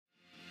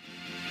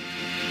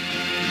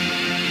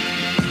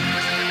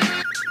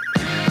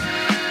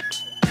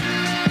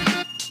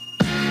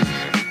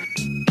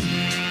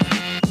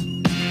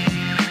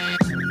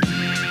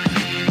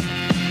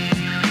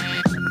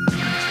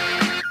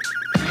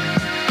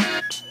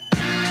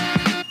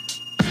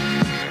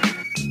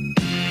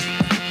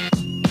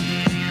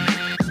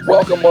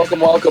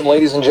Welcome,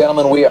 ladies and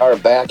gentlemen. We are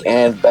back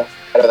and better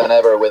than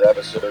ever with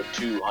episode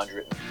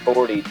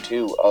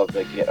 242 of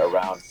the Get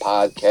Around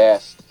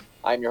podcast.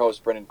 I'm your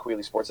host, Brendan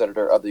Quealy, sports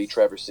editor of the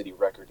Traverse City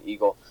Record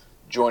Eagle.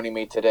 Joining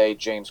me today,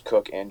 James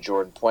Cook and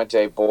Jordan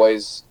Puente.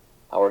 Boys,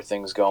 how are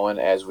things going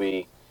as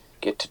we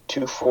get to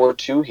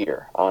 242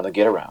 here on the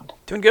Get Around?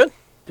 Doing good.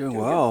 Doing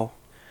well.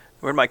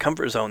 We're in my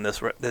comfort zone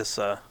this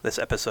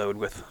episode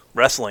with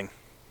wrestling.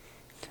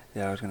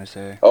 Yeah, I was gonna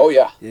say. Oh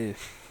yeah. Yeah.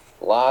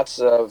 Lots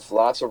of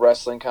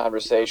wrestling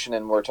conversation,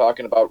 and we're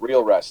talking about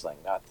real wrestling,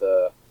 not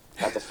the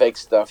fake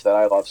stuff that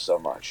I love so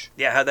much.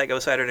 Yeah, how'd that go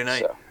Saturday night?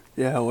 So,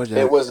 Yeah, how was that?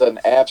 it was an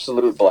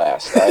absolute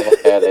blast. I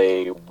had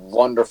a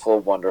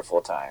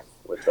wonderful time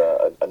with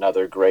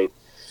another great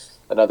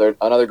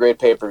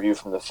pay-per-view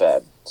from the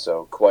Fed.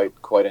 So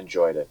quite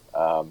enjoyed it.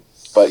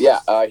 But yeah,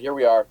 here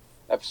we are.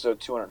 Episode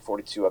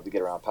 242 of the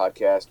Get Around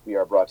podcast. We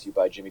are brought to you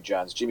by Jimmy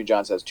John's. Jimmy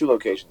John's has 2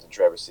 locations in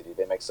Traverse City.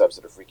 They make subs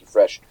that are freaky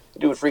fresh. They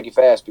do it freaky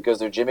fast because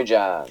they're Jimmy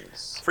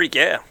John's. Freak,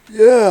 yeah.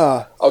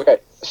 Yeah. Okay,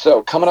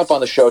 so coming up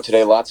on the show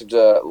today, lots of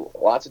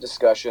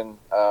discussion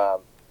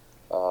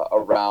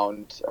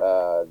around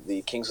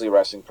the Kingsley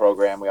wrestling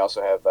program. We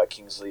also have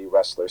Kingsley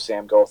wrestler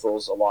Sam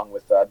Goethals, along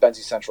with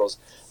Benzie Central's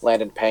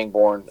Landen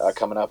Pangborn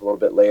coming up a little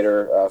bit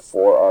later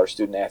for our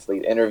student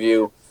athlete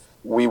interview.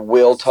 We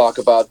will talk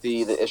about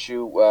the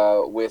issue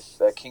with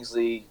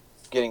Kingsley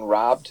getting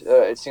robbed,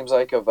 it seems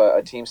like, of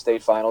a team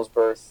state finals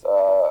berth,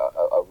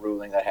 a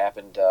ruling that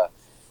happened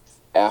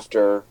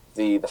after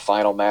the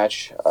final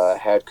match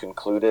had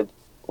concluded.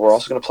 We're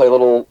also going to play a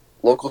little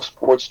Local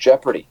Sports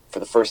Jeopardy for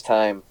the first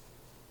time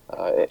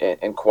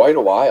in quite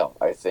a while,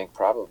 I think.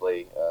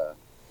 Probably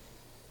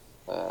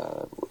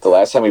the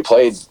last time we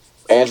played,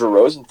 Andrew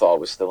Rosenthal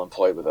was still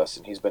employed with us,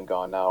 and he's been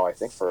gone now, I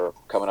think, for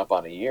coming up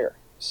on a year.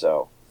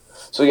 So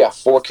yeah,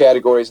 4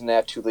 categories in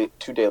that, 2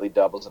 daily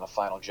doubles, and a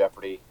final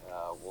Jeopardy.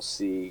 We'll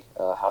see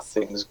how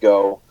things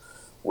go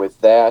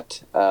with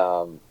that.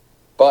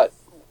 But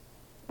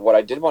what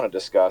I did want to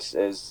discuss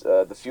is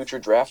the future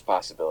draft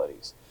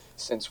possibilities.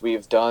 Since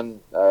we've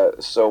done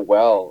so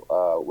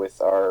well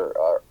with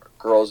our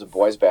girls and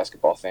boys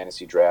basketball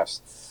fantasy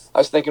drafts, I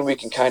was thinking we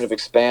can kind of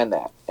expand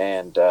that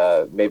and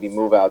maybe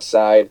move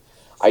outside.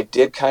 I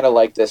did kind of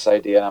like this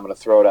idea, and I'm going to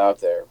throw it out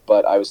there,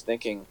 but I was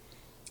thinking,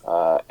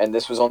 and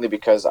this was only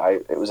because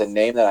it was a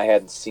name that I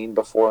hadn't seen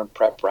before in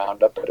Prep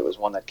Roundup, but it was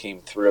one that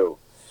came through.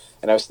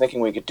 And I was thinking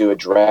we could do a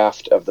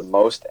draft of the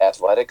most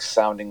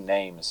athletic-sounding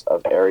names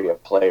of area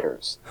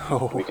players.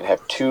 Oh. We could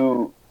have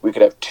two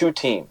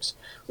teams.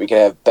 We could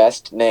have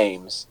best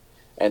names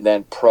and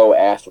then pro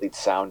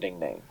athlete-sounding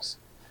names.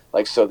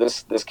 Like, so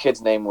this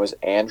kid's name was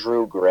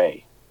Andrew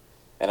Gray.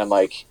 And I'm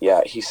like,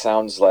 yeah, he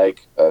sounds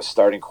like a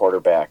starting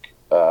quarterback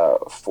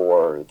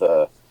for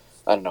the,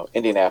 I don't know,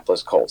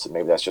 Indianapolis Colts, and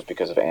maybe that's just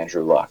because of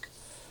Andrew Luck.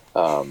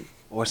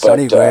 Or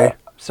Sonny Gray.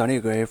 Sonny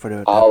Gray for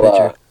the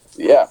pitcher.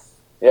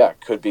 Yeah,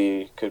 could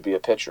be a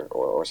pitcher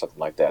or something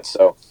like that.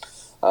 So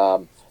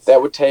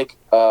that would take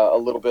a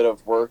little bit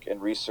of work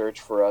and research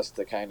for us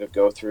to kind of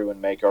go through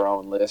and make our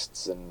own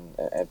lists and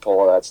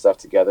pull all that stuff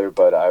together,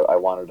 but I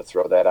wanted to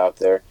throw that out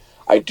there.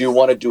 I do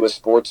want to do a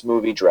sports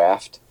movie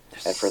draft,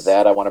 and for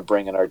that I want to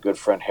bring in our good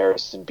friend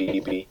Harrison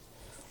Beebe.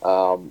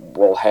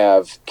 We'll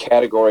have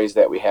categories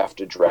that we have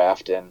to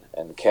draft in,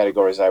 and the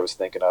categories I was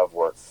thinking of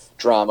were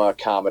drama,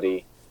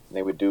 comedy, and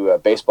they would do a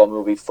baseball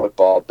movie,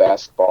 football,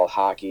 basketball,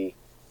 hockey,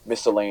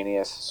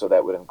 miscellaneous, so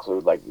that would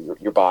include like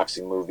your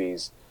boxing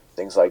movies,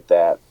 things like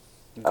that.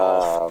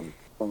 Golf.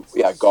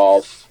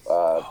 Golf,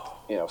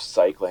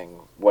 cycling,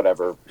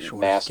 whatever,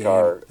 Short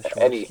NASCAR,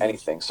 game.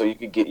 anything. So you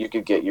could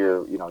get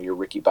your your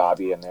Ricky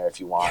Bobby in there if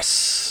you want.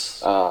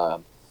 Yes.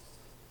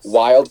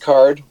 Wild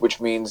card,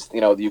 which means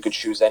you could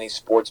choose any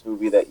sports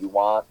movie that you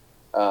want.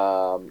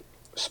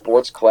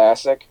 Sports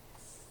classic.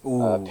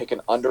 Pick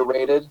an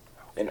underrated,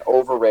 an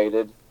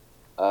overrated,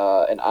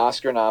 an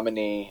Oscar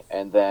nominee,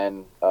 and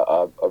then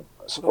a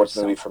sports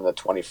movie from the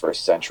 21st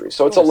century.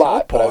 So it's a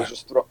lot, but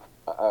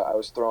I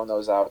was throwing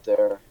those out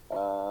there.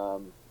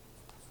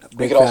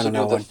 We could also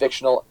do the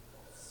fictional.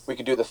 We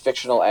could do the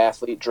fictional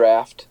athlete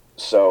draft.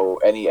 So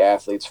any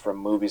athletes from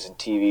movies and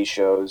TV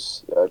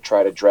shows,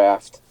 try to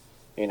draft,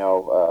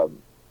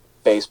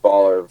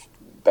 baseball or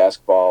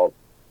basketball,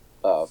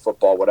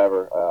 football,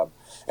 whatever,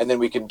 and then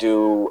we can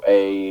do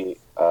a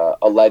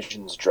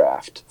legends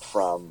draft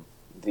from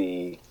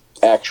the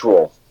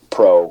actual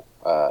pro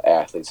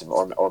athletes,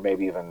 or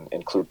maybe even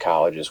include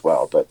college as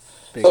well. But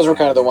those were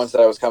kind of the ones that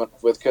I was coming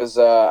up with because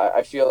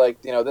I feel like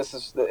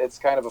it's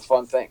kind of a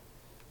fun thing.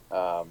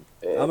 I'm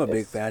a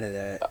big fan of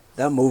that.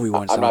 That movie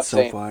one sounds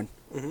so fun.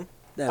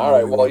 Mm-hmm. All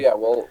right, well, yeah,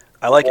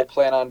 I like we'll it.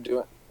 plan on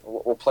doing.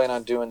 We'll plan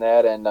on doing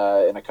that, and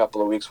in a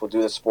couple of weeks, we'll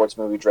do the sports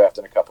movie draft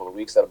in a couple of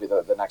weeks. That'll be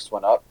the next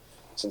one up,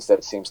 since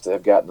that seems to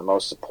have gotten the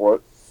most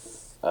support.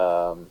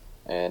 So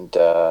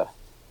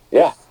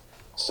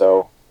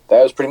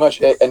that was pretty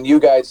much it. And you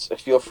guys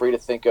feel free to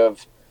think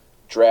of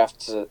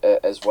drafts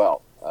as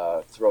well.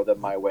 Throw them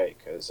my way,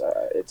 because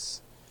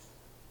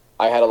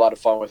I had a lot of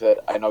fun with it.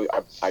 I know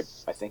I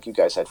think you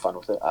guys had fun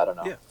with it. I don't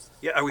know.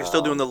 Yeah. Are we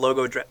still doing the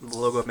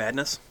logo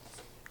madness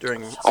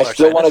during? I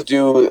still want to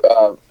do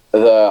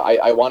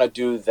I want to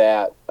do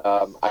that.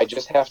 I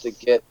just have to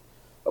get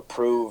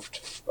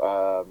approved.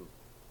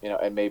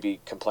 And maybe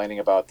complaining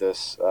about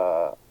this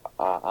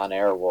on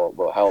air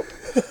will help.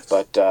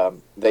 But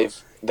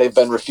they've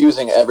been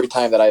refusing every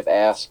time that I've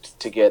asked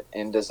to get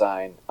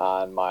InDesign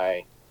on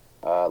my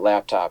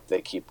laptop.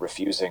 They keep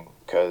refusing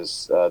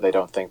because they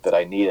don't think that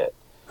I need it.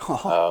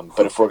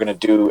 But if we're gonna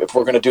do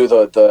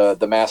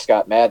the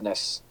mascot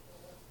madness,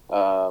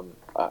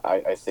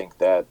 I think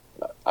that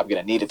I'm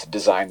gonna need it to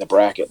design the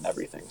bracket and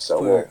everything.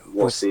 So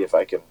we'll see if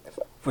I can.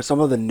 For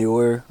some of the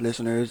newer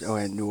listeners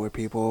or newer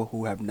people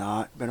who have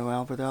not been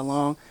around for that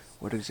long,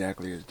 what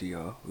exactly is the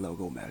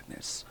logo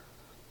madness?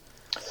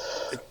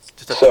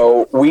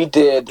 So we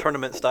did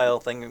tournament style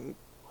thing.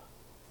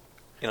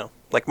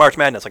 Like March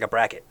Madness, like a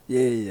bracket.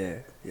 Yeah.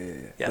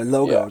 The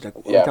logos. Are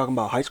we talking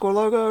about high school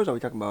logos? Are we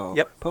talking about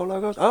pro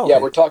logos? Oh, yeah.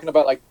 Okay. We're talking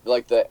about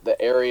like the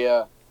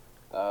area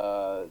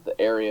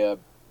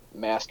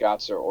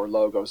mascots or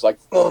logos. Like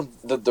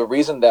the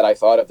reason that I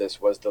thought of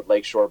this was the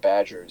Lakeshore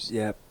Badgers.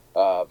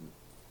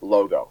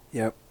 Logo.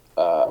 Yep.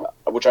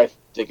 Which I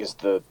think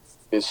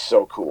is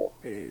so cool.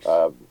 It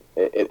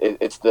is.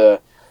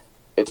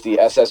 It's the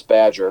SS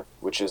Badger,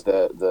 which is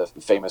the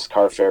famous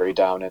car ferry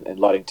down in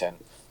Ludington.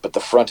 But the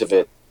front of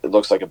it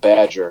looks like a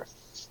badger,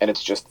 and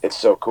it's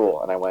so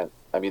cool. And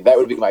that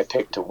would be my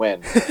pick to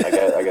win.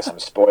 I guess I'm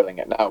spoiling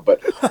it now,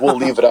 but we'll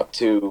leave it up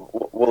to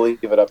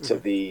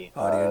the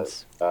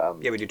audience.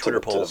 We do Twitter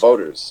polls to the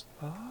voters.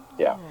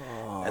 Yeah.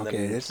 And then,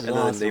 this is and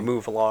awesome. then they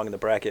move along in the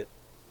bracket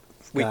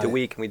week to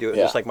week, and we do it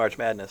just like March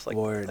Madness, like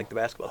the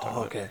basketball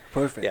tournament. Okay,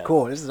 perfect,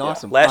 cool. This is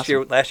awesome. Last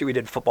year we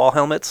did football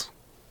helmets.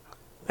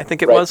 I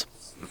think it was.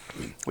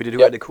 We did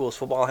who had the coolest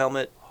football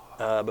helmet.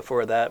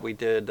 Before that, we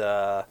did.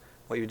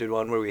 We did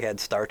one where we had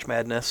Starch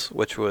Madness,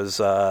 which was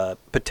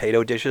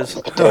potato dishes.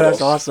 Oh,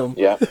 that's awesome.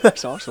 Yeah,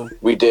 that's awesome.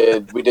 We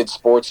did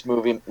sports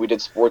movie. We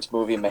did sports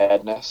movie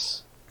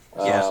madness.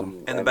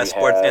 And the best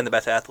sports and the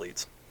best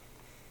athletes.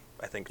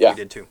 I think we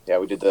did too. Yeah,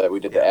 we did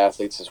the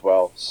athletes as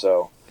well.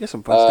 So get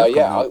some fun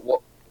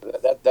stuff.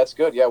 That's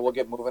good. Yeah, we'll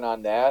get moving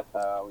on that.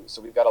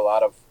 So we've got a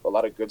lot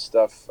of good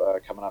stuff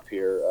coming up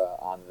here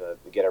on the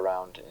get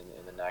around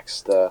in the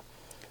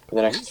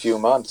next few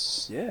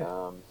months.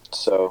 Yeah.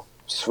 So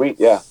sweet.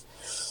 Yeah.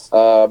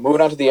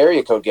 Moving on to the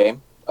area code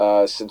game.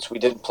 Since we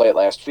didn't play it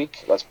last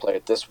week, let's play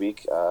it this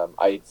week.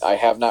 I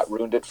have not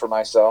ruined it for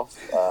myself,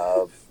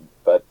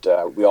 but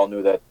we all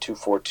knew that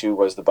 242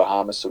 was the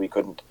Bahamas, so we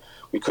couldn't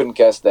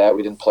guess that.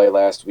 We didn't play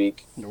last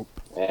week. Nope.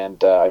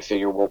 And I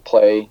figure we'll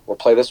play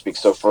this week.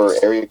 So for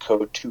area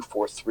code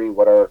 243,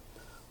 what are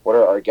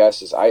our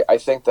guesses? I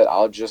think that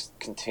I'll just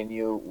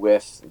continue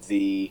with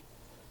the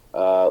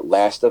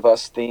Last of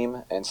Us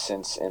theme, and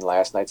since in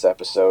last night's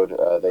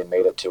episode they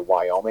made it to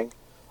Wyoming,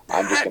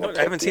 I'm just going to.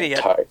 I haven't seen it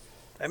yet. I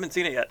haven't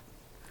seen it yet.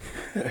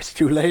 It's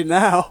too late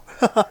now.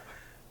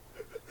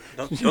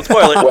 Don't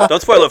spoil it.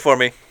 Don't spoil it for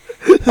me.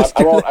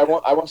 I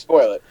won't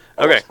spoil it.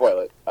 I won't spoil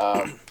it.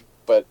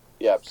 But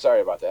yeah,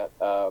 sorry about that.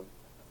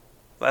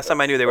 Last time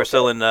I knew they were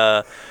still in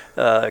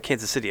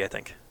Kansas City, I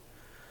think,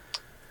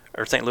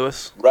 or St.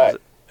 Louis. Right.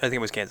 I think it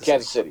was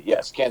Kansas City.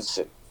 Yes, Kansas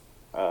City.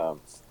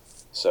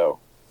 So.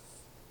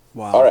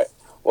 Wow. All right.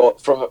 Well,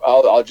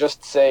 I'll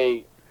just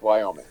say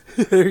Wyoming.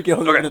 There you go.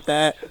 Looking at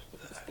that.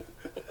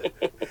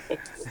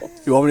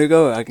 You want me to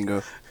go? I can go.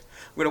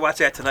 I'm gonna watch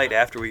that tonight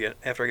after I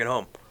get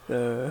home.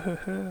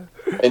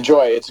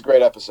 Enjoy. It's a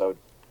great episode.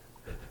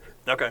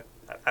 Okay.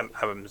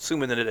 I'm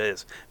assuming that it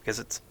is, because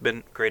it's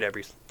been great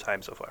every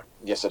time so far.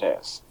 Yes, it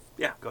has.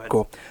 Yeah, go ahead.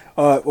 Cool.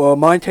 Well,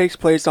 mine takes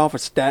place off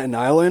of Staten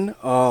Island.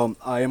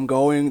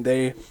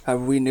 They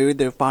have renewed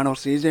their final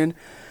season.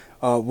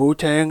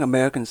 Wu-Tang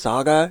American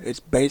Saga. It's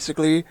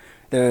basically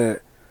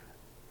the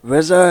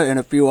RZA and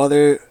a few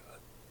other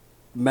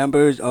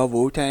members of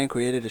Wu-Tang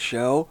created a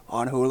show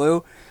on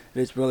Hulu.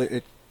 It's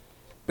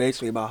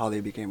basically about how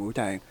they became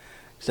Wu-Tang.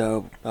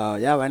 So,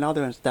 right now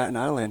they're in Staten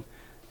Island.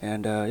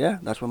 And,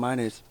 that's what mine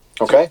is.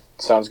 Okay,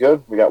 sounds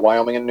good. We got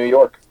Wyoming and New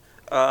York.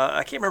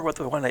 I can't remember what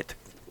the one I took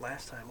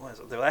last time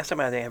was. The last time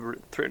I think I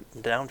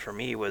written down for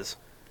me was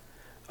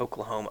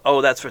Oklahoma.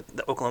 Oh, that's for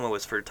Oklahoma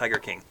was for Tiger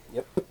King.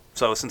 Yep.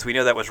 So since we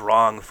know that was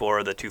wrong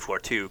for the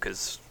 242,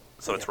 it's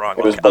wrong.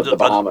 It was the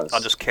Bahamas.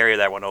 I'll just carry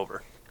that one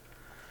over.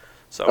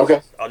 So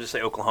okay. I'll just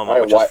say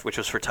Oklahoma, which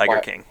was for Tiger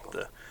King,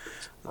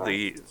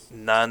 the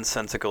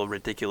nonsensical,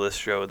 ridiculous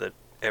show that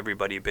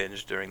everybody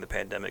binged during the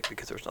pandemic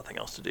because there was nothing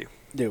else to do.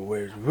 There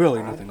was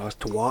really nothing else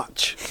to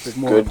watch.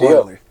 Good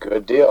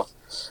deal.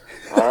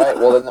 All right.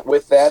 Well, then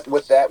with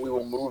that, we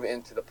will move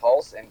into the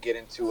Pulse and get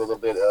into a little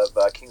bit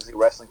of Kingsley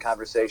wrestling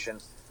conversation.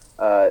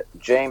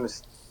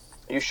 James,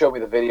 you showed me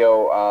the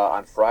video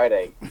on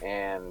Friday,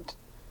 and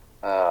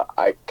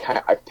I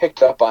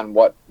picked up on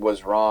what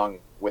was wrong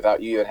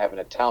without you even having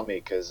to tell me,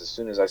 because as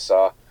soon as I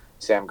saw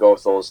Sam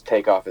Goethals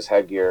take off his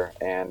headgear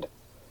and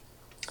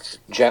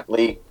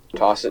gently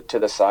toss it to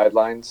the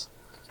sidelines,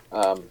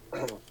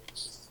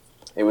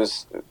 it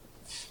was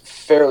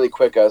fairly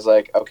quick. I was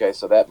like, okay,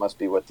 so that must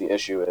be what the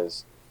issue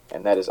is,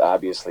 and that is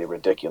obviously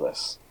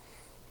ridiculous.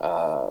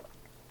 I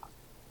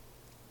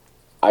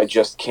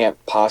just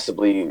can't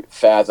possibly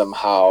fathom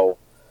how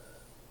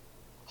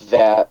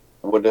that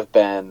would have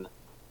been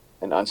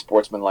an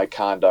unsportsmanlike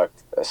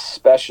conduct,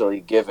 especially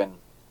given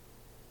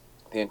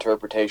the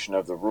interpretation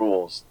of the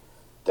rules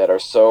that are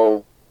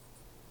so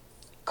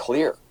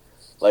clear.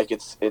 Like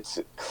it's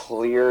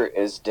clear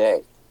as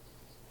day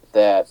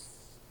that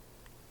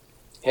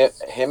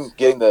him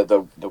getting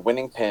the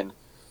winning pin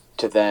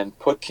to then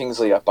put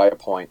Kingsley up by a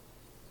point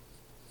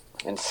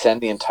and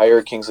send the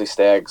entire Kingsley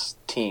Stags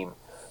team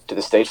to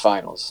the state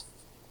finals,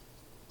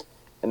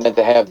 and then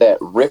to have that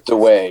ripped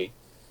away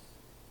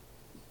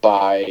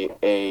by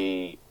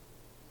and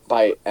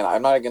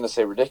I'm not going to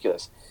say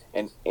ridiculous,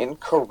 an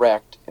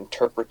incorrect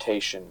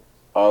interpretation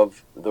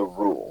of the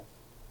rule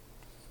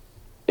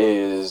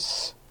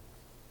it's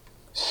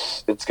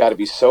got to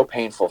be so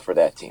painful for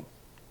that team.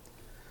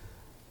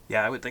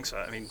 Yeah, I would think so.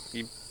 I mean,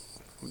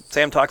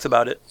 Sam talks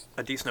about it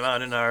a decent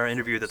amount in our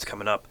interview that's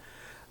coming up.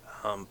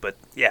 But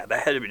yeah,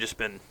 that had to be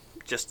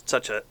just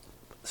such a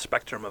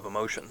spectrum of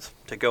emotions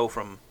to go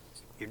from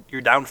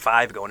you're down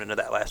 5 going into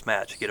that last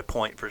match, you get a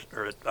point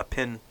or a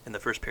pin in the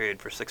first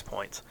period for 6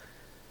 points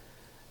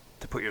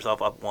to put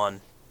yourself up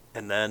 1,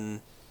 and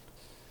then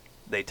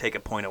they take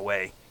a point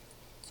away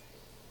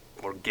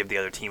or give the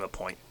other team a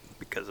point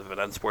because of an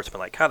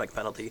unsportsmanlike conduct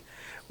penalty,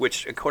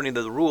 which according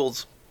to the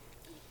rules,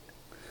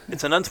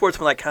 it's an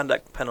unsportsmanlike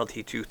conduct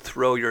penalty to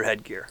throw your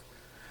headgear.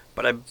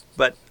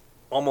 But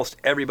almost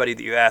everybody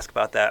that you ask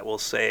about that will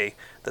say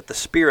that the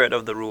spirit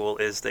of the rule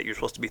is that you're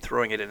supposed to be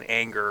throwing it in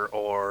anger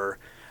or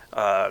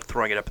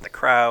throwing it up in the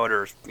crowd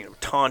or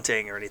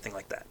taunting or anything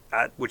like that,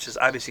 which is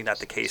obviously not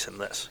the case in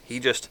this. He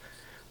just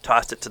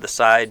tossed it to the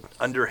side,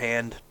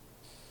 underhand,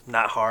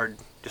 not hard,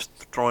 just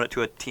throwing it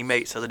to a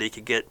teammate so that he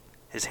could get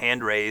his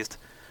hand raised.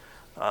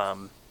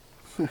 I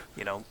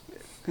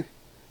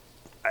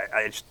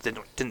just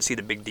didn't see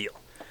the big deal.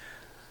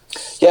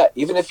 Yeah,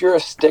 even if you're a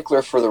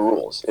stickler for the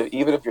rules,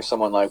 even if you're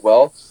someone like,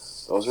 well,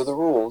 those are the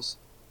rules,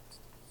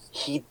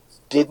 he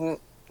didn't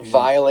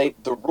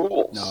violate the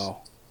rules.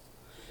 No.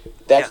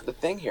 That's the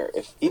thing here.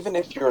 Even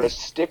if you're a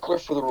stickler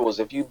for the rules,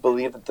 if you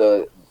believe that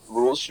the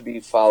rules should be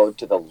followed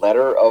to the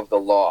letter of the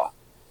law,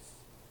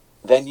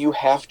 then you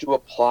have to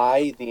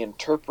apply the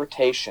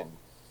interpretation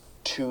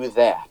to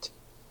that.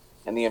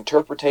 And the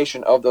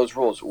interpretation of those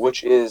rules,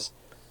 which is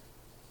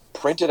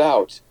printed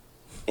out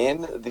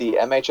in the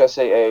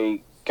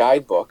MHSAA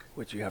guidebook,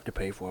 which you have to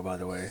pay for, by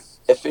the way,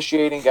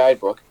 officiating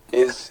guidebook,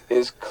 is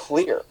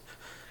clear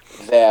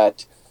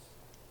that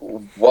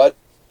what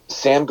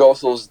Sam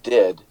Goethals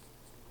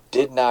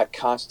did not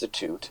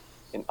constitute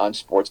an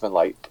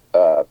unsportsmanlike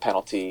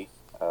penalty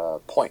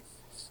point.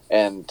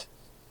 And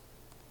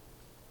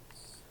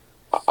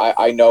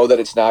I know that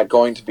it's not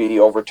going to be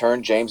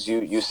overturned. James,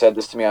 you said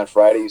this to me on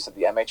Friday. You said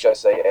the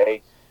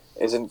MHSAA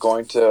isn't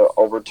going to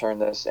overturn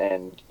this,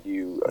 and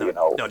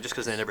No, just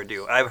because they never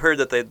do. I've heard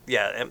that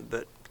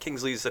that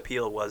Kingsley's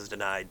appeal was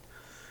denied,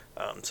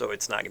 so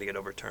it's not going to get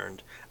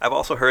overturned. I've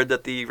also heard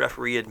that the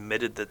referee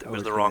admitted that it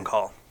was the wrong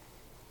call.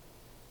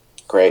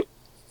 Great.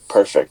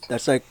 Perfect.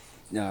 That's like,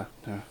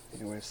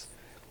 anyways.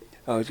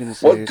 I was going to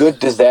say... What good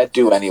does that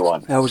do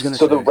anyone? I was going to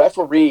say... So the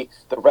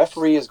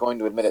referee is going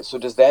to admit it. So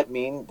does that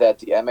mean that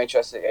the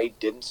MHSAA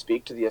didn't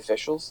speak to the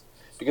officials?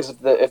 Because if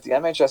the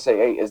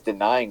MHSAA is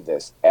denying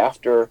this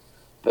after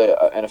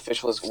an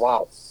official is...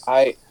 Wow.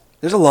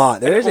 There's a lot.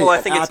 There is an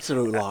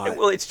absolute lot.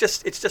 Well, it's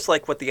just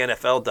like what the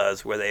NFL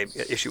does, where they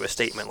issue a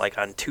statement like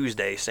on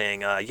Tuesday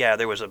saying,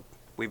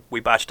 we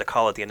botched a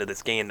call at the end of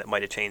this game that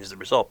might have changed the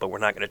result, but we're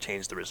not going to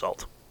change the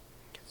result.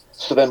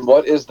 So then,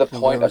 what is the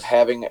point of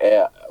having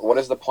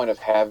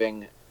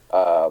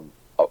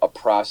a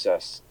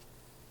process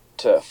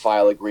to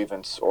file a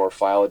grievance or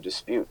file a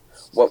dispute?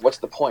 What's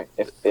the point?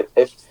 There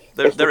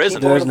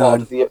isn't. There's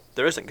none.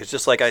 There isn't, because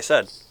just like I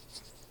said,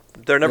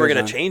 they're never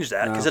going to change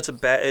that because it's a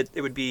bad.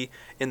 It would be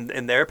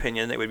in their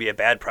opinion, it would be a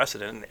bad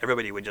precedent, and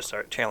everybody would just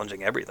start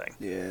challenging everything.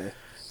 Yeah.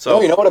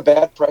 So you know what a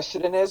bad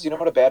precedent is? You know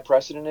what a bad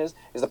precedent is?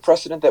 Is the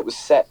precedent that was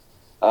set.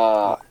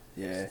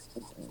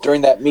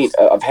 During that meet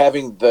of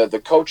having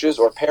the coaches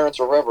or parents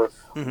or whoever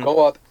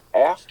go up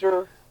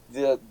after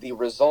the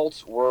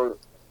results were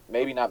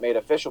maybe not made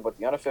official, but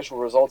the unofficial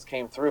results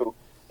came through,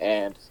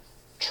 and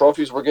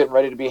trophies were getting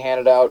ready to be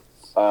handed out,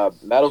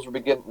 medals were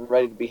getting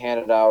ready to be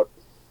handed out.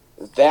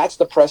 That's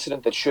the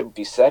precedent that shouldn't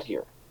be set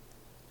here.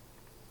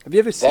 Have you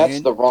ever seen?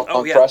 That's the wrong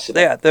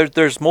precedent. Yeah,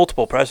 there's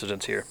multiple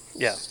precedents here.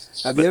 Yeah.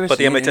 Have you ever but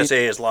the seen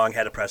MHSAA has long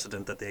had a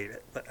precedent that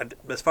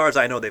as far as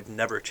I know, they've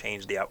never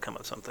changed the outcome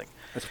of something.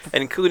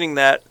 Including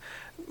that,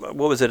 what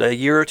was it, a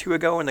year or two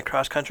ago in the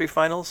cross-country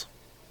finals,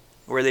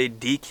 where they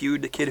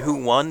DQ'd the kid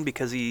who won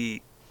because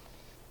he,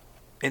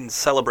 in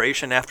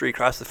celebration after he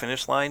crossed the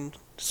finish line,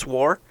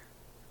 swore.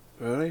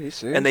 Really? Are you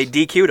serious? And they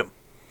DQ'd him.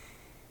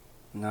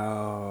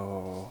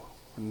 No.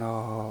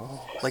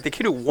 Like the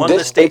kid who won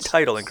the state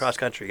title in cross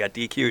country got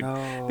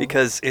DQ'd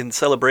because in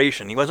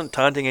celebration he wasn't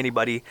taunting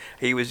anybody.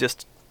 He was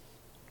just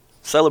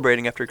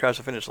celebrating after he crossed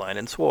the finish line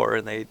and swore,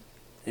 and they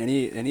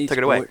Any took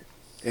it away.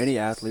 Any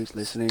athletes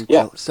listening,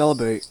 Yeah.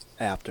 celebrate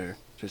after,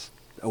 just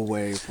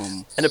away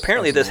from. And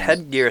apparently this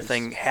everyone. headgear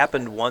thing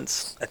happened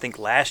once, I think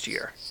last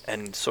year,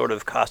 and sort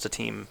of cost a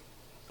team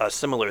a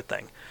similar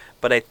thing.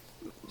 But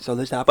So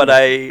this happened.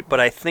 But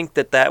I think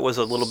that was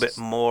a little bit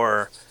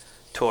more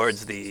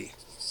towards the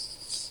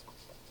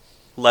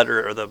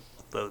letter or the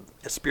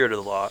spirit of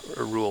the law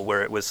or rule,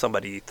 where it was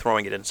somebody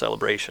throwing it in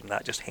celebration,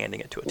 not just handing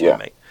it to a Yeah.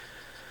 teammate.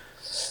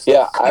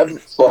 Yeah,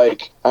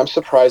 I'm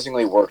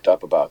surprisingly worked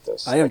up about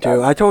this. I am Like,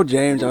 too. I told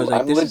James, I was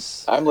like, I'm, this le-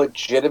 is. I'm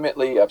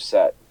legitimately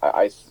upset.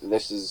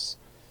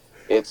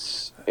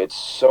 It's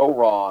so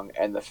wrong,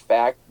 and the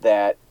fact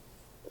that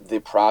the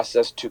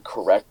process to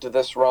correct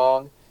this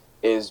wrong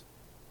is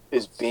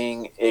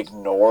being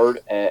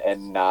ignored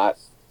and not.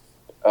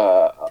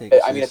 Take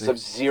it I mean, it's seriously. of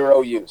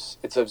zero use.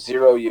 It's of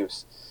zero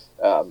use.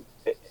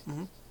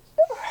 Mhm.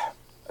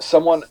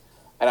 Someone,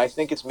 and I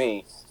think it's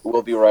me,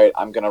 will be right.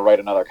 I'm going to write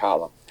another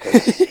column. 'Cause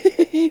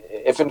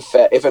if in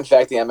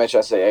fact the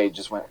MHSAA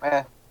just went,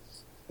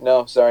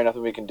 no, sorry,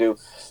 nothing we can do,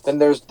 then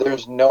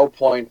there's no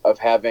point of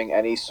having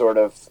any sort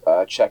of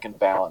check and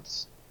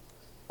balance,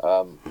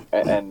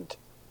 and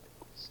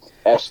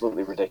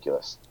absolutely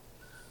ridiculous.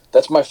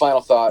 That's my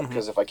final thought,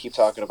 because if I keep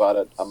talking about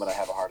it, I'm going to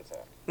have a heart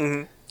attack.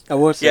 Mm-hmm. I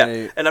will say.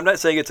 Yeah, and I'm not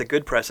saying it's a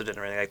good precedent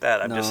or anything like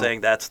that. I'm just No.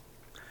 saying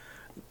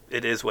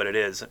it is what it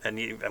is. And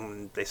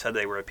when they said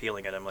they were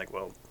appealing it, I'm like,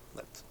 well,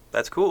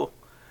 that's cool.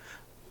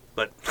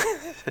 But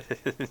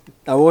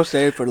I will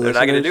say for the they're listeners.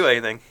 not going to do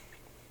anything.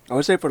 I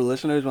would say for the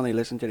listeners, when they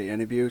listen to the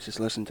interviews, just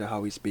listen to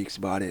how he speaks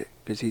about it,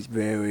 because he's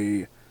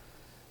very.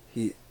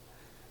 He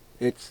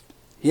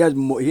has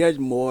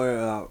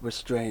more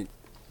restraint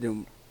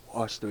than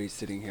us three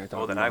sitting here talking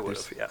More than about I would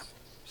this. have, yeah.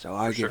 So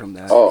I For give sure. him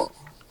that. Oh,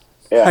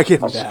 yeah. I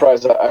give him I'm that.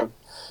 surprised.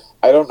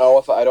 I don't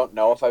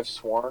know if I've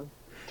sworn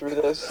through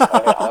this.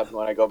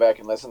 When I go back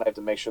and listen, I have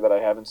to make sure that I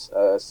haven't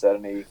said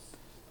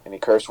any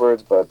curse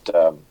words. But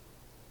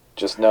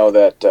just know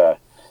that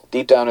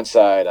deep down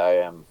inside, I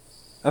am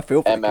I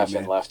feel for the MFing kid,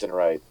 man. left and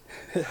right.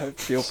 I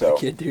feel for So. the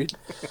kid, dude.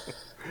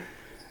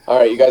 All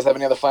right, you guys have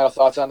any other final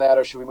thoughts on that,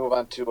 or should we move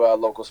on to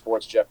local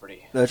sports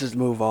Jeopardy? Let's just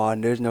move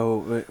on.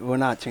 We're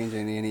not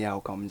changing any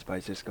outcomes by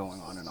just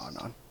going on and on and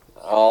on.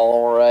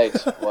 All right.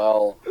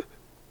 Well,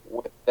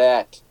 with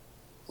that,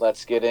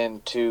 let's get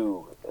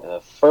into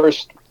the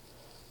first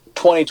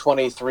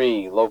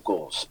 2023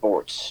 local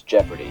sports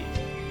Jeopardy.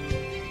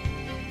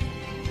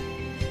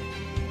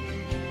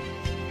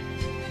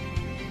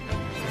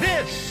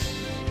 This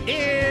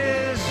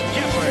is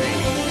Jeopardy!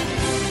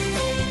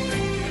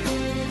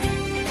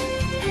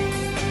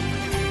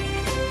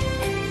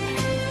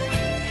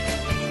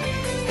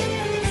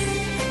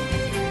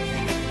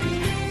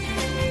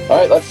 All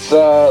right,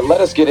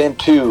 let us get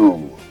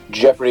into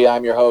Jeopardy.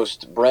 I'm your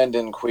host,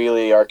 Brendan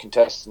Quealy. Our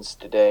contestants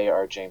today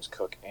are James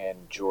Cook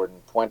and Jordan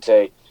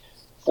Puente.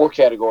 4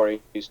 categories,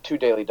 2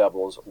 daily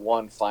doubles,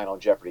 1 final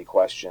Jeopardy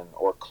question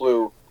or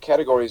clue.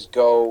 Categories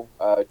go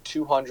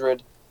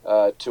 200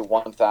 to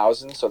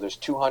 1,000. So there's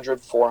 200,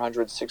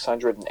 400,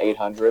 600, and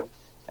 800,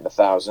 and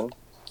 1,000.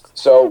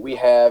 So we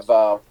have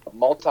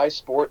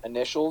multi-sport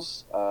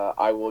initials.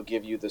 I will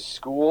give you the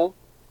school,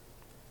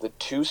 the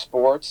 2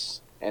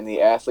 sports, and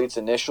the athlete's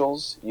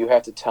initials. You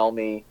have to tell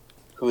me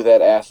who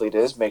that athlete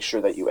is. Make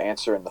sure that you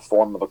answer in the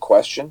form of a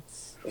question.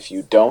 If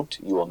you don't,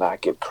 you will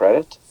not get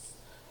credit.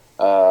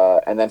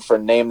 And then for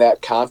Name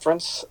That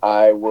Conference,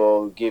 I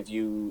will give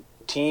you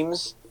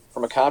teams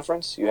from a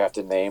conference. You have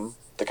to name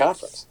the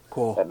conference.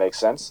 Cool. That makes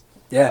sense?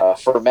 Yeah.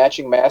 For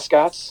matching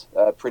mascots,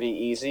 pretty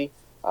easy.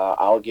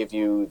 I'll give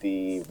you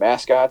the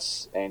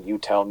mascots, and you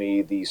tell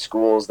me the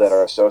schools that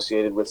are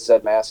associated with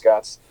said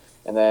mascots.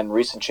 And then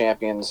recent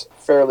champions,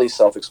 fairly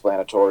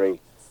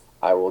self-explanatory.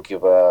 I will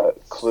give a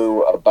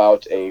clue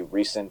about a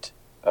recent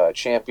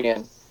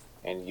champion,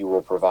 and you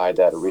will provide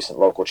that, a recent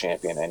local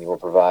champion, and you will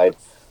provide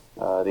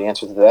the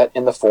answer to that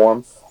in the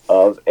form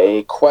of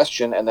a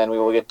question. And then we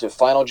will get to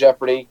Final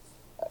Jeopardy.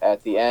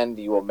 At the end,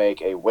 you will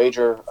make a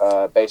wager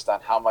based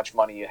on how much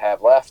money you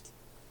have left,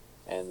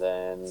 and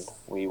then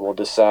we will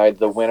decide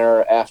the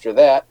winner after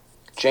that.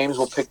 James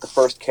will pick the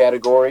first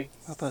category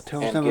I thought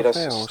Tails and never get us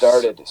fails.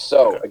 started.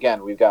 So,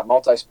 again, we've got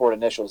multi-sport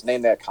initials,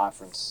 Name That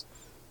Conference,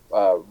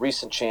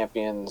 recent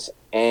champions,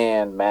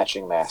 and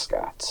matching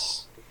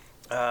mascots.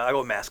 I go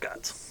with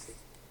mascots.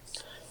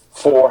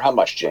 For how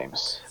much,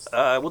 James?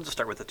 We'll just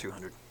start with the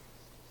 200.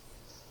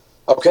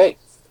 Okay.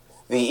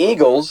 The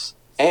Eagles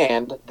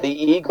and the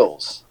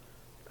Eagles.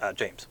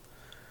 James.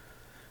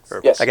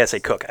 Or Yes. I gotta say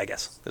Cook, I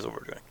guess, is what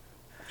we're doing.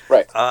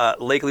 Right.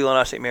 Lake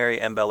Leelanau, St. Mary,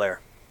 and Bel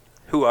Air.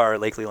 Who are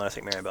Lake Leelanau,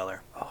 St. Mary, and Bel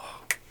Air?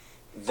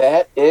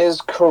 That is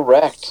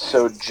correct.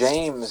 So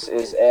James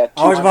is at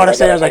 200. I was about to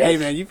say, I was like, hey,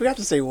 man, you forgot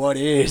to say what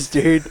is,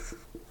 dude.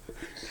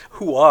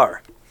 Who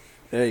are?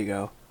 There you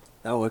go.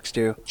 That works,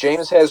 too.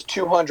 James has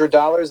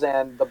 $200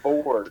 and the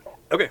board.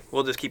 Okay,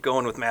 we'll just keep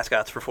going with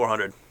mascots for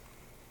 400.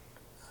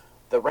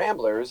 The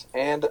Ramblers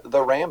and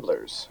the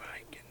Ramblers. My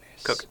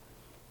goodness. Cook.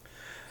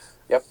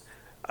 Yep.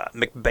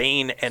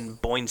 McBain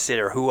and Boyne City,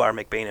 or who are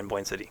McBain and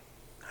Boyne City?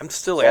 I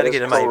That gotta is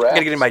get in my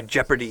correct.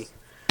 Jeopardy.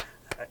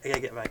 I gotta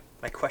get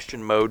my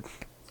question mode.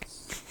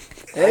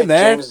 Hey, All right,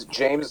 man.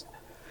 James.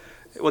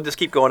 We'll just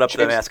keep going up to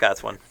the James-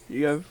 mascots one.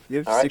 You have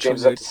All right,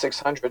 James is up 600. to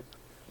 600.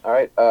 All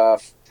right,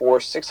 for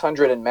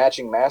 600 in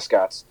matching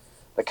mascots,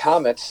 the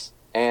Comets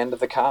and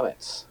the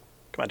Comets.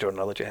 Come on, Jordan,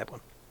 I'll let you have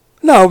one.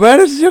 No, man,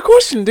 this is your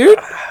question, dude.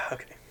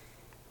 Okay.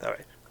 All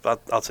right.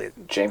 I'll say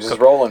it. James is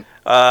rolling.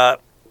 The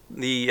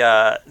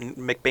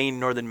McBain,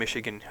 Northern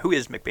Michigan. Who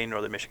is McBain,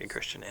 Northern Michigan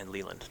Christian and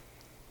Leland?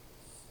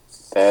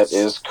 That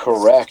is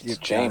correct. You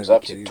gotta James be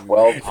up to kidding me.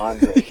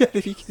 1,200. You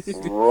gotta be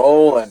kidding me.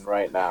 Rolling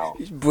right now.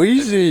 He's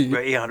breezy.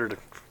 800.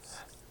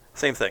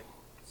 Same thing.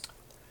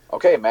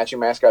 Okay, matching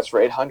mascots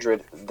for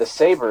 800, the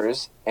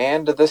Sabres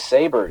and the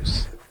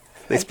Sabres.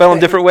 They spell them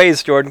different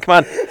ways, Jordan.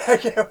 Come on. I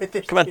can't wait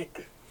to Come on. see.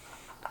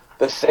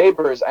 The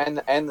Sabres and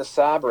the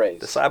Sabres.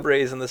 The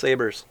Sabres and the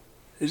Sabres.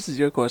 This is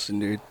your question,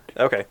 dude.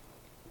 Okay.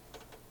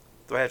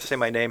 Do I have to say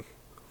my name?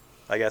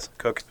 I guess.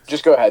 Cook.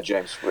 Just go ahead,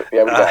 James.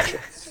 Yeah, we got you.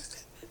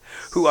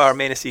 Who are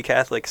Manistee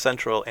Catholic,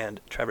 Central, and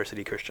Traverse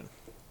City Christian?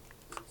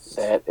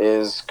 That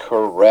is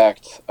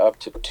correct. Up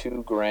to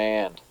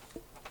 $2,000.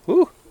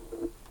 Woo.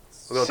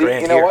 We'll go See,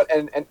 grand you know here.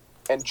 what?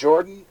 And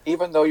Jordan,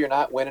 even though you're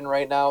not winning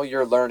right now,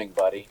 you're learning,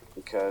 buddy,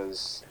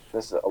 because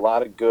this is a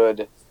lot of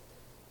good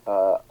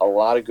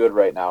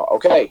right now.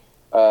 Okay.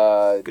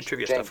 Good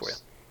trivia James. stuff for you.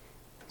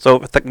 So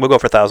we'll go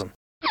for 1,000.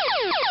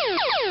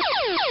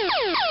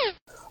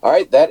 All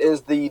right, that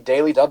is the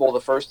daily double, the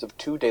first of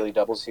 2 daily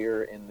doubles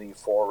here in the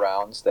 4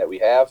 rounds that we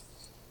have,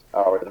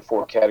 or the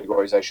 4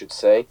 categories, I should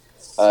say.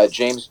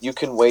 James, you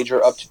can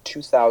wager up to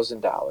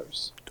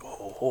 $2,000.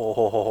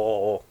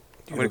 Oh.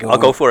 Gotta I'll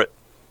go for it.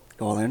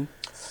 All in.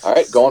 All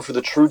right, going for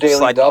the true daily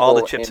Sliding all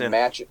double the chips in.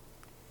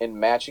 in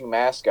matching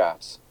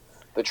mascots.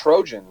 The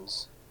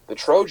Trojans,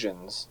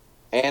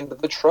 and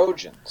the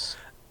Trojans.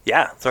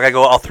 Yeah. So I gotta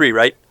go all 3,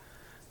 right?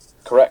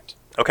 Correct.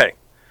 Okay.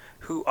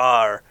 Who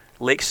are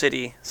Lake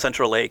City,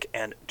 Central Lake,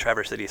 and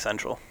Traverse City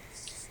Central?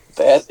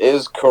 That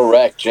is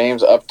correct.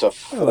 James up to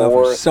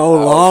For so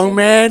long,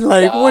 man.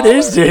 Like, what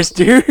is this,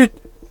 dude?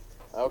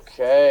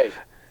 Okay.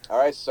 All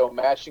right, so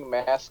matching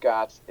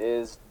mascots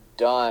is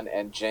done,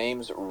 and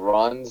James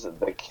runs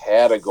the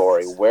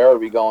category. Where are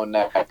we going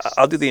next?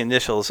 I'll do the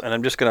initials, and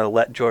I'm just gonna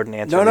let Jordan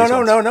answer. No, these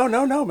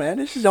ones. no, man.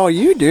 This is all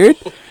you, dude.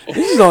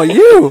 This is all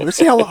you. Let's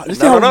see how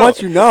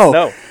much you know.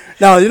 No.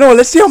 No, you know what?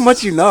 Let's see how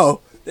much you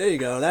know. There you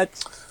go.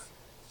 That's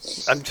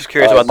I'm just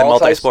curious about the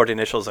multi- multi-sport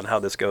initials and how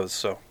this goes,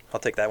 so I'll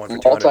take that one for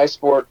 200.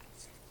 Multi-sport.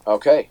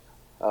 Okay.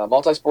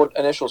 Multi-sport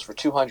initials for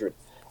 200.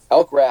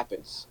 Elk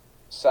Rapids,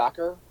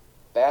 soccer,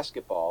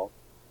 basketball,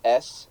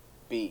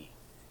 SB.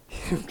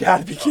 you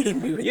gotta be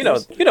kidding me. With You know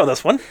this.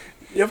 this one.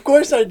 Of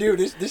course I do.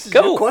 This is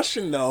Go. your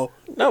question, though.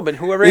 No, but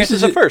whoever This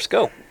answers is it first,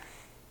 go.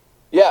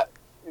 Yeah,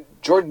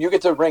 Jordan, you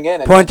get to ring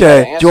in and Puente,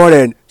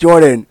 answer.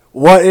 Jordan.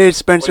 What is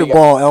Spencer What do you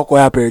Ball, Elk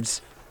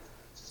Rapids?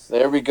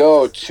 There we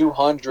go.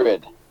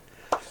 200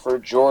 for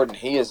Jordan.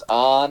 He is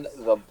on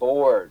the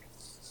board.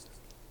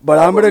 But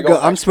I'm where gonna we go.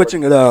 going I'm next,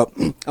 switching it up.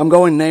 I'm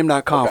going name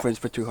that conference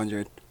for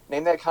 200.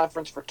 Name that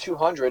conference for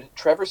 200.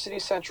 Traverse City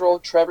Central,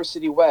 Traverse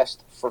City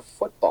West for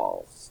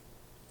football.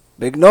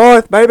 Big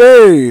North,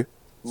 baby.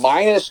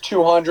 Minus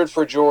 200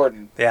 for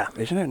Jordan. Yeah,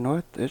 Isn't it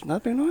North? Isn't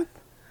that Big North?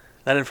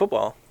 not in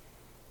football.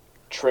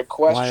 Trick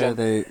Why are question.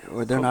 they?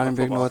 They're not in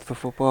Big Football. North for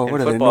football. In What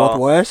are they? football-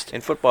 Northwest?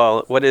 In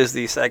football, what is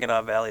the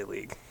Saginaw Valley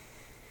League?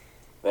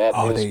 That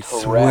Oh, is they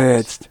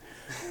correct. switched.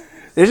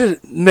 This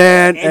is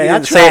man. And Hey, you I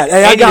didn't say tried. it-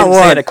 Hey, I and you got didn't say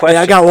it one. a question.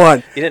 Hey, I got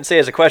one. You didn't say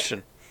it as a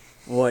question.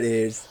 What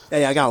is?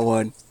 Hey, I got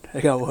one.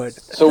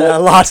 So I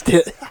lost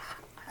it.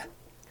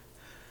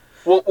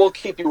 We'll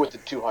keep you with the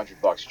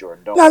 $200,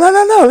 Jordan. Don't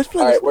No. Let's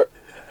play. All this.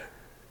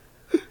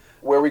 right,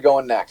 where are we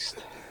going next?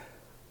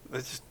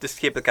 Let's just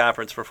keep the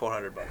conference for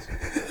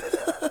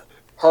 $400.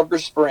 Harbor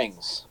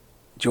Springs.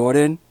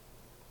 Jordan,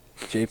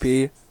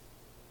 JP,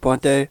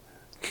 Ponte,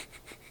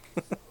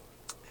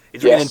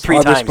 He's reading Yes, 3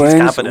 Harbor times. He's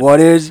Springs. confident. What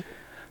is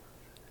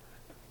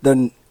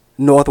the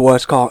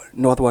Northwest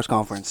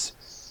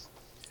Conference?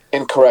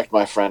 Incorrect,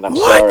 my friend. I'm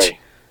What? sorry.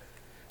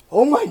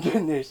 Oh my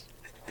goodness.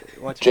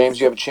 James,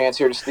 you have a chance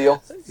here to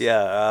steal?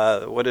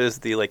 Yeah. What is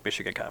the Lake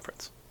Michigan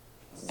Conference?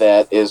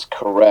 That is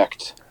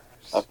correct.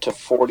 Up to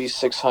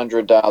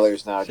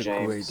 $4,600 now, It's a great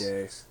James.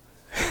 day.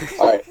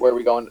 All right, where are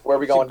we going? Where are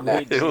we going a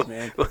great next? day.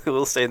 man.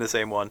 We'll stay in the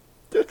same one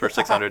for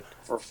 600.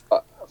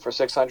 For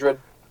 600.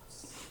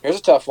 Here's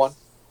a tough one.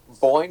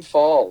 Boyne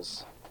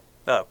Falls.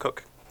 Oh,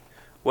 Cook.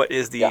 What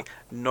is the Yeah.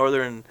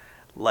 Northern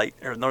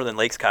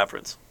Lakes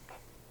Conference?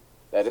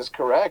 That is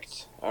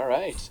correct. All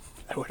right.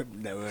 I would have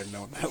never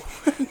known that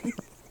one.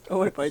 I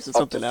would have played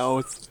something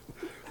else.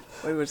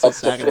 What was the Up to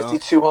second?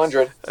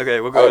 5,200. Okay,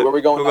 we'll All go. right, where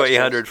we going We'll go next,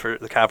 800 for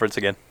the conference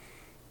again.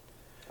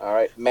 All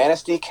right.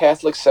 Manistee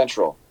Catholic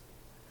Central.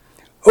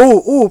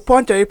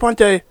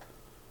 Ponte.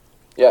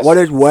 Yes. What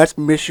is West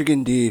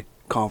Michigan D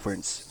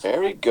Conference?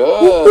 Very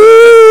good.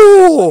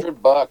 Woo!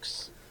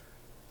 $600.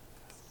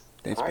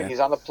 Thanks, All right, man. he's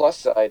on the plus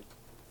side.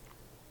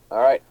 All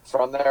right,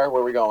 from there,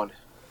 where are we going?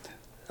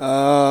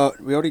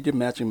 We already did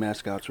matching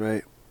mascots,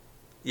 right?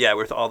 Yeah,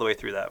 we're all the way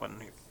through that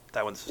one.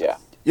 That one's Yeah.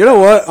 You know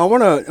what? I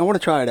wanna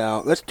try it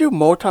out. Let's do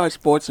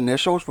multi-sports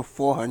initials for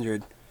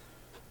 400.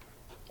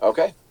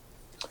 Okay.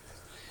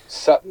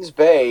 Sutton's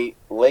Bay,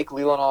 Lake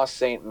Leelanau,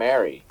 St.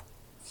 Mary.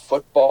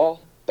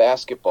 Football,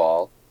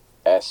 basketball,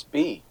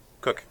 SB.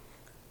 Cook.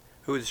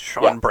 Who is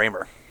Sean Yeah.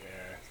 Bramer?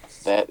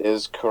 That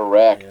is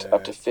correct. Yeah.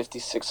 Up to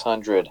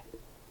 5,600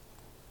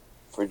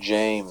 for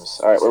James.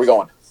 All right, where are we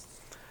going?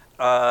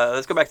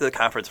 Let's go back to the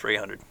conference for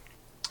 800.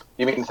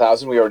 You mean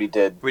 1,000? We already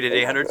did. We did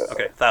 800?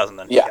 Okay, 1,000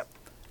 then. Yeah. Yep.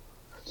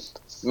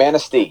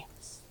 Manistee.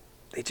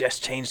 They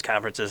just changed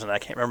conferences, and I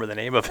can't remember the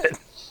name of it.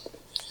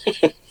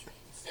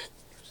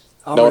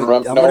 I'm No gonna,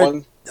 one. I'm No gonna,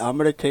 one. I'm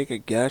gonna take a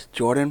guess,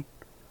 Jordan.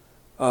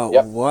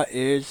 Yep. What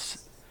is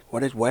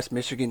West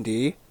Michigan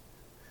D?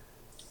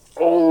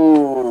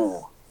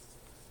 Oh,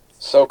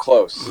 so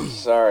close.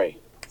 Sorry.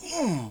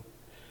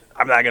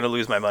 I'm not going to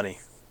lose my money.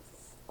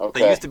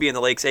 Okay. They used to be in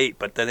the Lakes 8,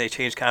 but then they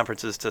changed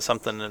conferences to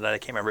something that I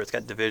can't remember. It's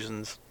got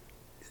divisions.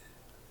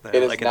 It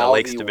is like in the now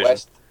Lakes the division.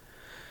 West.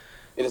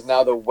 It is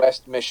now the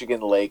West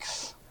Michigan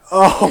Lakes.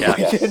 Oh Yeah. my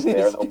Yes, goodness.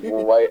 they're in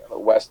the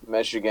West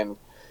Michigan.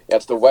 Yeah,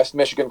 it's the West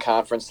Michigan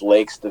Conference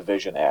Lakes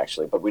Division,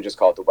 actually, but we just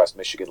call it the West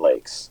Michigan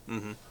Lakes.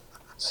 Mm-hmm.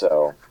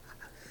 So,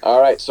 all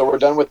right, so we're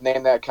done with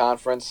Name That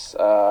Conference.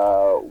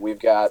 We've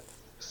got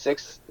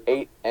 6,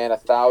 8, and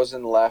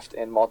 1,000 left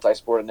in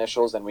multi-sport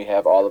initials, and we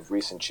have all of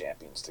recent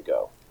champions to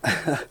go.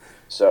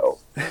 So,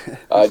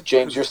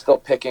 James, you're still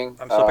picking.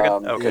 I'm still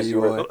picking? because Yeah, you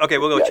you were are. Okay,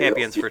 we'll go Yeah,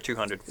 champions you- for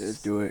 200.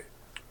 Let's do it.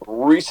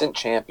 recent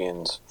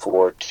champions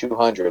for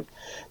 200.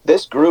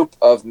 This group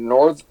of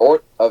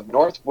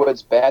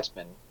Northwoods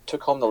batsmen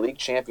took home the league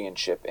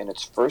championship in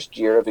its first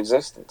year of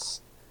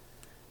existence.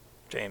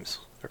 James.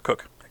 Or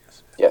Cook, I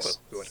guess. Yes.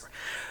 Whatever.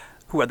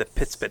 Who are the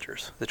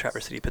Pittsburghers? The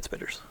Traverse City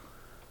Pittsburghers.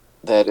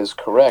 That is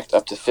correct.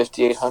 Up to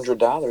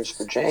 $5,800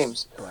 for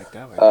James. I like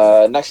that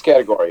one. Next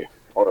category.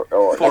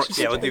 Next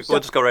Yeah, we'll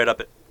just go right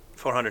up at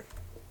 400.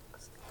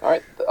 All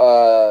right.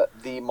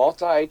 The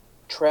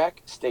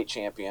multi-track state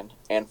champion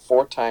and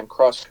 4-time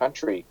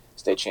cross-country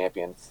state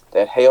champion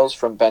that hails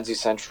from Benzie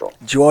Central.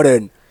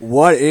 Jordan,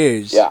 what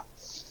is Yeah.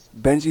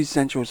 Benzie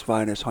Central's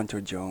finest,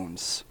 Hunter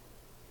Jones?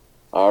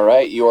 All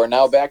right. You are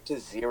now back to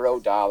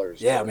 $0.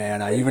 Yeah,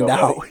 man, I Way to evened go,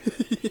 out.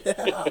 buddy.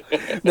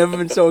 Yeah. Never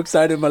been so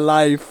excited in my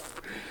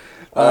life.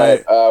 All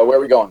right. Where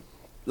are we going?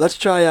 Let's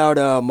try out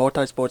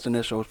multi-sports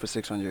initials for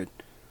 600.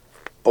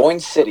 Boyne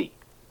City.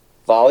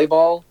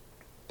 Volleyball,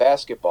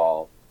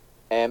 basketball,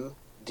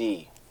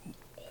 MD.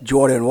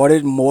 Jordan, what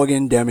is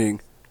Morgan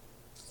Deming?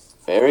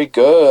 Very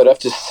good. Up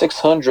to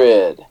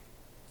 600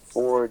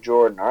 for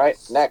Jordan. All right.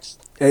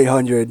 Next.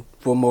 800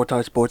 for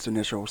multi-sports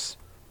initials.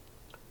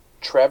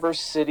 Traverse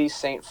City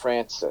St.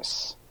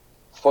 Francis.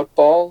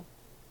 Football,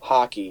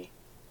 hockey,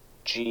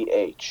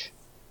 GH.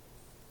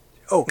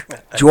 Oh,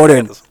 I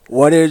Jordan, got this.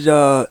 what is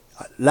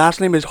last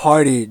name is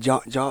Hardy.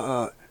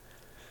 I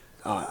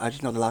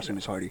just know the last name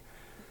is Hardy.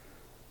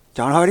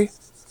 John Hardy?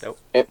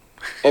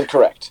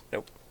 Incorrect.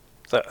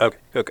 So, okay,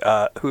 Cook.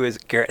 Who is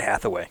Garrett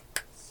Hathaway?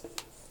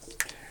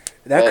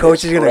 That That coach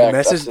is is gonna correct.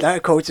 message. That's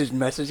That coach is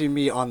messaging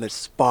me on the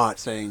spot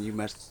saying you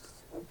messed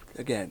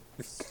again.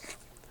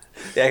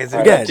 Yeah, because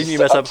Again. didn't you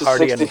mess Up up to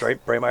Hardy 60.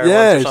 and Braymeyer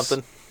Yes. once or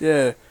something?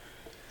 Yeah.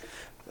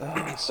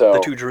 So The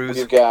two Drews.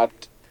 We've got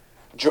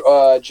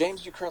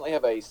James. You currently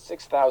have a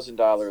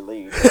 $6,000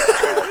 lead.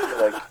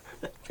 I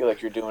feel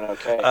like you're doing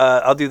okay.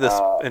 I'll do this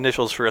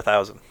initials for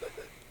 1,000.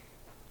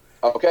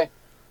 Okay.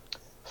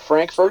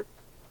 Frankfurt,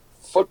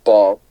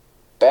 football,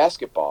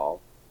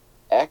 basketball,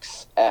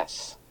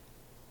 XS.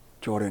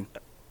 Jordan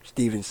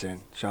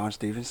Stevenson. Sean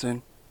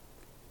Stevenson.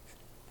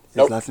 His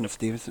Nope. last name is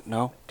Stevenson.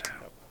 No.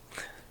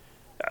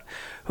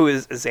 Who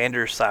is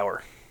Xander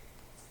Sauer?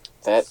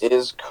 That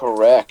is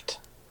correct.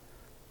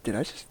 Did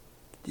I just?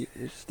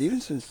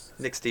 Stevenson's.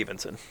 Nick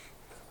Stevenson.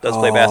 Does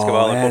play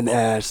basketball and and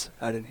football. S.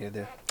 I didn't hear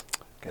that.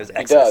 His He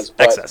XS. does,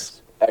 but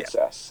XS.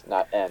 XS,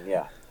 not N.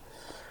 Yeah.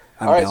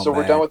 I'm All right, down so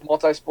we're bad. done with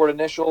multi-sport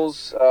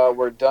initials.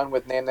 We're done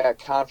with Name That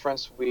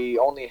Conference. We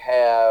only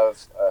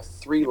have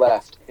 3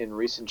 left in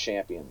recent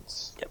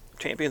champions. Yep.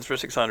 Champions for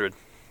 600.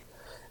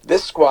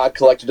 This squad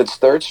collected its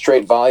 3rd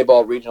straight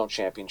volleyball regional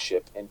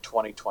championship in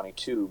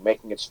 2022,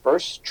 making its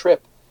first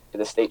trip to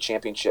the state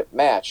championship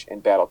match in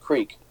Battle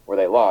Creek, where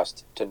they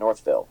lost to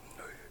Northville.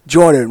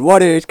 Jordan,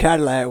 what is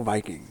Cadillac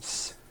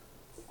Vikings?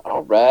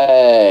 All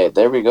right,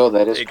 there we go.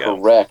 That is There you go.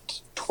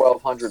 correct.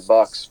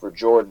 $1,200 for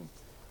Jordan.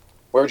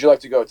 Where would you like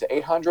to go? To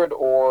 800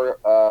 or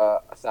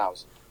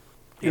 1,000?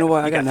 You know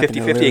what? I got nothing to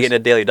 50-50, lose. you get a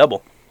daily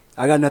double.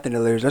 I got nothing to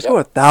lose. Let's Yep. go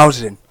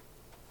 1,000.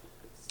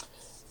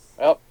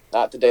 Well,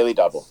 not the daily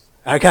double.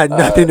 I got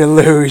nothing to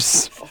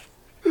lose.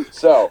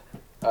 So,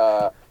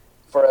 for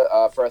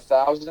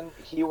 1,000,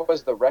 he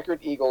was the Record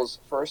Eagles'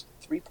 first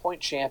 3-point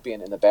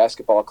champion in the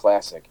basketball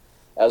classic,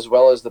 as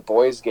well as the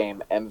boys'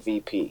 game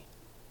MVP.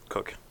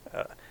 Cook.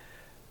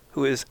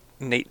 Who is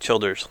Nate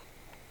Childers?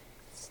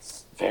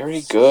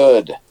 Very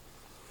good.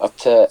 up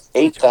to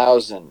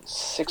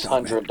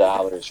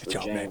 $8,600 for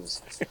job, man.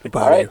 James.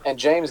 Goodbye All right, to you. and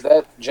James,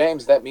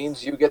 that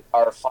means you get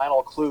our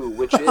final clue,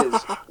 which is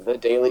the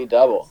Daily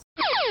Double.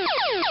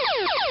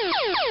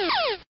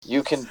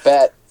 You can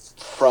bet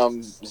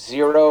from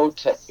 $0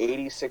 to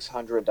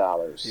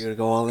 $8,600. You gonna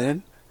go all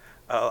in?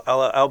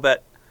 I'll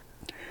bet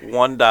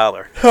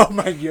 $1. Oh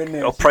my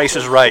goodness! Oh, Price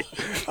is Right.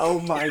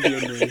 Oh my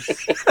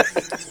goodness!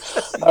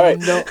 All right,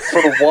 No.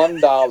 for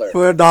 $1.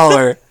 For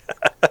 $1.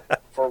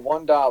 For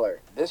 $1,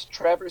 this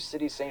Traverse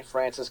City St.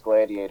 Francis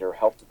Gladiator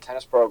helped the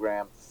tennis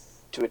program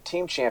to a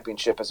team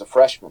championship as a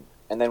freshman,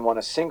 and then won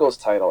a singles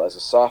title as a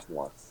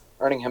sophomore,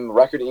 earning him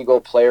Record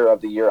Eagle Player of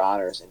the Year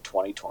honors in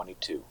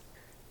 2022.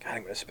 God,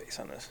 I'm going to space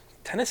on this.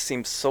 Tennis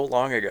seems so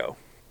long ago.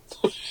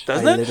 I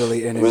Doesn't it?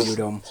 literally interviewed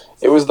him.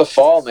 It was the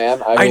fall,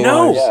 man. I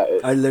know. Yeah,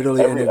 I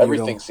literally interviewed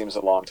everything him. seems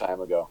a long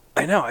time ago.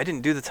 I know. I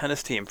didn't do the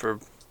tennis team for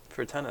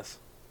tennis.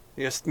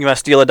 You want to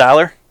steal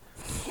 $1?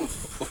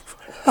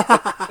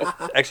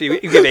 Actually,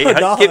 you give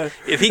 $800.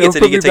 If he gets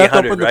it, he gets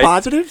 $800, right?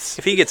 Positives?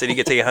 If he gets it, he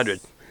gets $800.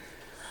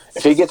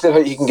 If he gets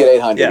it, he can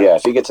get $800. Yeah.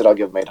 If he gets it, I'll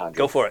give him $800.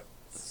 Go for it.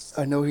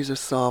 I know he's a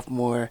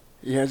sophomore.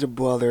 He has a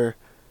brother.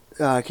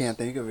 I can't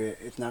think of it.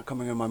 It's not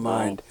coming in my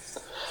mind.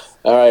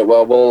 All right.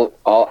 Well,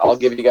 I'll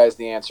give you guys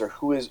the answer.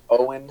 Who is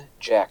Owen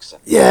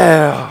Jackson?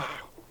 Yeah.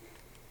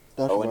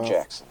 That's Owen rough.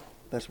 Jackson.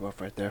 That's rough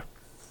right there.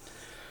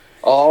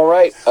 All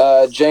right,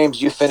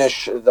 James, you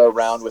finish the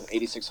round with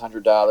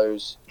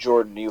 $8,600.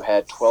 Jordan, you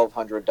had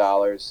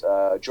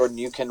 $1,200. Jordan,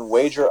 you can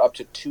wager up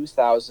to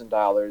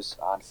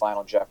 $2,000 on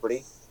Final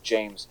Jeopardy.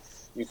 James,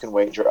 you can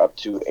wager up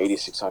to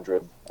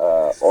 $8,600,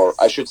 or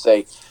I should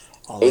say,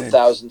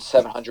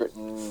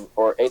 $8,700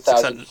 or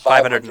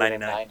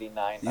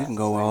 $8,599. You can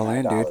go all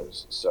in, dude.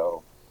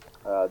 So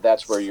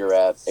that's where you're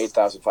at,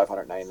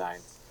 $8,599.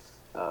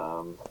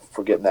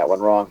 For getting that one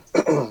wrong.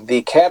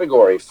 The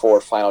category for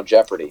Final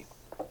Jeopardy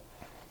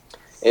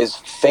is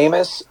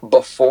famous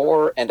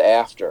before and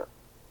after.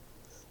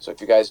 So if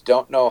you guys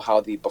don't know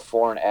how the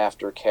before and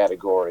after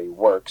category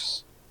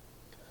works,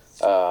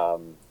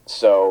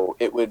 so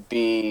it would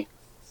be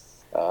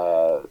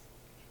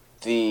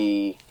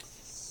the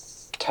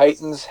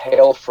Titans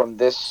hail from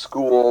this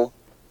school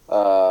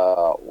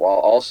while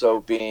also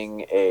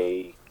being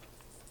a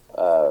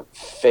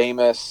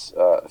famous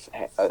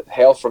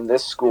hail from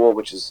this school,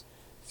 which is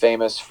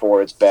famous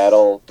for its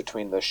battle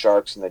between the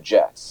Sharks and the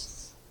Jets.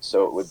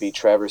 So it would be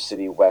Traverse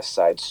City West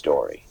Side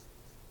Story.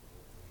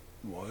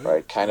 What?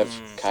 Right, kind of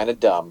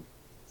dumb.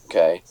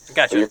 Okay,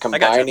 Gotcha. But you're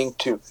combining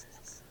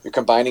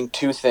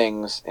two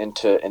things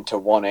into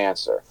one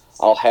answer.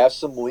 I'll have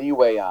some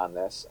leeway on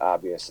this,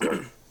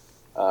 obviously.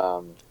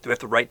 Do we have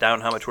to write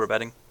down how much we're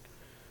betting?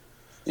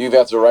 You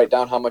have to write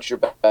down how much you're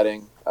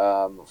betting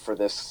for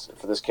this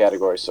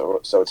category. So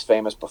it's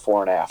famous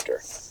before and after.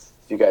 If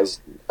you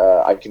guys,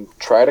 I can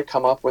try to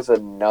come up with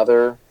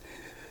another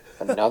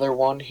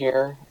one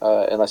here,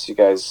 unless you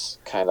guys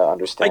kind of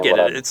understand. I get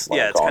what it. It's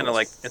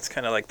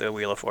kind of like the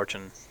Wheel of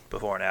Fortune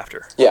before and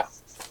after. Yeah.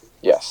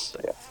 Yes.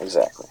 Yeah.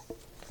 Exactly.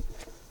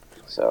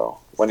 So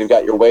when you've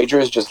got your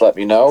wagers, just let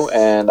me know,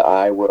 and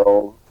I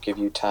will give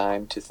you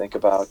time to think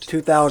about.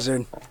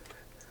 2,000.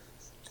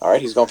 All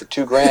right, he's going for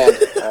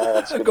 $2,000.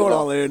 That's I'm good going to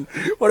know. all in.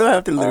 What do I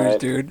have to lose, right.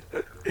 dude?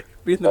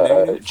 Be in the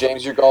negative.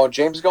 James,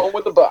 James is going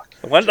with the buck.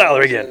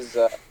 $1 again.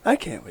 I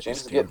can't with James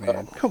this is dude, getting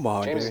man. Come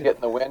on, James is dude.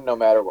 getting the win no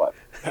matter what.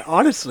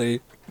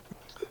 Honestly.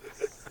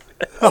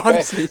 Okay.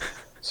 Honestly.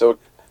 So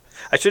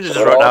I should have it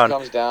just wrote all down.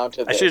 comes down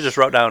to I should have this. just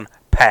wrote down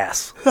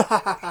pass.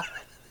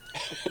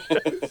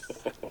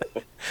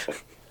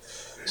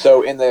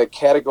 So in the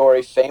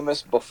category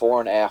famous before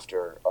and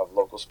after of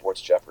Local Sports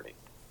Jeopardy,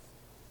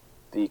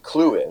 the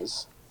clue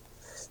is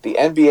the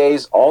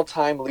NBA's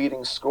all-time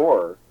leading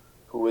scorer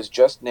who was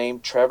just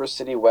named Traverse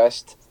City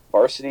West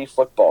varsity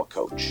football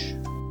coach.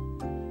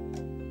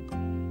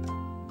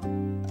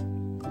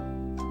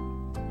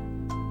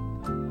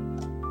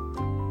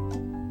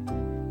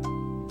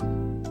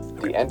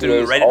 The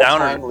NBA's write it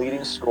down, all-time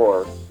leading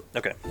scorer.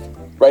 Okay.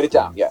 Write it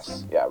down,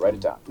 yes. Yeah, write it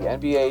down. The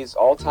NBA's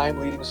all-time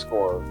leading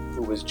scorer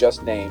who was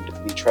just named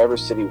the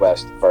Traverse City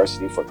West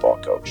varsity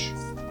football coach.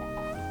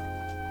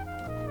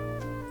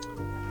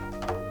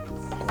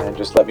 And then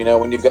just let me know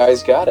when you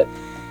guys got it.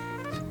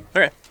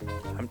 Okay.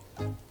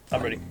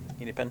 I'm ready.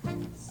 You need a pen?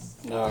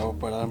 No,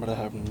 but I'm going to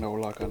have no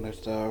luck on this,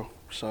 though.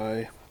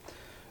 Sorry.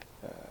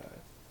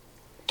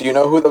 Do you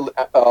know who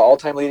the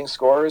all-time leading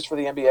scorer is for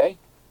the NBA?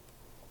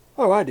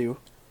 Oh, I do.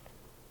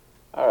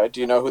 All right.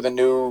 Do you know who the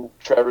new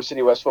Traverse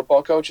City West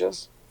football coach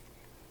is?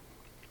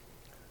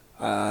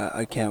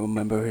 I can't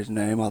remember his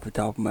name off the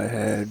top of my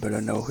head, but I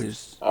know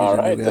he's All a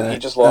right. new Then guy. he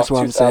just lost That's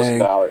what I'm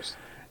saying. $2,000.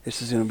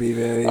 This is going to be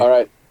very... All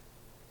right.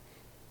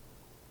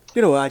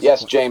 You know what?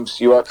 Yes,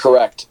 James, you are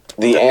correct.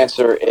 The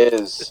answer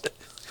is,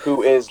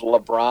 who is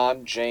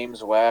LeBron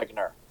James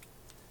Wagner?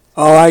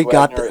 Oh, I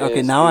got Wagner the... Okay,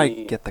 is now I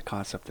the- get the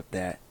concept of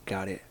that.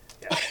 Got it.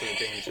 Yeah, so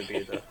James would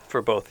be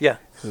for both. Yeah.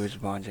 Who is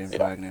LeBron James Yeah.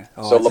 Wagner?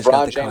 Oh, so I just got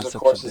LeBron the James, of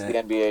concept course, is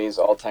that. the NBA's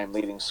all-time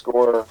leading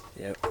scorer.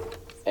 Yep.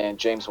 And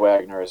James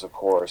Wagner is, of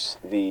course,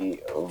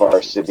 the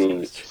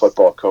varsity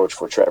football coach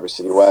for Traverse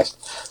City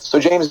West. So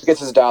James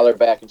gets his dollar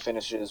back and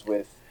finishes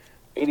with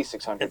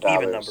 $8,600. An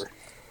even number.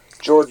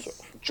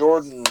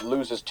 Jordan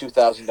loses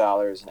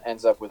 $2,000 and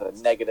ends up with a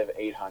negative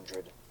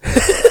 $800.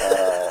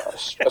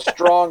 A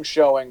strong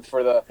showing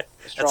for the.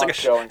 That's like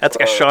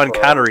a Sean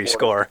Connery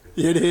score.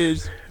 It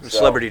is.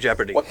 Celebrity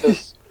Jeopardy. What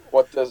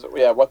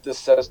this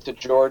says to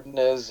Jordan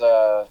is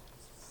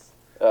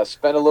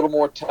spend a little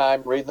more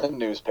time reading the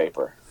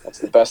newspaper. That's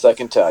the best I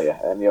can tell you,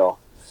 and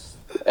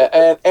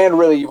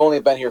really you've only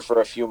been here for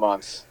a few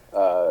months,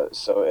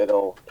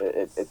 so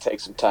it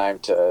takes some time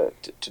to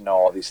know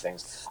all these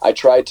things. I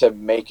tried to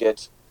make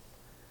it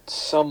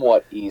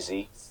somewhat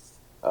easy.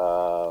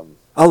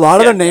 A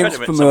lot of the names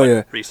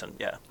familiar. Recent,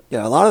 yeah.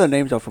 Yeah, a lot of the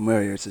names are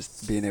familiar. It's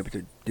just being able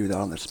to do that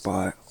on the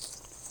spot.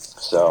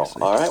 So,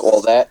 all right.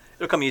 Well,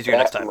 it'll come easier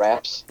next time.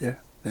 Wraps. Yeah,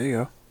 there you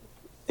go.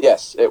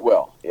 Yes, it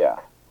will. Yeah,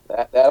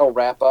 that'll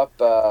wrap up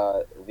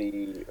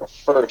the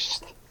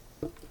first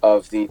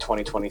of the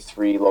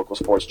 2023 Local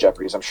Sports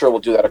Jeopardies. I'm sure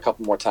we'll do that a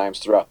couple more times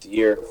throughout the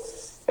year.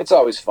 It's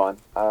always fun.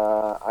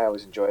 I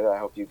always enjoyed it. I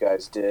hope you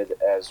guys did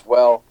as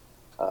well.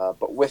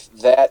 But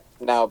with that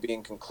now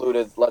being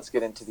concluded, let's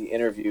get into the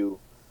interview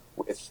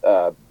with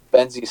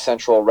Benzie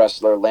Central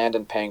wrestler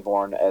Landen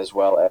Pangborn as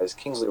well as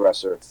Kingsley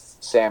wrestler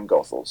Sam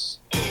Goethals.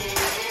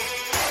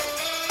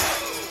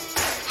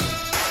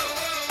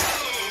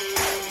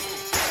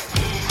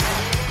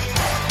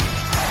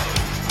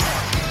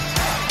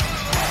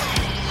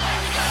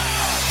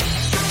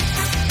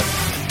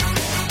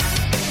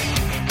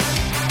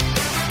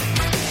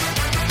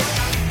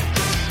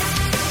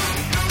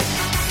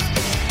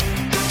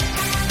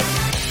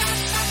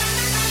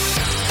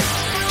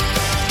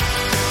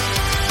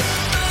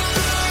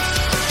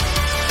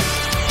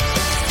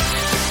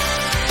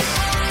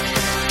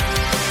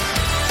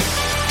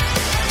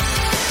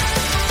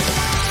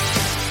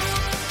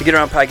 The Get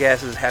Around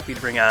Podcast is happy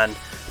to bring on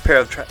a pair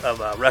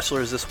of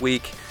wrestlers this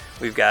week.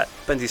 We've got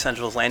Benzie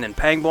Central's Landen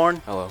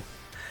Pangborn. Hello.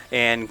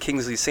 And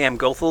Kingsley's Sam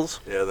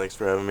Goethals. Yeah, thanks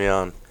for having me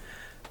on.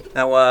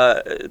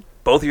 Now,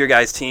 both of your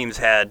guys' teams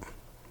had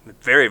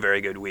very,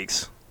 very good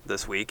weeks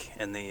this week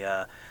in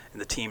the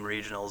team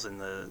regionals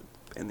and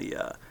in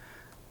the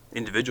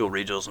individual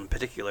regionals in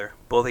particular.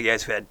 Both of you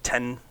guys have had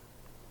 10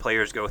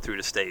 players go through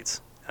to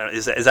states.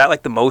 Is that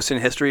like the most in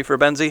history for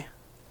Benzie?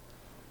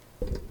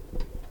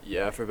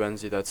 Yeah, for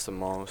Benzie, that's the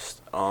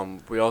most.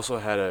 We also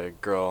had a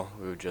girl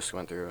who just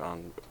went through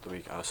on the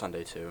week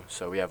Sunday too,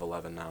 so we have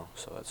 11 now,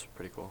 so that's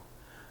pretty cool.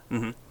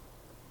 Mm-hmm.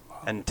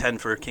 And 10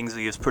 for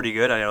Kingsley is pretty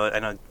good. I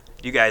know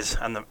you guys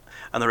on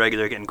the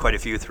regular are getting quite a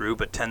few through,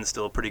 but 10 is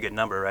still a pretty good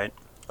number, right?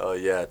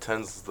 Yeah,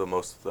 10's the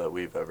most that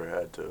we've ever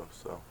had too.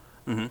 So.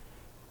 Mm-hmm.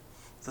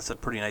 That's a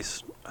pretty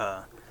nice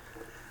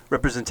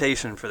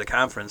representation for the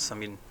conference. I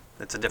mean,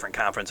 it's a different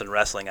conference in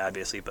wrestling,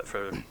 obviously, but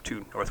for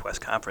two Northwest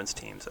Conference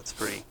teams, that's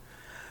pretty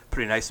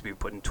nice to be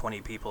putting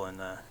 20 people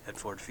in at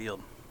Ford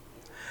Field.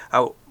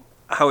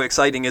 How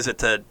exciting is it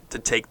to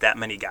take that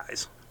many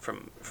guys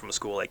from a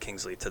school like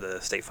Kingsley to the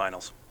state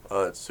finals?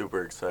 It's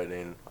super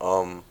exciting.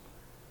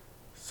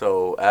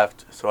 So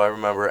I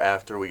remember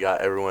after we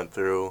got everyone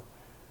through,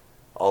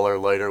 all our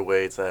lighter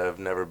weights that have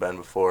never been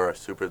before are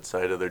super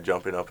excited. They're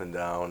jumping up and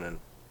down, and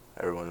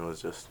everyone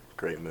was just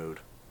great mood.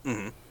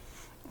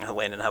 Mm-hmm.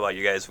 Landon, how about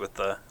you guys with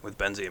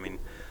Benzie? I mean,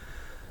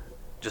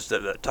 just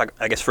to talk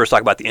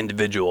about the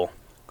individual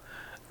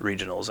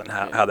regionals and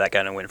how that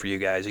kind of went for you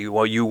guys. You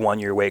won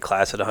your weight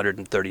class at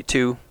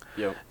 132.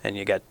 Yep. And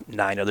you got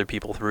 9 other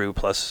people through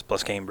plus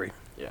Cambry.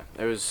 Yeah,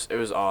 it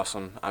was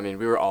awesome. I mean,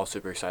 we were all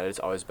super excited. It's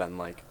always been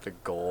like the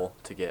goal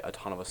to get a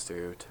ton of us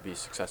through to be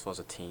successful as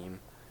a team.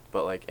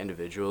 But like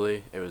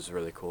individually, it was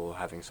really cool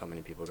having so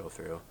many people go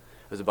through.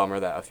 It was a bummer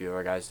that a few of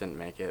our guys didn't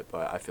make it,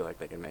 but I feel like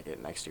they can make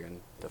it next year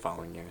and the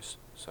following years.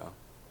 So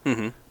it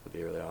would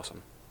be really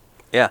awesome.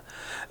 Yeah.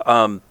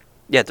 And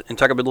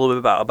talk a little bit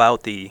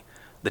about the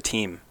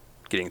team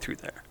getting through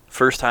there.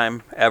 First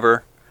time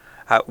ever.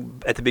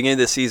 At the beginning of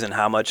the season,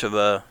 how much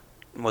of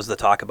was the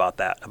talk about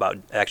that, about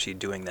actually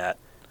doing that?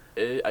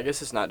 I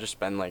guess it's not just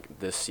been like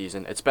this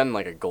season. It's been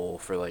like a goal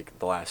for like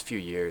the last few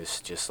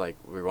years. Just like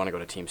we want to go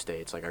to team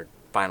states. Like our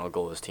final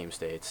goal is team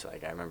states.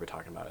 Like I remember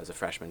talking about it as a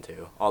freshman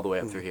too, all the way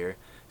up through here.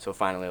 So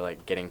finally,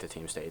 like getting to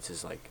team states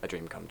is like a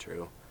dream come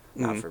true.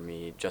 Not for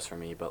me, just for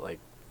me, but like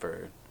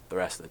for the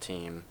rest of the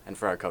team and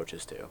for our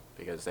coaches too,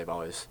 because they've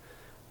always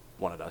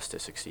wanted us to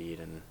succeed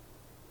and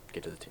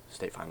get to the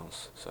state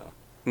finals. So.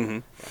 Yeah.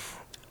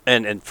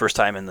 And first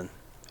time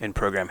in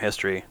program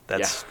history.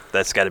 That's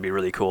got to be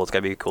really cool. It's got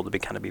to be cool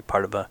to be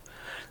part of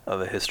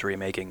a history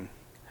making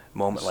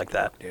moment like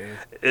that. Yeah.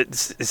 It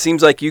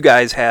seems like you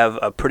guys have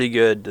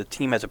the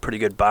team has a pretty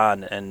good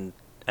bond, and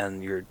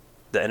the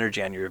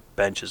energy on your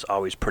bench is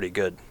always pretty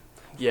good.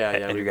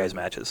 Yeah. In your guys'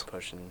 matches,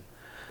 pushing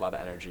a lot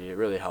of energy. It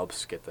really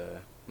helps get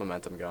the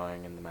momentum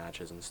going in the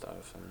matches and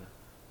stuff, and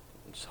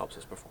it just helps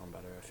us perform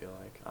better. I feel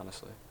like,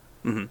 honestly.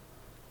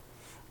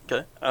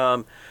 Okay.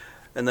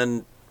 And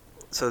then,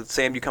 so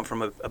Sam, you come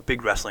from a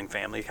big wrestling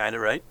family, kind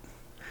of, right?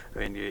 I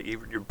mean,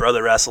 your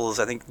brother wrestles.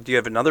 I think. Do you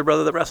have another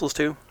brother that wrestles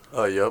too?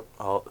 Yep.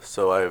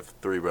 So I have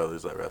 3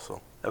 brothers that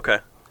wrestle. Okay.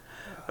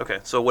 Okay.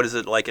 So what is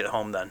it like at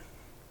home then?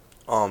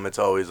 It's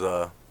always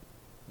a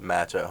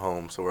match at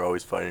home, so we're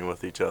always fighting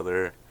with each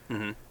other,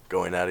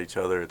 going at each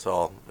other. It's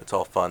all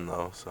fun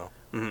though. So.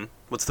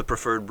 What's the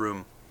preferred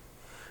room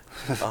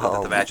that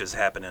the matches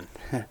happen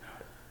in?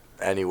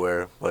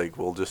 Anywhere. Like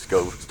we'll just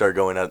start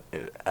going at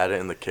it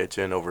in the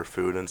kitchen over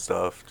food and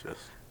stuff.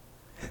 Just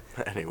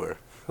anywhere.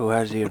 Who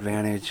has the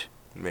advantage?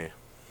 Me.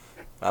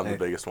 I'm the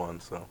biggest one,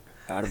 so.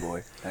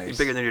 Attaboy. Nice. You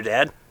bigger than your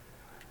dad?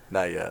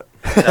 Not yet.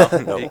 No.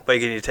 No. But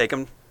can you take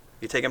him?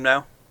 You take him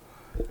now?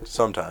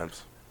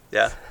 Sometimes.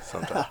 Yeah.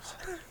 Sometimes.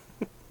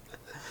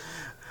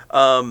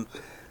 I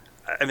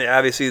mean,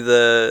 obviously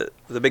the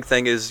big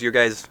thing is your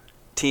guys'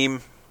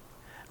 team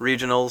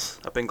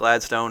regionals up in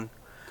Gladstone.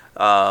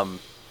 A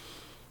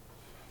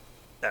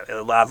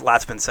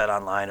lot's been said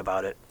online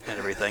about it and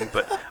everything.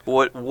 But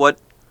what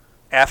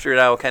after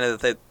now, kind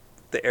of the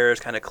air is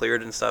kind of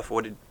cleared and stuff.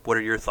 What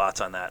are your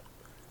thoughts on that?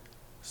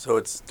 So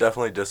it's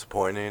definitely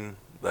disappointing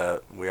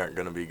that we aren't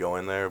going to be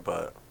going there,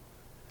 but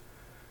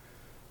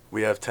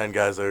we have 10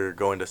 guys that are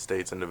going to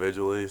states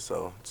individually,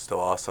 so it's still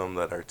awesome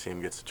that our team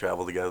gets to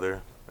travel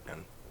together,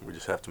 and we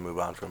just have to move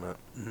on from it.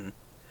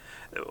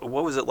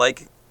 What was it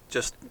like,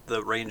 just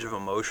the range of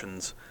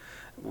emotions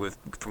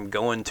from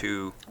going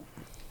to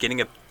getting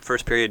a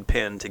first period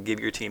pin to give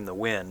your team the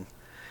win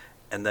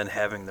and then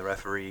having the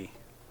referee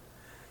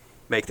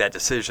make that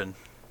decision?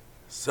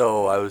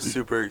 So I was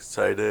super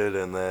excited,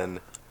 and then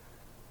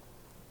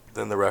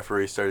the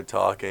referee started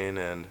talking,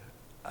 and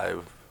I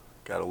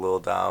got a little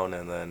down,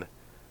 and then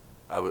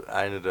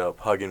I ended up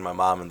hugging my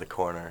mom in the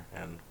corner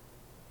and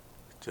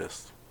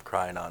just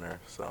crying on her.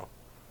 So.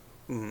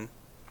 Damn.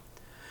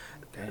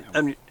 Damn.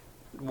 I mean,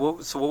 what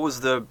was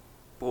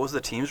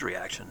the team's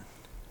reaction?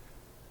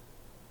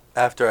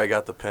 After I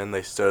got the pin,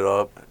 they stood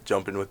up,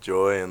 jumping with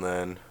joy, and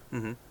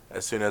then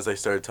as soon as they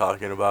started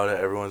talking about it,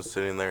 everyone's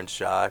sitting there in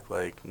shock,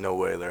 like, no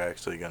way they're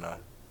actually going to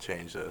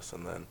change this.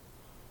 And then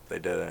they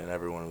did it, and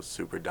everyone was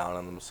super down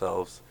on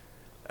themselves.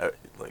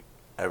 Like,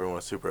 everyone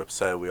was super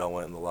upset. We all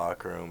went in the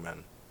locker room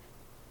and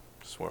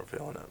just weren't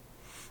feeling it.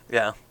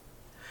 Yeah.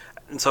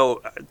 And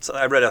so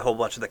I read a whole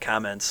bunch of the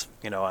comments,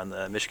 on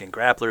the Michigan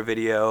Grappler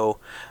video,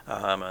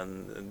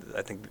 and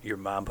I think your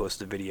mom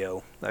posted a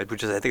video,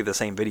 which is, I think, the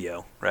same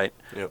video, right?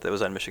 Yep. That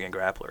was on Michigan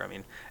Grappler. I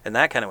mean, and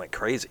that kind of went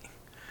crazy.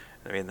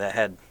 I mean, that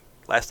had,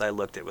 last I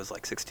looked, it was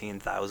like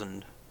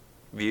 16,000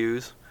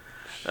 views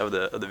of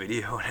the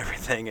video and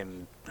everything,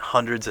 and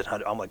hundreds and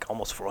hundreds, like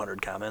almost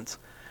 400 comments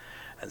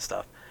and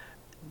stuff.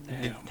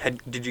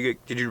 Did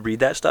you read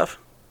that stuff?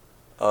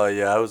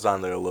 Yeah, I was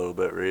on there a little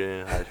bit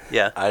reading.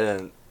 Yeah. I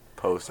didn't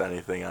post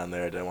anything on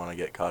there. I didn't want to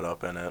get caught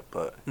up in it,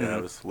 but yeah,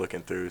 I was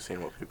looking through,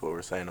 seeing what people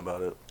were saying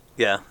about it.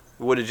 Yeah.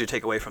 What did you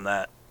take away from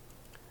that?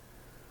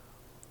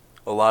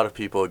 A lot of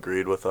people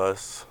agreed with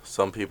us.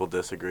 Some people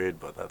disagreed,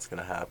 but that's going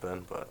to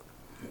happen. But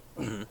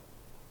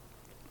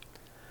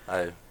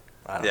I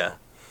don't know.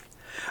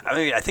 I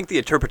mean, I think the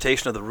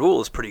interpretation of the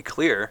rule is pretty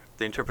clear.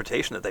 The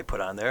interpretation that they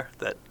put on there,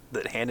 that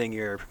handing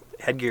your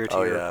headgear to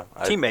your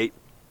teammate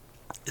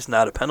is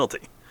not a penalty.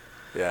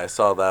 Yeah, I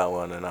saw that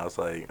one, and I was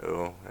like,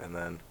 oh, and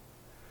then,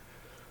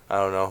 I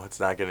don't know, it's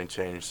not getting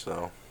changed,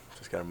 so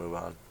just got to move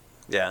on.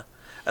 Yeah.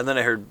 And then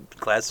I heard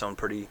Gladstone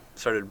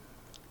started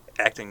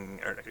acting,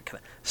 or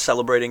kind of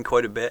celebrating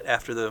quite a bit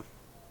after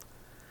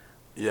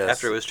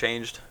after it was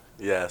changed.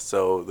 Yeah,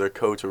 so their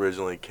coach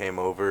originally came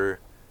over,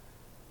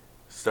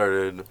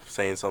 started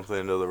saying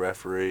something to the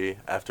referee.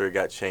 After it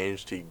got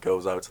changed, he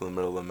goes out to the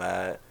middle of the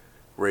mat,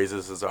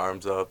 raises his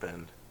arms up,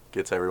 and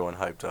gets everyone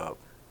hyped up.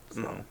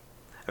 So.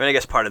 I mean, I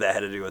guess part of that had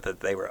to do with it.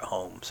 They were at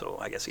home, so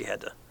I guess he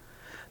had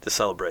to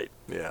celebrate.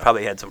 Yeah.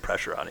 Probably had some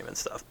pressure on him and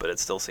stuff, but it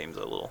still seems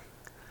a little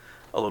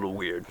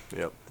weird.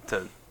 Yep.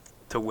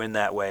 To win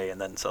that way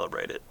and then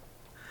celebrate it.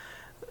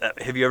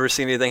 Have you ever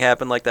seen anything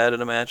happen like that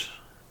in a match,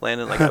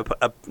 Landon? Like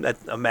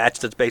a match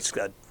that's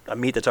basically a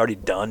meet that's already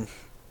done,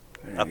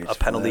 a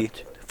penalty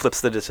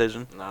flips the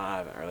decision? No, I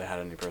haven't really had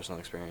any personal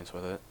experience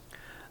with it.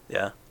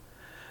 Yeah.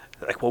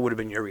 Like, what would have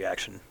been your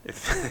reaction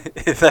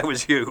if that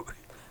was you?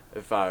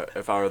 If I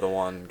were the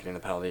one getting the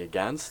penalty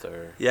against,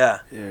 or yeah,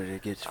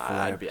 it gets flipped.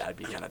 I'd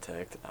be kind of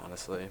ticked,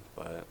 honestly,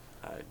 but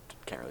I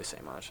can't really say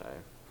much. I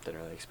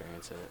didn't really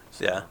experience it,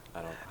 so yeah.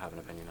 I don't have an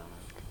opinion on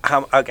it.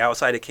 How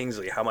outside of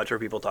Kingsley, how much are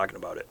people talking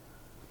about it?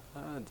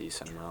 A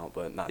decent amount,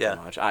 but not Yeah.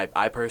 too much. I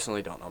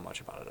personally don't know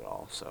much about it at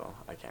all, so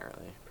I can't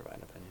really provide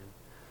an opinion.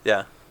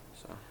 Yeah,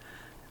 So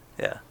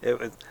yeah.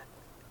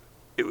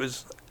 It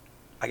was.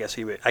 I guess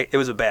it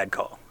was a bad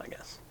call. I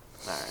guess.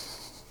 all right.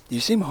 You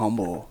seem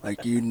humble.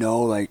 Like,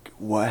 like,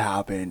 what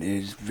happened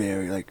is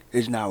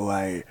is not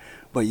right.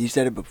 But you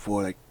said it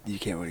before, like, you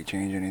can't really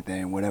change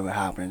anything. Whatever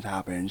happens,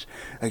 happens.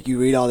 Like, you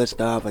read all this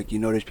stuff, like,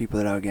 there's people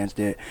that are against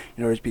it.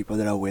 There's people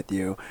that are with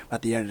you.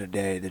 At the end of the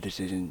day, the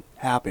decision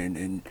happened,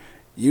 and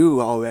you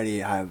already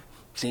have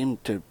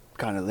seemed to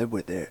kind of live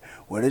with it.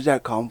 Where does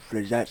that come from?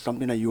 Is that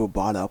something that you were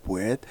brought up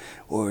with?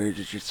 Or is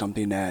it just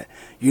something that,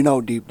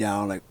 deep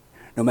down, like,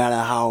 no matter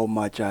how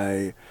much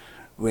I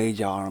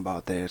rage on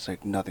about this,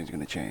 like nothing's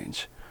gonna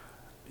change.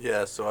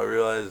 Yeah, so I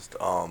realized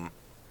I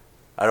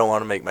don't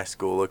want to make my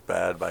school look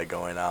bad by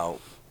going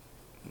out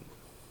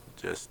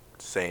just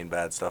saying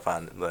bad stuff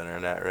on the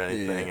internet or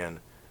anything, and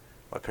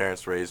my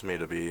parents raised me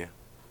to be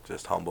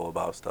just humble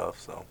about stuff.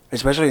 So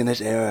especially in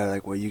this era,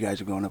 like where you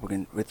guys are going up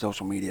against with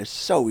social media, it's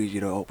so easy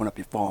to open up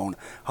your phone,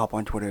 hop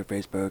on Twitter,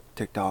 Facebook,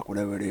 TikTok,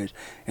 whatever it is,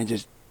 and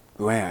just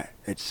rant.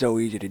 It's so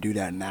easy to do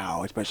that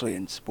now, especially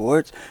in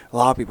sports. A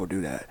lot of people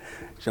do that.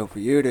 So for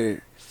you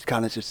to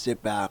kind of just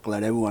sit back,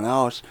 let everyone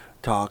else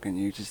talk, and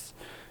you just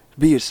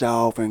be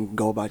yourself and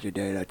go about your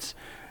day, that's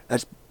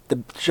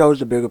shows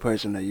the bigger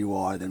person that you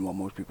are than what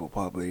most people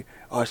probably.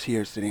 Us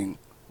here sitting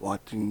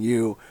watching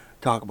you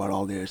talk about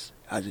all this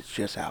as it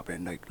just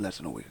happened like less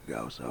than a week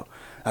ago. So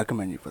I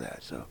commend you for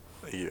that. So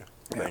thank you.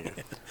 Thank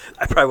you.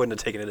 I probably wouldn't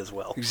have taken it as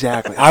well.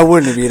 Exactly. I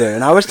wouldn't have either.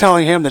 And I was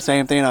telling him the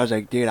same thing. I was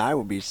like, dude, I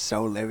would be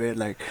so livid.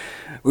 Like,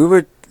 we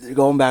were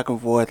going back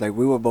and forth. Like,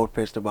 we were both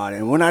pissed about it.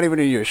 And we're not even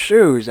in your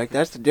shoes. Like,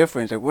 that's the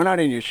difference. Like, we're not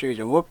in your shoes.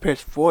 And we're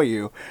pissed for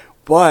you.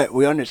 But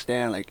we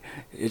understand, like,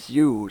 it's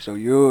you. So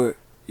you're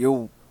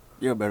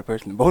a better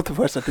person than both of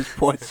us at this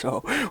point.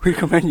 So we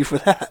commend you for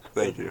that.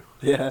 Thank you.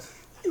 Yeah.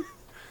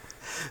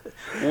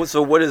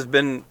 So what has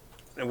been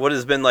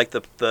like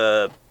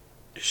the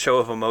show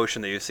of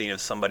emotion that you've seen of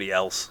somebody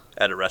else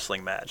at a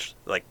wrestling match?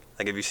 Like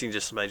have you seen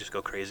just somebody just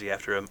go crazy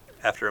after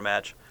a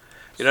match?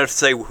 You don't have to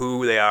say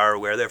who they are or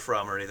where they're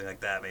from or anything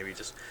like that. Maybe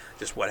just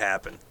what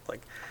happened.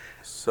 Like,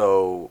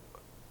 so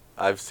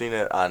I've seen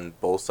it on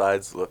both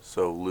sides,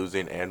 so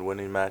losing and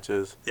winning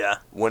matches. Yeah.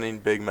 Winning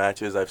big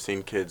matches, I've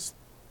seen kids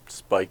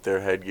spike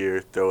their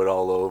headgear, throw it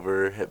all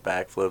over, hit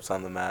backflips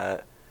on the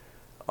mat.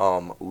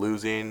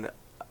 Losing,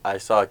 I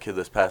saw a kid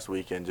this past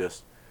weekend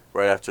just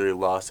right after he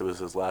lost, it was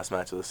his last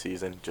match of the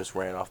season, just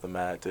ran off the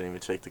mat, didn't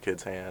even shake the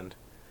kid's hand.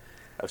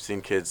 I've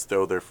seen kids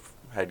throw their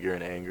headgear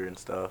in anger and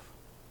stuff.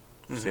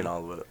 I've seen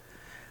all of it.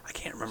 I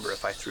can't remember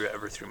if I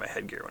ever threw my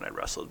headgear when I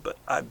wrestled, but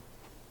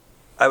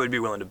I would be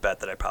willing to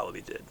bet that I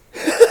probably did.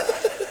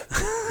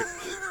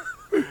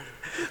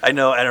 I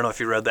don't know if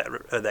you read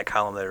that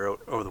column that I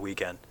wrote over the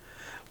weekend,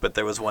 but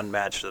there was one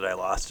match that I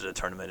lost at a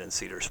tournament in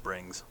Cedar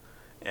Springs,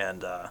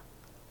 and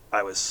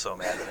I was so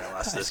mad that I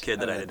lost to this kid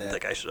that I didn't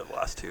think I should have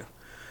lost to.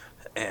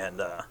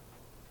 And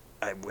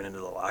I went into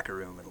the locker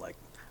room and like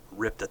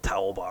ripped a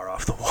towel bar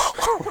off the wall.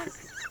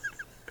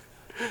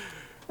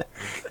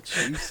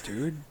 Jeez,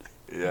 dude.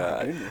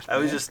 Yeah. Goodness, I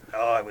was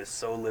man. I was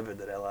so livid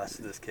that I lost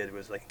to this kid. He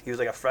was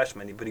like a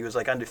freshman, but he was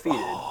like undefeated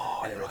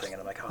and everything.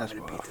 And I'm like, I'm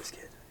gonna beat this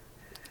kid.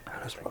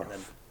 That's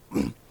rough.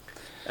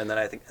 And then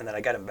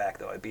I got him back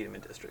though. I beat him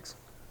in districts.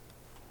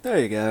 There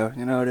you go.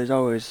 You know, there's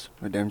always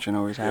redemption.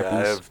 Always happens. Yeah,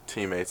 I have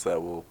teammates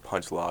that will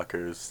punch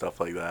lockers, stuff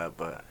like that,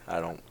 but I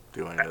don't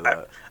do any of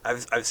that.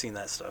 I've seen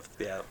that stuff.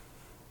 Yeah,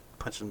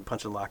 punching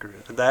lockers.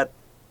 That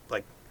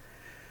like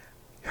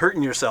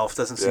hurting yourself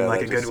doesn't seem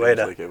like a good way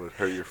to. Like it would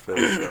hurt your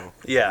feelings. So.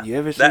 Yeah, You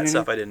ever seen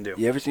stuff I didn't do.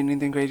 You ever seen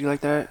anything crazy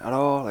like that at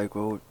all? Like,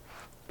 well,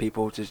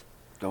 people just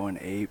going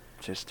ape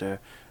just to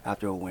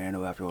after a win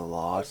or after a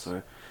loss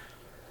or.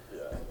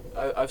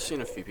 I've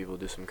seen a few people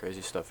do some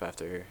crazy stuff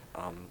after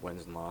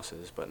wins and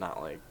losses, but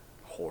not like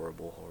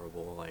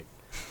horrible, like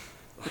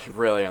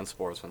really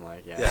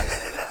unsportsmanlike. Yeah,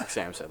 like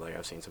Sam said, like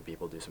I've seen some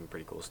people do some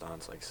pretty cool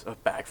stunts, like a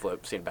backflip,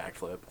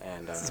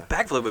 and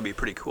Backflip would be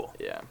pretty cool.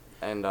 yeah,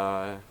 and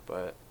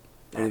but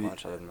not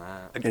much other than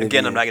that.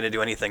 Again, I'm not going to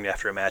do anything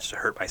after a match to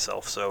hurt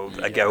myself, so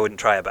I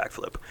wouldn't try a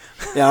backflip.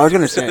 Yeah, I was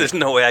gonna say. There's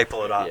no way I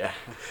pull it off. Yeah,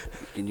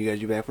 Can you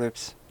guys do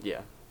backflips?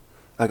 yeah.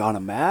 Like on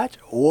a match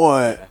or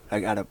Yeah.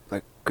 like at a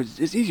like? Cause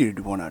it's easy to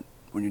do one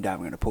when you're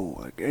diving in a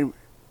pool. Like people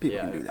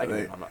Yeah, can do that, I can, right?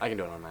 do it on, I can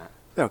do it on a mat.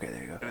 Okay,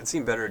 there you go. It would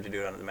seem better to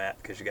do it on the mat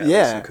because you got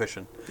some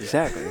cushion.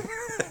 Exactly.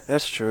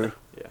 That's true.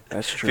 Yeah.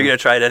 That's If true. you're going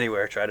to try it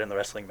anyway, try it on the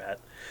wrestling mat.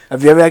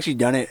 Have you ever actually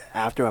done it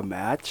after a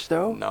match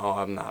though? No,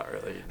 I'm not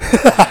really.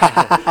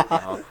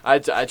 No. I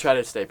try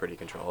to stay pretty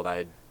controlled.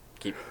 I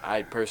keep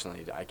my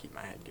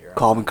headgear on.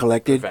 Calm and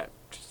collected.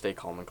 Stay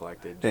calm and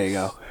collected. There you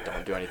Just go.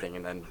 Don't do anything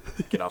and then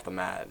get off the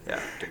mat. Yeah.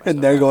 do my And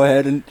stuff then go after.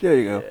 ahead and there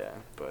you go. Yeah,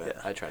 but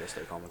Yeah. I try to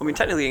stay calm and I mean, collected.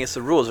 technically against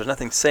the rules, there's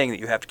nothing saying that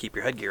you have to keep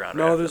your headgear on. right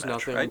No, after there's the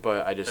match, nothing, right?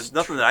 but I just... There's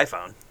nothing that I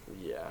found.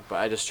 Yeah, but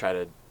I just try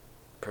to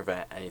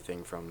prevent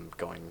anything from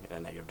going in a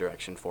negative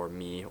direction for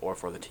me or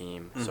for the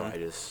team. So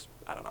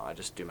I don't know, I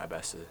just do my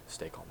best to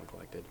stay calm and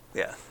collected.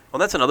 Yeah. Well,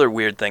 that's another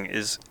weird thing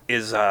is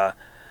I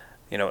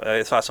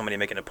saw somebody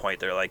making a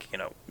point. They're like,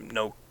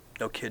 no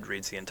kid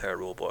reads the entire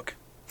rule book.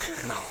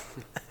 No.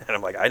 And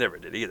I'm like, I never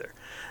did either.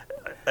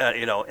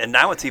 And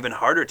now it's even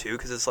harder to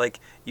because it's like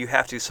you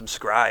have to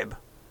subscribe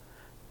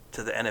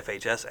to the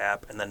NFHS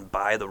app and then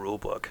buy the rule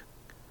book.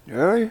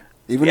 Really?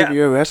 Even if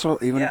you're a wrestler,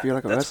 if you're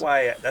like a that's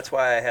wrestler. That's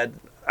why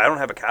I don't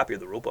have a copy of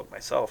the rule book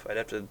myself. I'd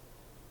have to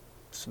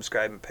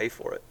subscribe and pay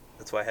for it.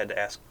 That's why I had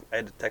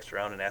to text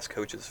around and ask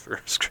coaches for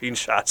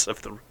screenshots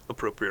of the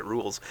appropriate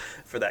rules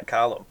for that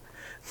column.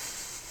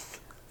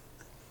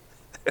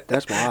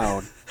 That's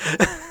wild.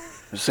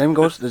 The same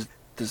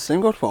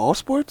goes for all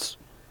sports?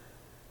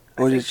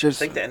 it's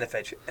just I think the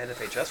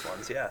NFHS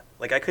ones, yeah.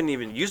 Like I couldn't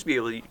even used to be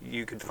able to,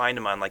 you could find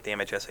them on like the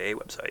MHSAA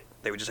website.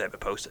 They would just have it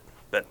posted,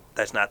 but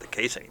that's not the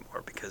case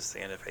anymore because the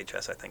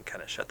NFHS I think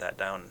kind of shut that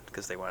down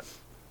because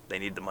they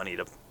need the money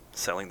to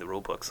selling the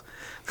rule books.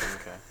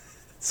 Okay.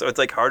 So it's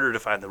like harder to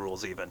find the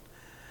rules even.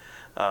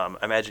 I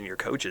imagine your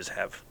coaches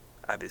have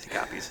obviously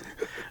copies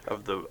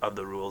of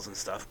the rules and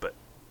stuff, but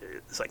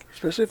it's like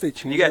especially if they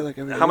change it like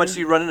every how much year.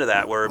 do you run into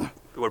that where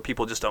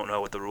people just don't know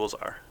what the rules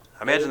are?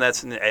 I imagine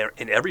that's in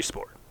every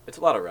sport. It's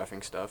a lot of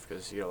reffing stuff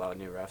because you get a lot of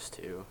new refs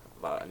too,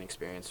 a lot of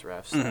inexperienced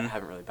refs that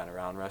haven't really been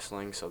around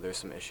wrestling, so there's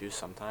some issues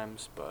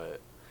sometimes. But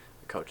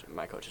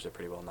my coaches are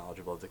pretty well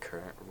knowledgeable of the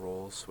current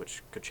rules,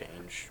 which could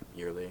change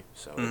yearly,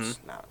 so it's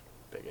not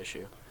a big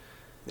issue.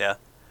 Yeah.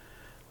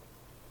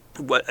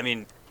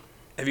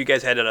 Have you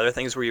guys had other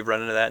things where you've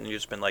run into that and you've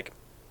just been like,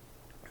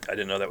 I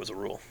didn't know that was a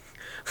rule?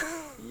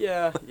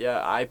 Yeah,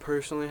 I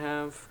personally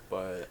have,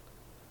 but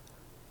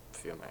a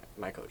few of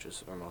my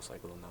coaches are most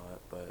likely to know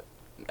it. But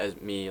as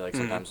me, like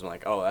sometimes I'm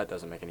like, oh, that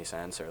doesn't make any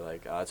sense, or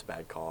like, oh, that's a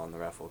bad call, and the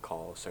ref will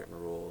call certain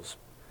rules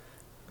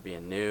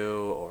being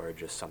new or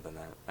just something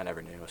that I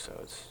never knew. So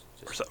it's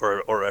just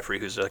Or a referee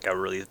who's like a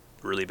really,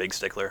 really big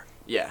stickler.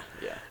 yeah.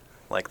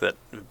 Like that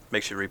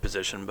makes you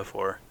reposition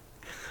before.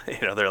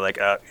 They're like,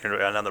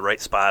 you're on the right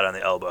spot on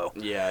the elbow.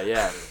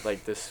 Yeah.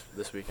 Like this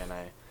weekend,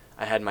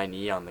 I had my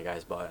knee on the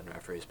guy's butt in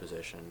referee's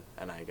position,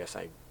 and I guess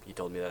he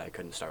told me that I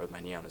couldn't start with my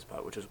knee on his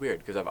butt, which was weird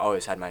because I've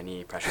always had my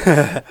knee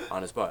pressure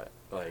on his butt.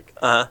 Like,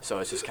 so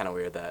it's just kind of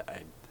weird that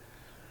I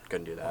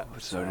couldn't do that.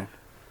 So,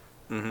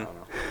 I don't know.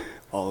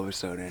 all of a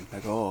sudden,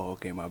 like, oh,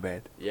 okay, my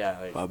bad. Yeah.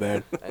 Like, My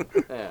bad.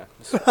 Yeah.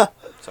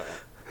 Sorry.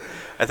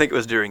 I think it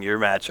was during your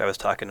match. I was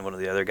talking to one of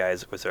the other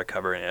guys that was there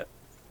covering it,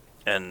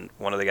 and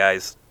one of the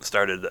guys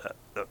started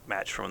the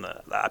match from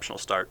the optional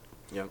start.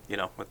 Yep.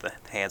 With the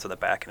hands on the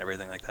back and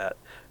everything like that.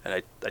 And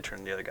I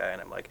turned to the other guy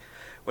and I'm like,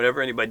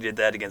 whenever anybody did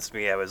that against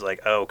me, I was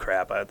like, oh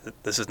crap,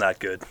 this is not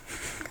good.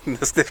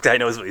 this guy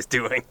knows what he's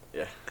doing.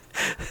 Yeah.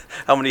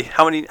 How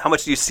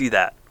much do you see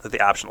that at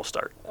the optional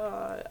start?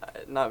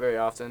 Not very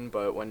often,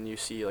 but when you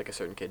see like a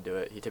certain kid do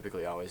it, he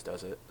typically always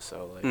does it.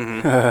 So like,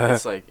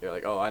 it's like you're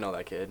like, oh, I know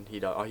that kid.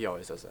 He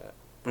always does that.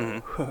 But, I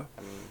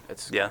mean,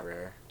 it's kind of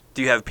rare.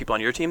 Do you have people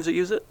on your teams that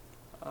use it?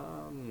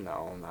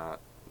 No,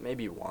 not.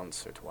 Maybe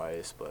once or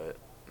twice, but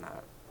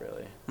not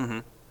really.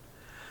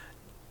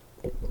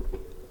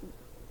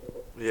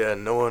 Yeah,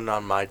 no one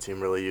on my team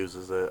really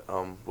uses it.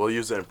 We'll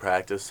use it in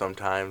practice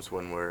sometimes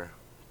when we're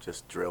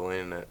just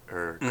drilling it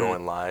or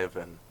going live,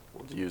 and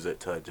we'll use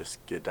it to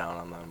just get down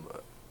on them,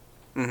 but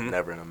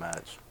never in a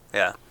match.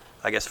 Yeah.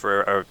 I guess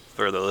for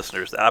the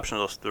listeners,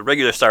 the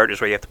regular start is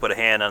where you have to put a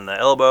hand on the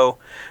elbow,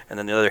 and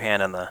then the other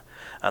hand on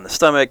the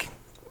stomach,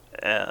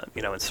 and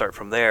start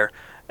from there.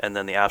 And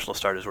then the optional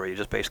start is where you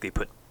just basically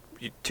put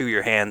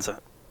your hands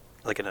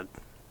like in a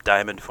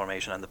diamond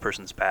formation on the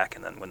person's back,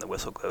 and then when the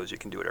whistle goes, you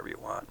can do whatever you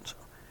want. So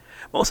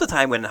most of the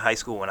time in high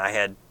school, when I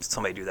had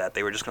somebody do that,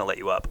 they were just going to let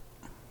you up.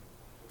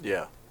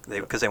 Yeah.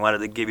 Because they wanted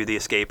to give you the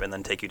escape and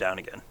then take you down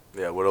again.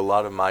 Yeah, what a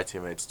lot of my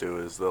teammates do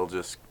is they'll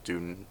just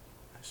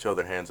show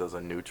their hands as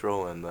a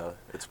neutral, and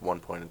it's 1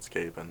 point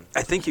escape. And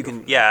I think you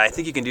can. Yeah, I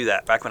think you can do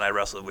that. Back when I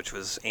wrestled, which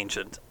was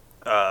ancient,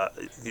 I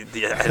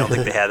don't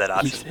think they had that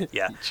option.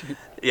 Yeah.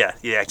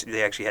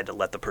 They actually had to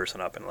let the person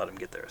up and let them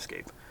get their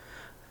escape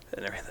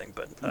and everything.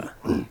 But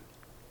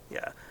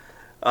yeah.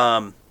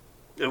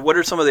 What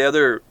are some of the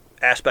other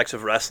aspects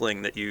of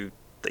wrestling that you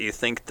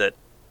think that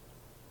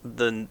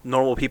the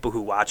normal people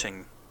who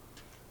watching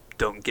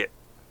don't get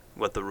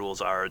what the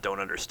rules are, or don't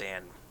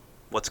understand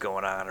what's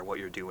going on or what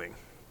you're doing?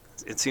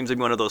 It seems like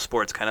one of those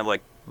sports, kind of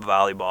like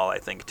volleyball, I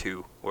think,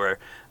 too, where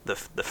the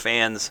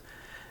fans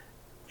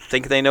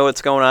think they know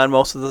what's going on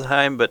most of the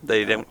time, but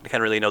they don't kind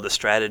of really know the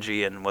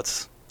strategy and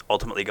what's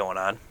ultimately going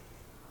on.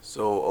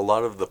 So a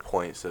lot of the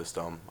point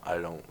system, I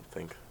don't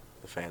think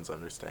the fans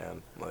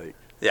understand, like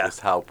just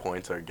how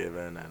points are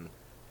given and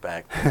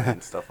back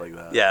and stuff like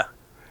that. Yeah.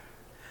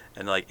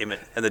 And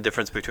and the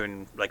difference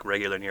between like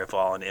regular near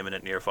fall and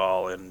imminent near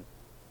fall and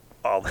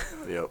all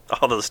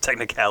all those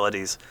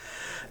technicalities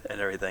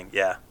and everything.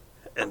 Yeah.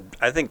 And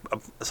I think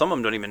some of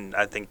them don't even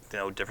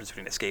know difference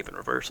between escape and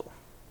reversal.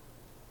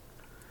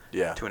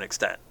 Yeah. To an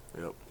extent.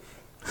 Yep.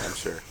 I'm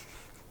sure.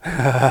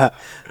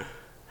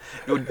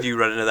 Do you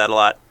run into that a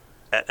lot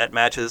at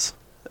matches?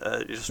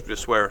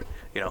 Just where,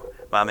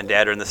 mom and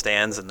dad are in the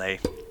stands and they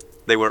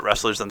weren't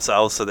wrestlers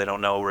themselves, so they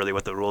don't know really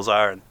what the rules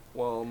are. And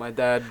well, my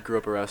dad grew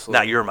up a wrestler.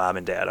 Not your mom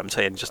and dad. I'm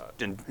saying just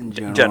in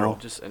general.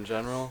 Just in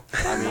general.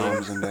 I mean,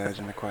 Moms and dads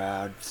in the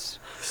crowds.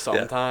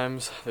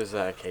 Sometimes there's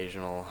that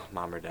occasional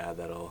mom or dad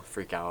that'll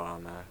freak out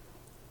on the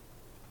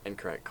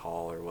incorrect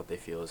call or what they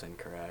feel is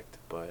incorrect,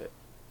 but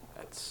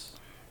it's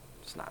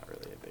not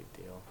really a big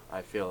deal.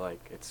 I feel like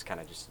it's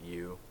kind of just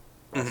you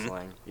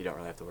wrestling. You don't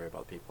really have to worry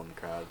about people in the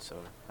crowd, so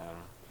I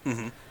don't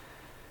know.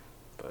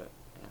 But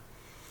yeah.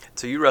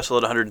 So you wrestle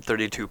at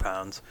 132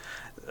 pounds.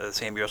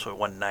 Sam, you wrestle at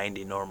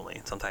 190 normally.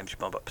 Sometimes you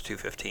bump up to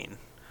 215.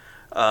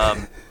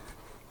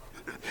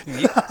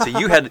 So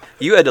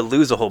you had to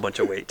lose a whole bunch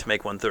of weight to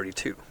make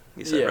 132.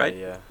 You said, right?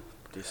 Yeah,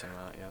 decent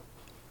amount.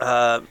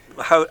 Yeah.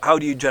 How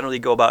do you generally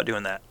go about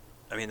doing that?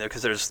 I mean,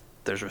 because there's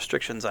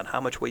restrictions on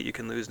how much weight you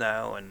can lose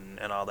now and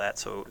all that.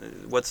 So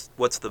what's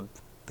the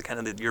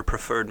kind of your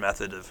preferred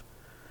method of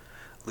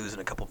losing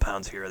a couple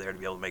pounds here or there to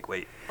be able to make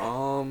weight?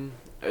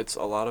 It's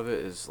a lot of it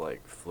is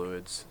like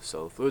fluids.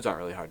 So fluids aren't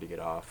really hard to get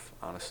off,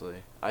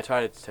 honestly. I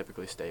try to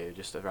typically stay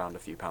just around a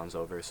few pounds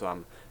over, so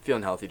I'm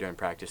feeling healthy during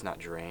practice, not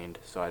drained.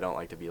 So I don't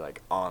like to be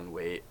like on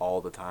weight all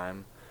the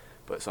time.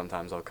 But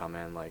sometimes I'll come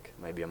in like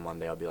maybe a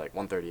Monday I'll be like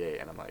 138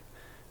 and I'm like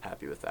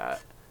happy with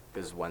that,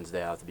 because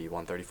Wednesday I have to be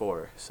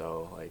 134.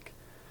 So like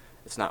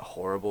it's not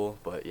horrible,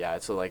 but yeah,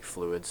 it's like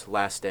fluids.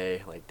 Last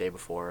day, like day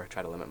before,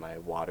 try to limit my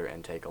water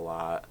intake a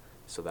lot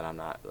so that I'm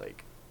not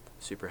like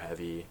super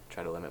heavy.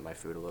 Try to limit my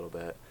food a little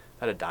bit.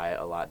 I had a diet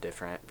a lot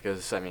different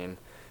because I mean,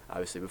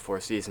 obviously before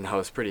season I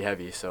was pretty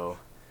heavy, so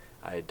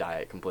I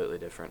diet completely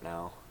different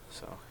now.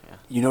 So yeah.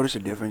 You notice a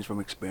difference from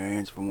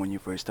experience from when you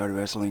first started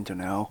wrestling to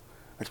now,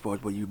 as far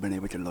as what you've been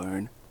able to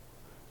learn?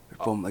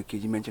 From like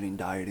 'cause you mentioning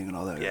dieting and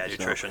all that. Yeah, stuff.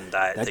 nutrition,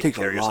 diet, That taking takes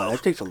care a of lot. yourself.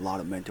 That takes a lot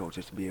of mental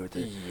just to be able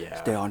to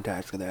Yeah. stay on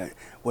task with that.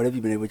 What have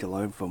you been able to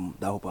learn from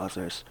that whole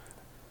process?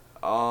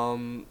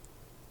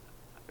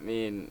 I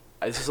mean,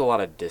 it's just a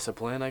lot of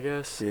discipline, I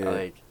guess. Yeah.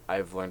 Like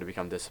I've learned to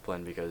become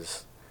disciplined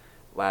because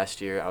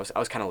last year I was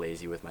kind of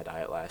lazy with my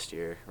diet last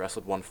year.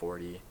 Wrestled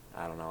 140.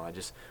 I don't know. I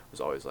just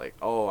was always like,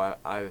 oh,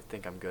 I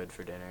think I'm good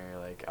for dinner.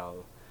 Like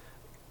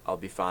I'll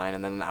be fine.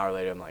 And then an hour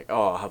later I'm like,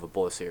 oh, I'll have a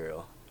bowl of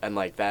cereal. And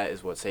like that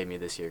is what saved me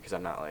this year because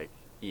I'm not like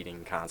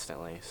eating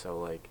constantly. So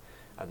like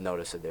I've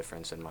noticed a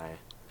difference in my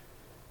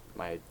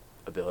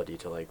ability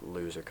to like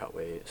lose or cut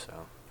weight. So.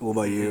 What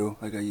about you?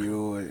 Like, are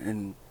you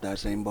in that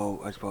same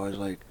boat as far as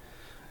like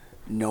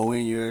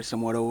knowing you're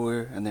somewhat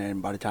over, and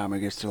then by the time it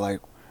gets to like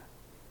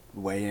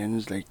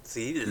weigh-ins, like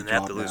See, he you doesn't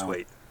have to drop lose down?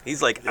 weight.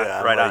 He's like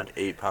Yeah, right I'm on. like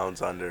 8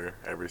 pounds under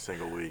every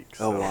single week.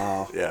 Oh, So,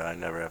 wow. Yeah, I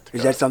never have to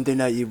Is cut. that something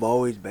that you've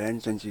always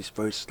been since you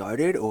first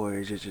started, or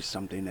is it just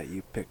something that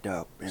you picked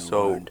up and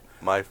So learned?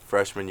 my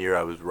freshman year,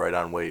 I was right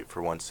on weight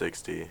for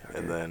 160, Okay.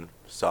 and then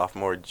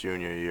sophomore,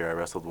 junior year, I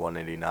wrestled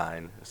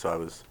 189. So I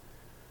was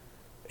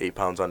 8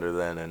 pounds under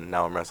then, and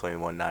now I'm wrestling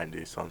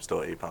 190, so I'm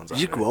still 8 pounds Did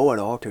under. you grow at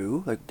all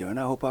too, like during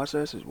that whole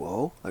process as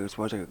well? Like as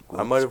far as like a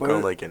growth I might have spurt?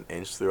 grown like an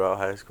inch throughout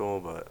high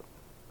school, but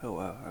Oh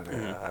wow. Okay.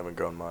 yeah, I haven't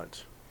grown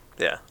much.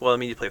 Yeah. Well, I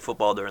mean, you play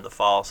football during the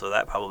fall, so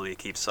that probably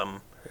keeps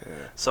some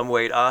Yeah.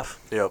 weight off.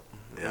 Yep.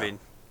 Yeah. I mean,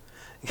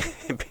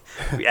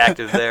 be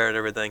active there and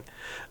everything.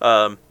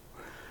 I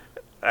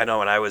know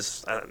when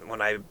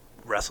I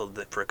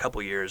wrestled for a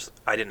couple years,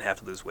 I didn't have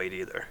to lose weight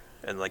either,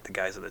 and like the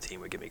guys on the team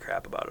would give me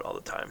crap about it all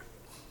the time.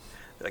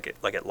 Like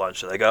at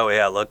lunch, they're like, "Oh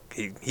yeah, look,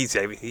 he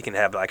can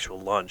have actual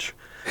lunch."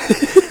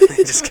 They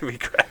just give me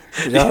crap.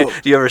 No.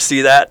 Do you ever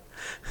see that?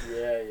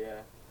 Yeah.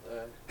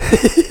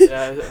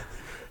 Yeah, I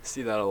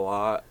see that a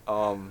lot.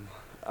 I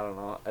don't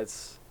know.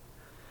 It's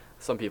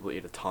some people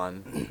eat a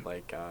ton.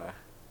 Like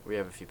we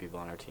have a few people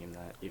on our team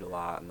that eat a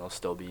lot, and they'll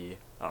still be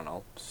I don't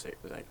know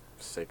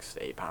 6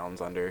 to 8 pounds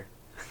under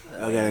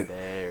Okay. a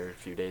day or a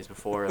few days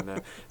before, and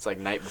then it's like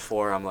night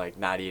before I'm like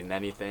not eating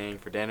anything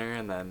for dinner,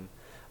 and then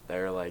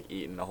they're like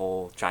eating a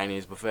whole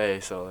Chinese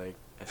buffet. So like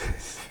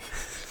it's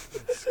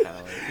kind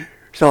of like.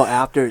 So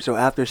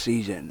after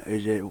season,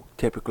 is it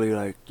typically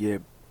like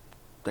you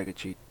like a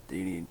cheat?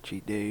 You need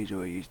cheat days,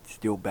 or are you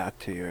still back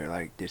to your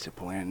like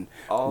discipline,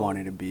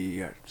 wanting to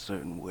be at a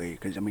certain weight?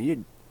 Because I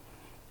mean,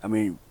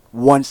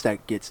 once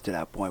that gets to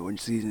that point, when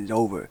season's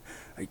over,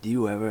 like, do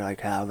you ever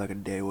like have like a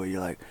day where you're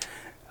like,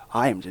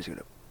 I'm just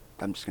gonna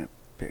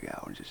pig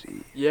out and just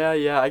eat?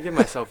 Yeah, I give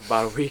myself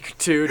about a week or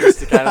two just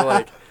to kind of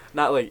like,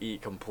 not like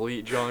eat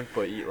complete junk,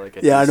 but eat like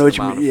a Yeah, I know what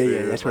you decent mean. amount of Yeah,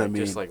 food, that's what I like,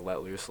 just mean. like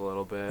let loose a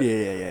little bit.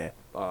 Yeah.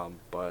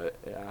 But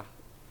yeah,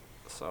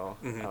 so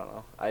Mhm. I don't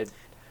know.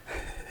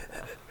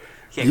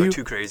 Can't go You-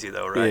 too crazy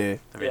though, right? Yeah.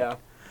 I mean, Yeah,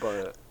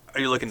 but Are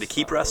you looking to it's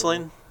keep not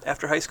wrestling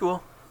after high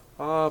school?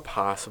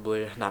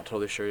 possibly not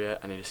totally sure yet.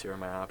 I need to see where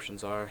my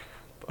options are,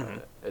 but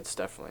Mhm. it's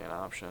definitely an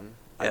option.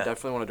 Yeah. I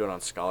definitely want to do it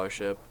on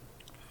scholarship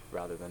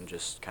rather than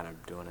just kind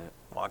of doing it.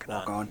 Walking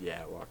Walk on. on.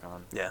 Yeah, walk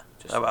on. Yeah.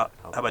 Just How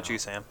helping about you,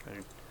 out. Sam?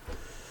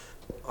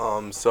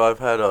 So I've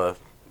had a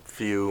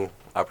few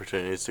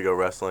opportunities to go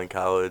wrestle in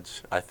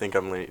college. I think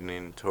I'm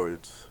leaning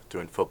towards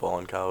doing football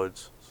in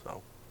college,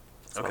 so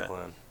that's my Okay.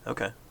 plan.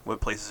 Okay. What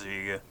places are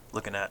you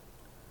looking at?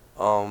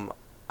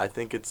 I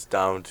think it's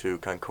down to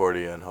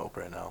Concordia and Hope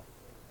right now.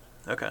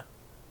 Okay. A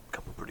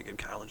couple pretty good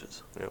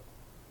colleges. Yep.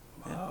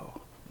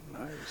 Wow.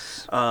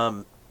 Nice.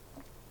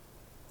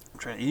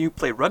 You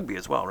play rugby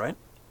as well, right?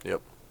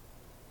 Yep.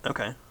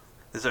 Okay.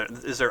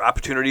 Is there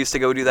opportunities to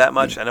go do that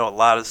much? I know a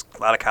lot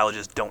of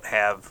colleges don't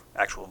have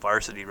actual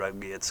varsity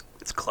rugby. It's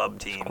club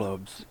team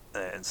Clubs.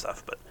 and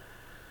stuff. But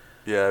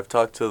Yeah, I've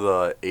talked to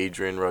the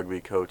Adrian rugby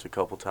coach a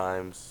couple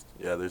times.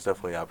 Yeah, there's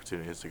definitely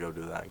opportunities to go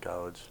do that in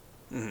college.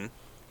 hmm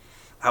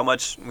how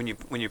much when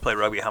you play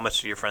rugby? How much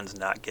do your friends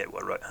not get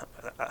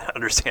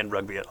understand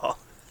rugby at all?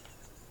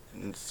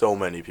 So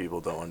many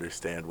people don't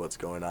understand what's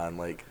going on.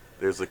 Like,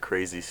 there's the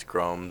crazy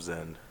scrums,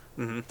 and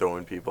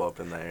throwing people up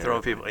in the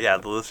air.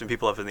 Lifting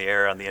people up in the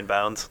air on the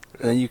inbounds.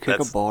 And then you kick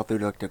a ball through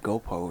like the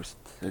goalpost.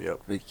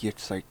 Yep. It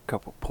gets like a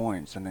couple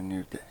points, and then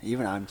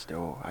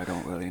I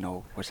don't really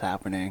know what's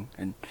happening,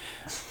 and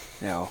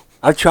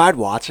I've tried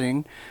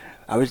watching.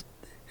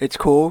 It's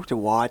cool to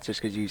watch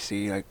just because you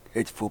see like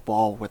it's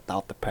football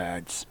without the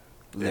pads.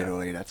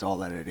 Literally, that's all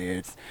that it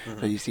is.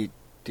 So you see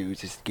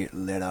dudes just get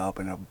lit up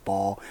in a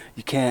ball.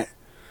 You can't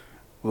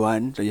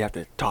run, so you have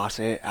to toss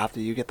it after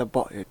you get the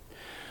ball.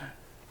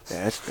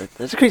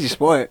 That's a crazy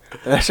sport.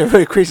 That's a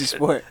really crazy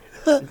sport.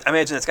 I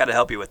imagine it's got to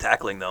help you with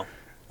tackling, though.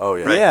 Oh,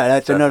 yeah. Right? Yeah,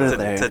 that's another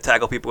thing. To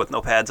tackle people with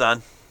no pads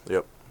on.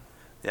 Yep.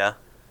 Yeah.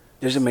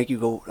 Does it make you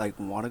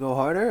want to go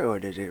harder, or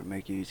does it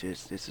make you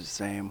it's the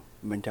same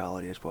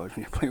mentality as far as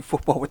when you're playing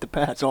football with the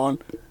pads on?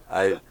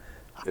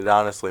 It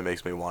honestly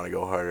makes me want to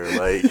go harder.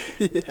 Like,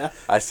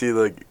 I see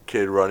the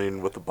kid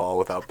running with the ball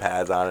without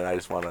pads on, and I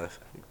just want to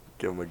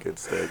give him a good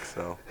stick.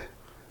 So.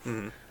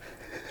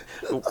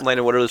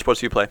 Landon, what other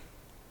sports do you play?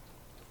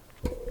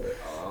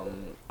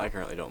 I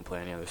currently don't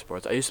play any other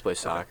sports. I used to play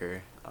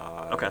soccer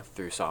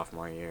through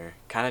sophomore year.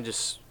 Kind of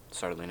just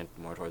started leaning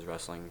more towards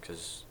wrestling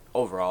because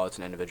overall it's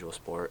an individual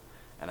sport,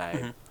 and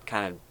I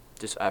kind of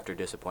just after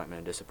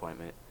disappointment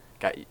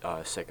got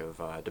sick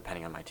of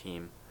depending on my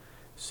team.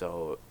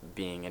 So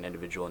being an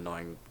individual and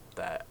knowing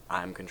that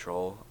I'm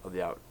control of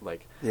the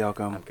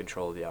outcome. I'm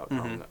control of the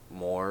outcome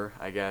more,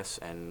 I guess,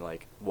 and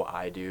like what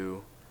I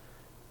do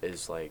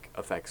is like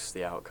affects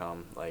the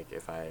outcome. Like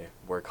if I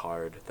work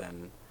hard,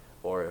 then.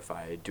 Or if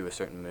I do a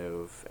certain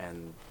move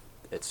and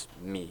it's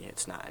me,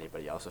 it's not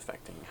anybody else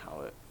affecting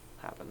how it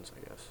happens, I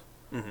guess.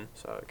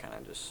 So it kind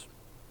of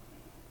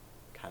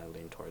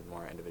lean toward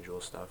more individual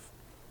stuff.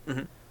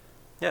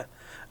 Yeah.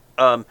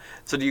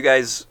 So do you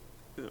guys,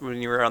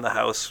 when you were around the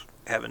house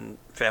having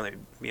family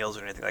meals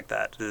or anything like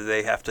that, do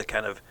they have to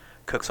kind of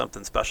cook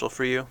something special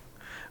for you?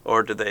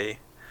 Or do they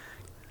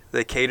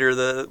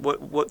cater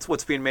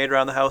what's being made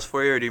around the house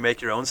for you, or do you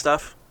make your own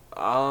stuff?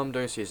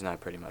 During season, I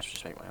pretty much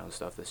just make my own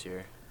stuff this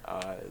year.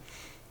 I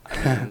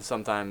mean,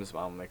 sometimes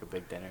Mom will make a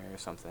big dinner or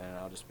something, and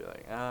I'll just be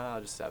like,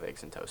 I'll just have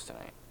eggs and toast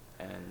tonight,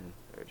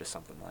 or just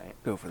something light.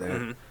 Go for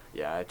that.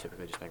 Yeah, I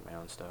typically just make my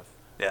own stuff.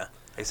 Yeah,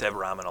 I used to have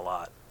ramen a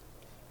lot.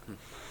 Yeah.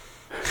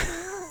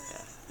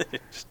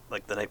 Just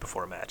like the night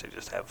before a match, I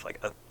just have like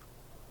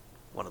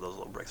one of those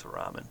little bricks of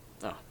ramen.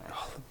 Oh,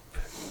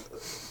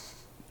 nice.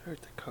 There's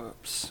the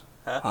cups.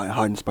 Huh?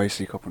 Hot and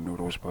spicy cup of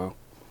noodles, bro.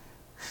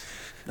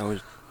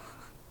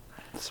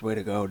 That's the way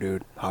to go,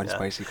 dude. Hot and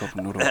spicy cup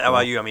of noodles. How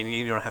about you? I mean,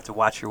 you don't have to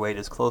watch your weight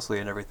as closely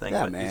and everything.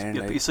 Yeah, but man.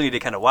 You still need to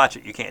kind of watch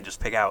it. You can't just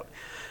pick out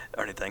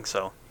or anything.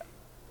 So.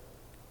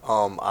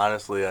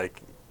 Honestly, I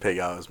can pick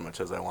out as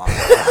much as I want.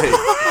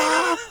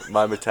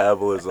 My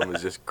metabolism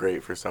is just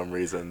great for some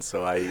reason,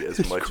 so I eat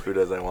as much food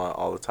as I want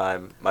all the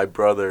time. My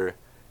brother,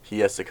 he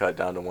has to cut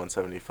down to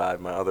 175.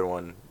 My other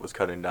one was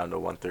cutting down to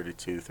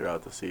 132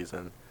 throughout the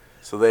season.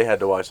 So they had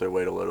to watch their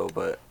weight a little,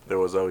 but there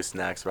was always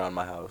snacks around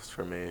my house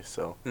for me.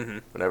 So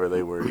whenever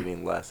they were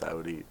eating less, I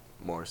would eat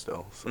more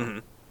still.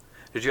 So.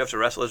 Did you have to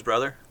wrestle his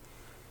brother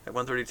at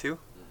 132?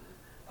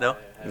 No?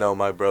 No,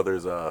 my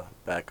brother's a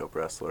backup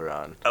wrestler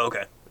on. Oh,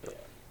 okay.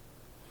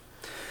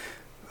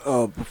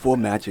 Before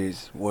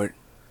matches, what,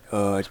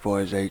 as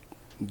far as like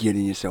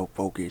getting yourself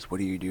focused, what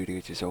do you do to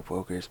get yourself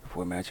focused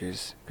before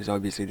matches? Because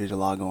obviously there's a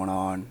lot going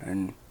on,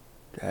 and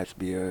there has to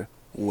be a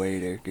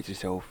way to get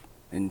yourself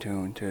in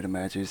tune to the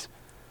matches.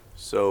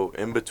 So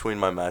in between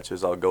my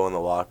matches, I'll go in the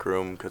locker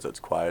room because it's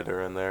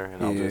quieter in there,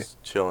 and I'll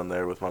just chill in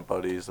there with my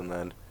buddies. And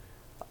then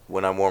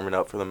when I'm warming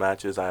up for the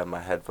matches, I have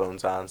my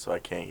headphones on so I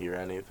can't hear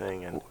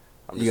anything, and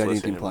I'm just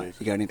listening to music.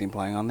 You got anything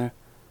playing on there?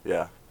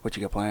 Yeah. What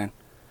you got playing?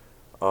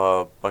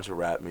 A bunch of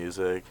rap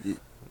music.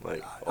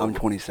 I'm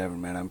 27,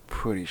 man. I'm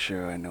pretty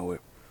sure I know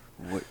it.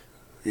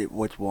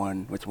 Which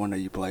one that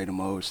you play the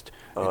most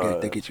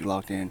that gets you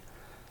locked in?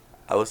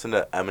 I listen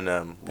to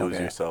Eminem, Lose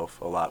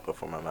Yourself, a lot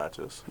before my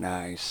matches.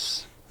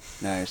 Nice.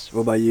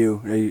 What about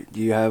you?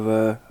 Do you have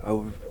a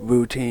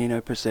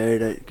routine per se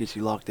that gets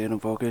you locked in and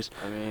focused?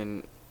 I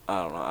mean,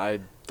 I don't know. I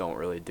don't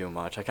really do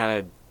much.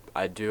 I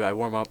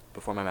warm up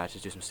before my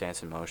matches, do some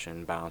stance and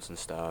motion, bounce and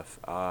stuff.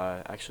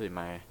 Actually,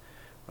 one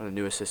of the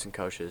new assistant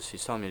coaches,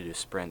 he's telling me to do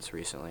sprints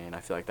recently, and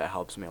I feel like that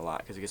helps me a lot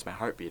because it gets my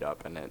heartbeat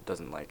up, and it's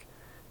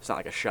not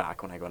like a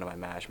shock when I go into my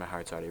match. My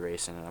heart's already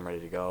racing, and I'm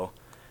ready to go.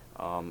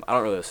 I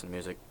don't really listen to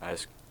music. I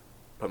just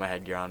put my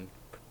headgear on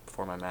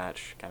before my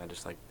match, kind of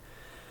just like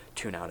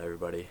tune out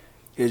everybody.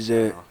 Is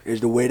the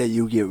way that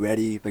you get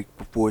ready, like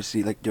before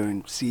like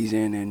during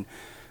season and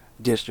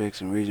districts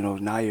and regionals,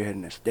 now you're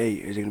heading to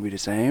state, is it gonna be the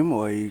same,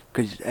 or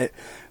because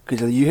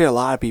you hear a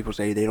lot of people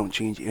say they don't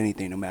change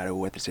anything no matter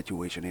what the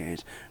situation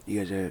is.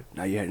 You guys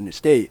now you're heading to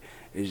state.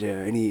 Is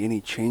there any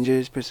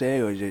changes per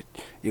se, or is it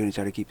you're gonna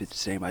try to keep it the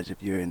same as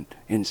if you're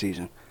in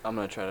season? I'm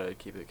gonna try to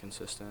keep it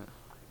consistent.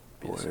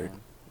 The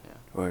same. Yeah.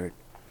 Word.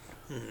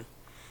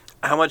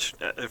 How much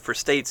for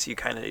states?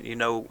 You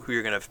know who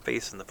you're gonna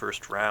face in the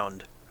first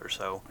round or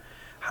so.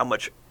 How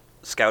much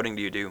scouting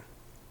do you do?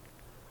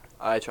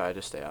 I try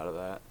to stay out of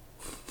that.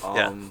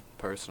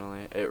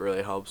 Personally, it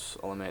really helps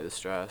eliminate the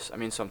stress. I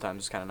mean,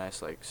 sometimes it's kind of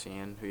nice, like,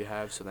 seeing who you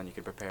have, so then you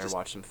can prepare,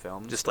 watch some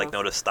film. Just, stuff. like,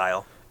 notice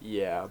style.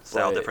 Yeah.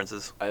 Style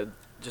differences.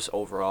 Just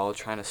overall,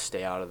 trying to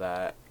stay out of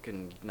that,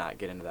 can not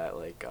get into that,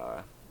 like,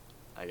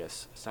 I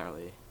guess it's not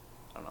really,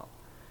 I don't know,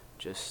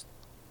 just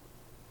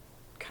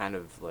kind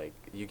of, like,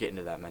 you get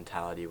into that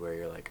mentality where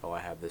you're like, oh, I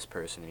have this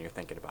person, and you're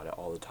thinking about it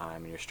all the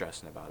time, and you're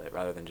stressing about it,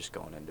 rather than just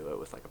going into it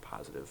with, like, a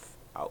positive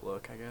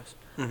outlook, I guess.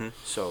 Mm-hmm.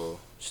 So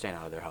staying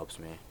out of there helps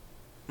me.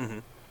 Mm-hmm.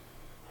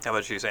 How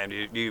about you, Sam?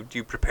 Do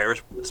you prepare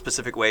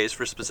specific ways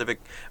for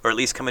specific, or at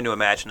least come into a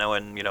match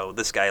knowing, you know,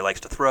 this guy likes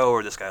to throw,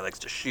 or this guy likes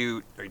to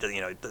shoot, or he does, you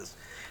know, he's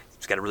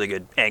got a really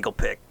good ankle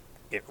pick,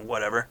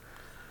 whatever?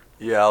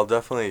 Yeah, I'll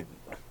definitely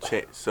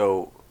change.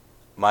 So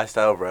my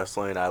style of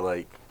wrestling,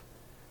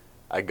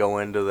 I go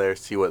into there,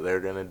 see what they're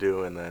gonna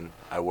do, and then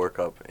I work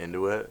up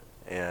into it.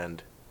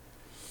 And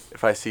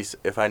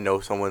if I know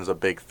someone's a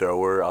big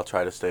thrower, I'll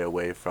try to stay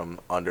away from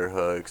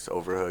underhooks,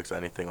 overhooks,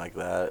 anything like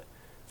that.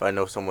 If I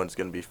know someone's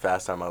going to be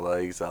fast on my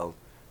legs, I'll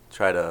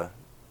try to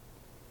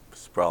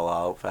sprawl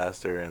out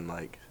faster and,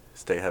 like,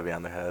 stay heavy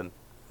on their head.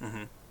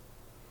 Mm-hmm.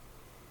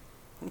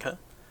 Okay.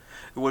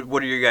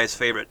 What are your guys'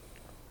 favorite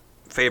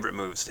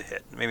moves to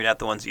hit? Maybe not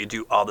the ones that you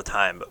do all the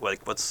time, but,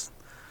 like, what's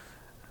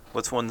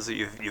ones that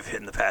you've hit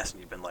in the past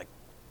and you've been, like,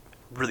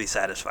 really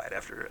satisfied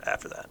after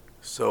that?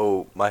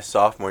 So my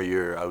sophomore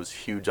year, I was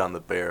huge on the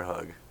bear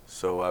hug.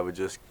 So I would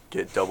just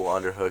get double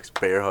underhooks,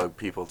 bear hug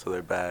people to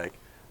their back.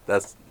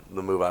 That's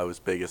the move I was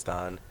biggest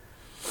on.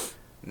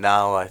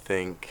 Now I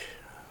think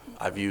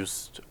I've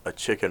used a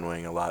chicken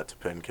wing a lot to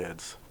pin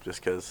kids,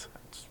 just because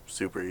it's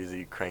super easy.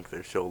 You crank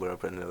their shoulder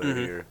up into their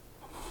ear.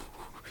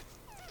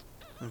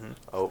 Mm-hmm.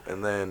 Oh,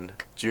 and then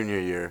junior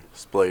year,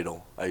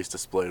 spladle. I used to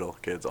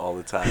spladle kids all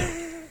the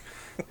time.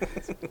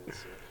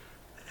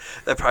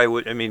 That probably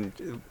would. I mean,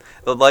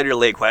 the lighter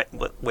weight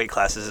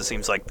classes, it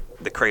seems like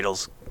the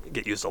cradles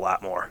get used a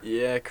lot more.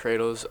 Yeah,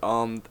 cradles.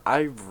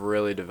 I've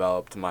really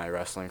developed my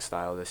wrestling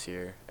style this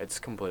year. It's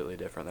completely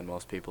different than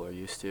most people are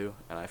used to,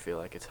 and I feel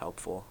like it's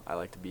helpful. I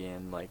like to be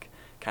in, like,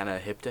 kind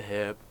of hip to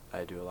hip.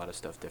 I do a lot of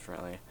stuff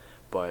differently,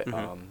 but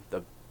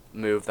the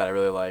move that I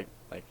really like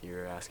you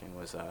were asking,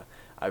 was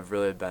I've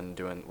really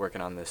been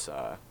working on this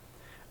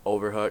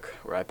overhook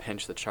where I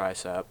pinch the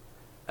tricep,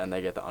 and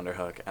they get the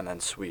underhook, and then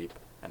sweep,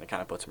 and it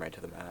kind of puts them right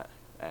to the mat,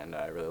 and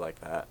I really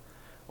like that.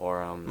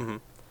 Or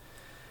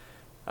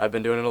I've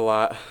been doing it a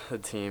lot. The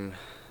team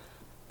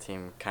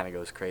kind of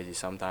goes crazy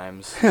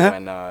sometimes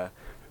when I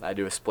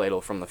do a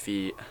spladle from the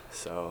feet,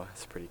 so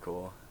it's pretty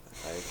cool.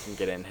 I can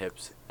get in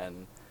hips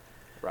and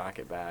rock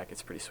it back.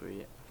 It's pretty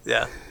sweet.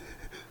 Yeah,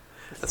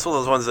 that's one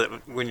of those ones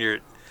that when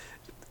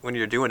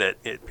you're doing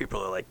it,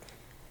 people are like,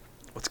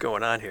 "What's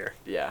going on here?"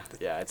 Yeah,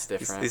 it's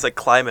different. He's like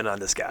climbing on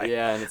this guy.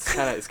 Yeah, and it's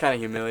kind of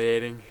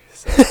humiliating.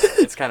 So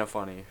it's kind of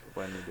funny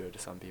when you do it to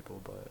some people,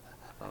 but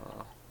I don't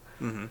know.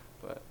 Mm-hmm.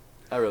 But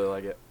I really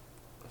like it.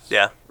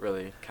 Yeah.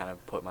 Really kind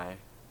of put my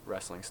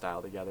wrestling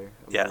style together.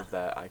 Yeah. Move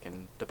that I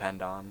can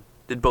depend on.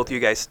 Did both of you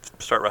guys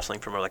start wrestling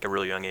from like a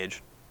really young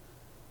age?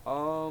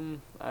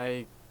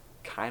 I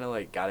kind of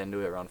like got into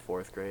it around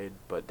 4th grade,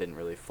 but didn't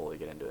really fully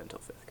get into it until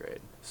 5th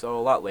grade. So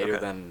a lot later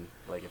than,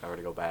 like, if I were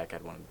to go back,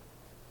 I'd want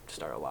to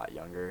start a lot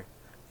younger.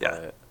 Yeah.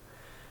 But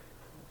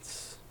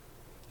it's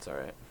all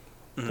right.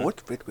 Mm-hmm.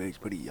 4th, 5th grade is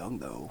pretty young,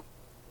 though.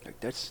 Like,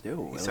 that's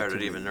still. You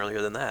started even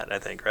earlier than that, I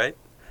think, right?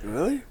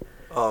 Really?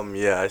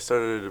 Yeah, I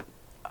started.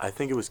 I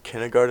think it was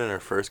kindergarten or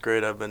 1st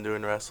grade. I've been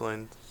doing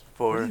wrestling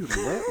for.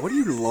 What do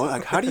you learn?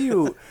 Like, how do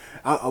you?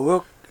 A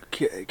real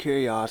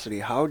curiosity.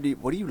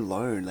 What do you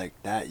learn, like,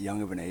 that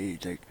young of an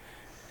age?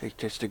 Like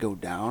just to go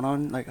down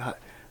on, like,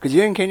 because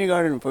you're in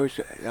kindergarten and first.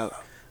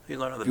 You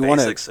learn all the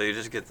basics, so you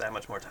just get that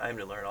much more time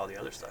to learn all the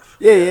other stuff.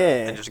 Yeah.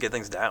 And just get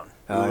things down.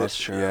 Oh, that's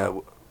true. Yeah,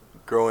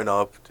 growing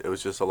up, it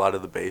was just a lot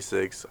of the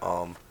basics.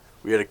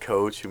 We had a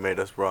coach who made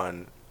us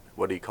run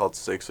what he called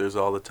Sixers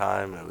all the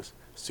time. It was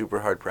super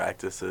hard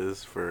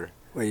practices for.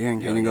 Wait, you're in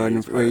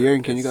kindergarten. You're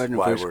in kindergarten.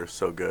 Why we're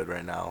so good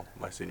right now,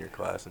 my senior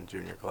class and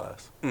junior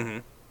class. Mm-hmm.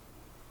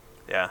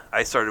 Yeah,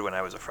 I started when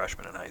I was a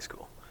freshman in high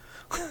school,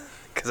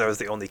 because I was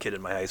the only kid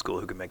in my high school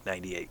who could make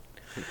 98.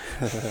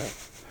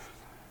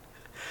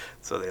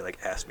 So they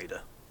asked me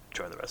to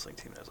join the wrestling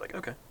team. And I was like,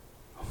 okay.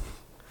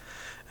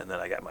 And then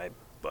I got my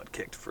butt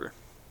kicked for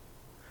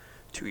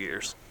 2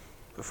 years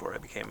before I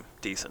became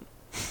decent.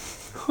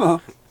 Huh.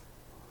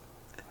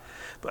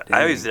 But Dang.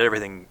 I always did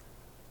everything.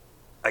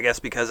 I guess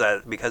because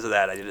of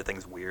that, I did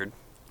things weird.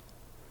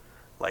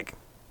 Like,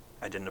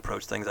 I didn't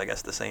approach things, I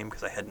guess, the same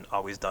because I hadn't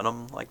always done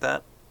them like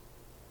that.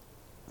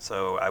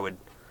 So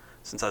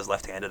since I was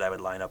left-handed, I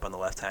would line up on the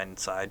left-hand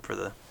side for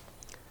the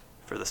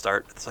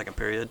start of the second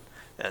period,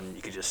 and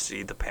you could just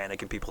see the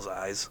panic in people's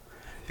eyes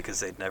because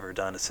they'd never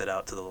done a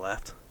sit-out to the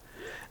left.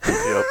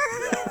 Yep.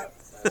 Yeah,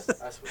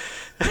 that's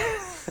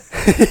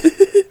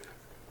weird.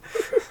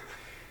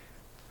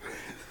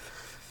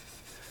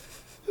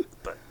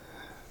 But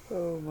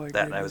Oh my god.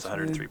 that, and I was a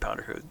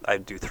 103-pounder who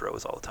I'd do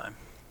throws all the time.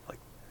 Like,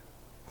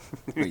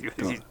 Wait, you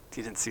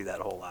didn't see that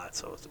a whole lot,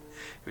 so it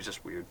was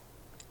just weird.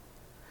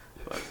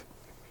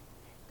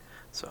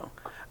 But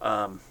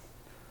I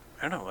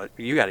don't know.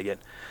 You got to get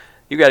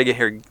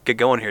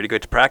going here to go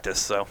to practice.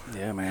 So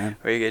Yeah, man.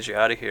 we're gonna get you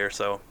out of here.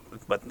 So,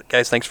 but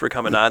guys, thanks for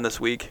coming on this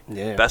week.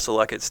 Yeah. Best of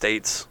luck at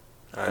States.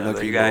 luck For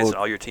to you you guys both. and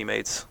all your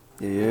teammates.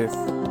 Yeah.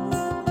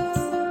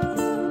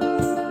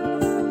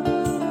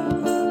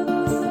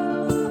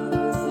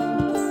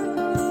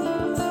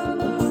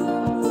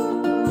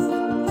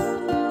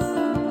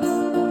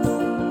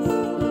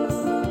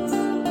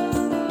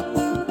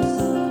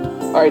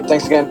 All right,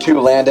 thanks again to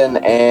Landon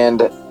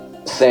and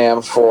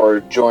Sam for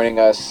joining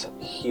us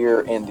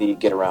here in the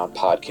Get Around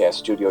podcast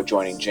studio,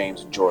 joining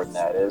James and Jordan,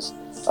 that is.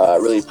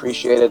 Really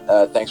appreciate it.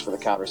 Thanks for the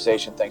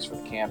conversation. Thanks for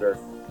the candor.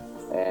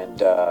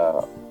 And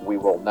we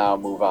will now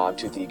move on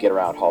to the Get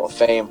Around Hall of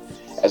Fame.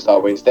 As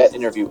always, that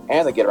interview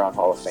and the Get Around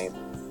Hall of Fame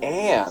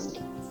and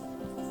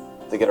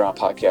the Get Around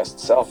podcast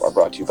itself are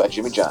brought to you by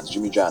Jimmy John's.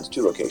 Jimmy John's,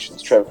 2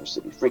 locations, Traverse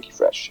City, Freaky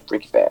Fresh,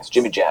 Freaky Fast,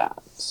 Jimmy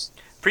John's.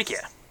 Freak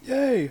yeah.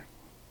 Yay.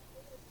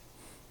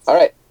 All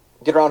right,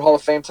 Get Around Hall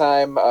of Fame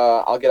time.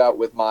 I'll get out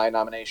with my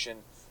nomination.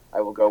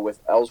 I will go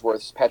with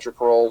Ellsworth's Patrick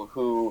Roll,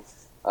 who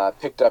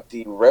picked up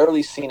the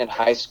rarely seen in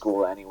high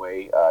school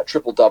anyway,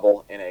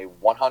 triple-double in a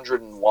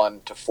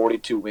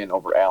 101-42 win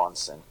over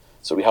Allenson.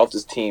 So he helped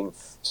his team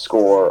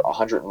score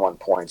 101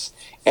 points.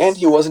 And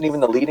he wasn't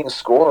even the leading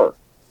scorer.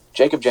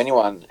 Jacob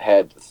Genuine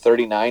had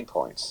 39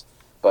 points.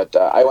 But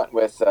I went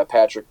with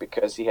Patrick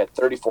because he had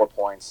 34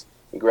 points.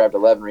 He grabbed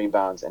 11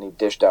 rebounds, and he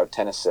dished out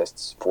 10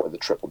 assists for the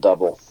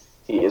triple-double.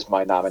 He is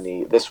my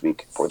nominee this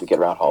week for the Get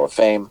Around Hall of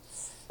Fame.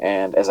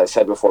 And as I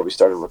said before we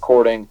started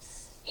recording,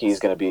 he's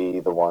going to be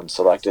the one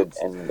selected.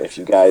 And if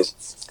you guys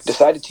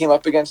decide to team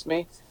up against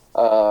me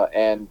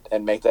and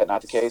make that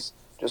not the case,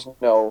 just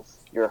know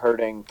you're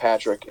hurting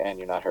Patrick and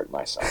you're not hurting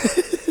my son.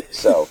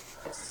 So,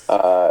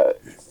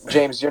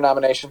 James, your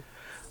nomination?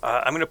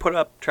 I'm going to put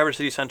up Traverse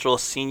City Central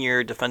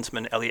senior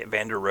defenseman Elliot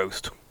Vander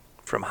Roast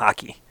from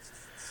hockey.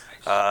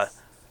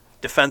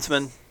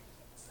 Defenseman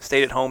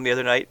stayed at home the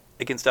other night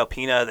against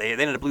Alpena. They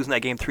ended up losing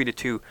that game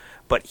 3-2,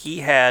 but he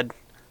had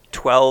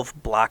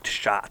 12 blocked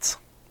shots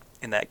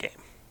in that game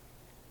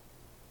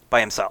by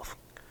himself.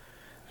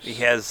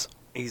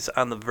 He's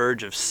on the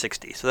verge of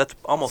 60, so that's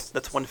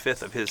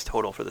 1/5 of his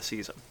total for the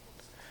season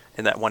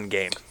in that one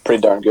game.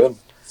 Pretty darn good.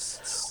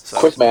 So,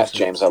 Quick math,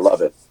 James. I love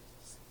it.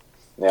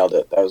 Nailed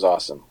it. That was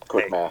awesome.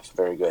 Quick math.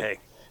 Very good. Hey,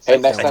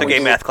 next I time took we a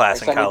do- math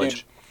class next in time we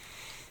college.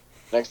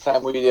 Next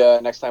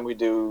time we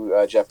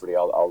do Jeopardy,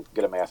 I'll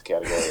get a math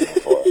category in there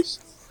for us.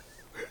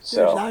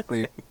 So,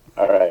 Exactly.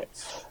 all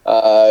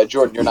right,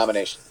 Jordan, your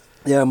nomination.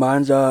 Yeah,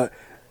 mine's Evan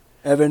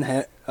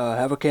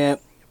Haverkamp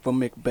from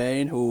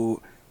McBain,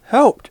 who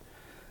helped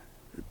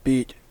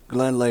beat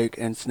Glen Lake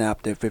and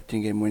snap their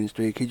 15-game winning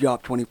streak. He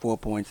dropped 24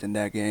 points in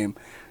that game,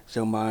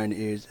 so mine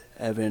is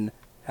Evan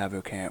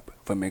Haverkamp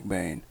from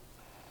McBain.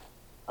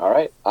 All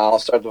right, I'll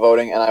start the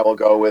voting, and I will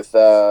go with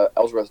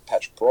Ellsworth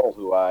Patrick Pearl,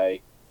 who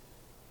I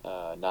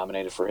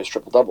nominated for his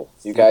triple-double.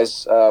 You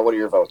guys, what are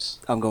your votes?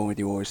 I'm going with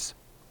yours.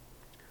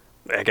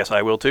 I guess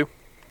I will too.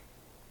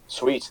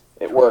 Sweet.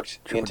 It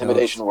worked. The Triple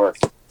intimidation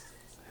worked.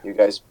 You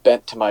guys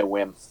bent to my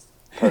whim.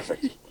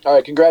 Perfect. All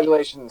right,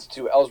 congratulations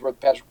to Ellsworth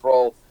Patrick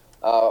Pearl,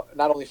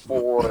 not only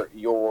for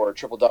your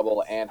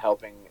triple-double and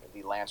helping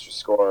the Lancers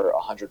score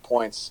 100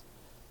 points,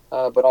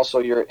 but also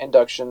your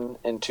induction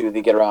into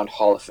the Get Around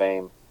Hall of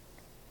Fame,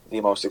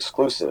 the most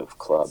exclusive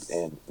club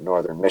in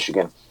Northern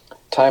Michigan.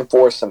 Time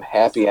for some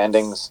happy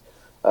endings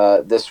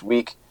this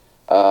week.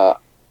 I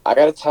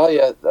got to tell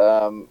you,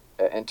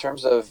 in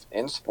terms of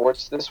in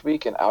sports this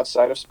week and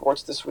outside of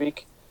sports this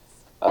week,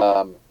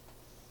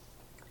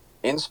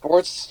 in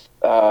sports,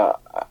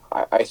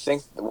 I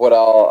think what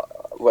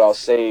I'll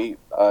say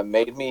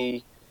made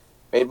me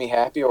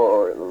happy,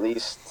 or at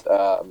least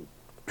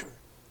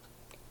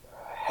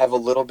have a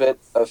little bit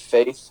of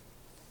faith,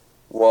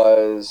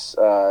 was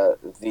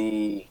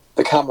the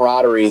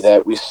camaraderie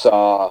that we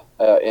saw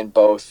in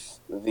both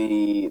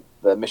the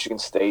Michigan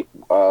State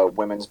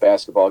women's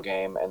basketball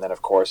game, and then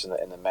of course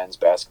in the men's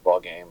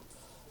basketball game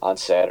on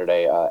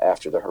Saturday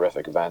after the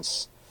horrific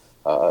events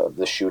of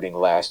the shooting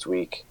last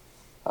week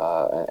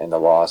and the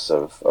loss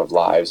of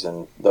lives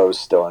and those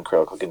still in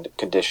critical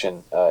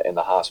condition in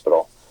the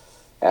hospital.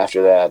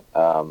 After that,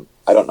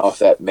 I don't know if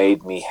that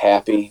made me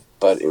happy,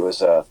 but it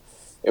was a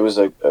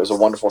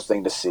wonderful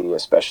thing to see,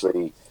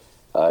 especially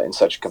in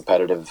such a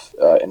competitive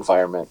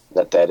environment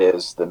that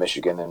is. The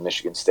Michigan and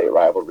Michigan State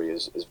rivalry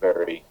is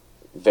very,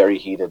 very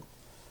heated.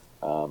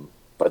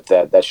 But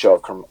that show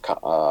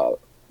of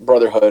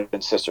brotherhood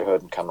and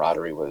sisterhood and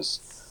camaraderie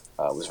was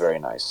very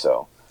nice.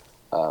 So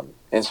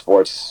in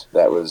sports,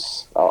 that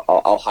was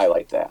I'll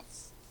highlight that.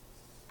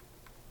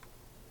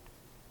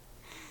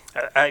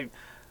 I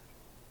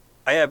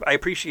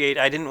appreciate.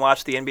 I didn't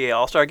watch the NBA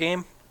All-Star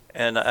game,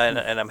 and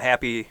I'm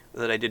happy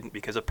that I didn't,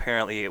 because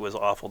apparently it was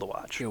awful to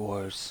watch. It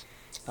was.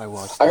 I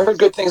watched. I heard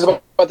good things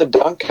about the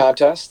dunk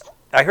contest.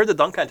 I heard the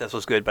dunk contest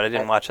was good, but I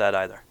didn't watch that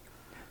either.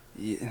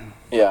 Yeah.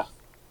 Yeah.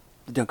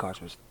 The dunk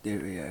contest was.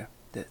 Yeah.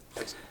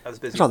 I was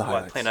busy Saw the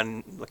highlights.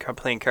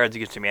 playing Cards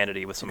Against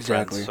Humanity with some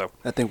Exactly. friends. So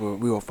I think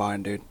we were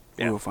fine, dude.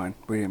 Yeah. We were fine.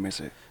 We didn't miss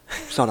it.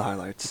 Saw the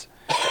highlights.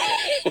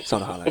 Saw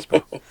the highlights,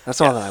 bro. That's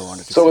all that I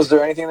wanted to So see. was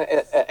there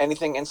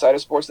anything inside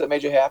of sports that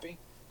made you happy?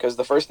 Because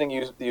the first thing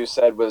you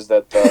said was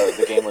that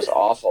the game was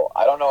awful.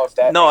 I don't know if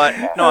that. I'm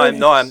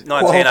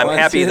saying I'm Well,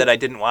 happy that's that it. I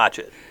didn't watch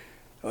it.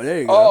 Oh,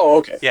 there you go. Oh,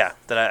 okay. Yeah,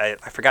 that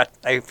I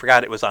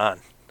forgot it was on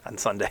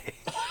Sunday.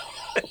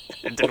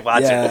 I didn't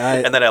watch it,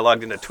 and then I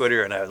logged into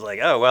Twitter and I was like,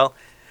 oh well.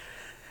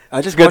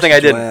 I just Good watched thing the I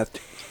didn't. draft.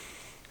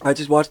 I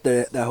just watched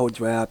that whole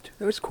draft.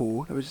 It was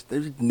cool. It was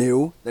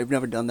new. They've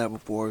never done that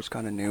before. It was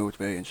kind of new. It's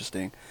very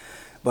interesting.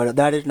 But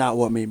that is not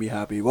what made me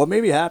happy. What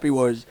made me happy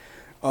was,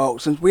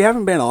 since we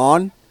haven't been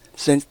on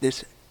since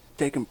this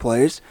taken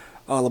place,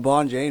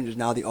 LeBron James is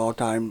now the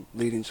all-time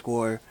leading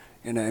scorer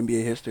in the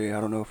NBA history.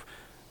 I don't know if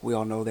we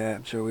all know that.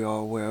 I'm sure we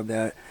all aware of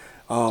that.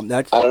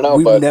 That's I don't know,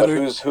 we've but never.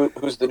 who's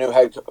the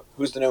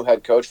new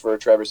head coach for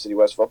Traverse City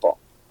West football?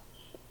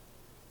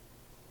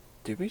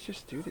 Did we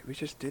just do that? We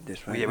just did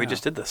this, right? Yeah, we now.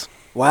 just did this.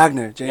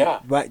 Wagner, James,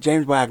 Yeah.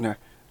 James Wagner.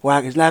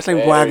 His last name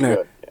is Very Wagner.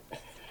 good.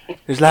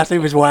 His last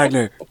name is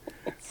Wagner.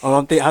 I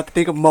have to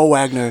think of Mo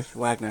Wagner.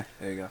 Wagner.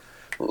 There you go.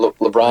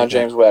 LeBron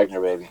James Wagner,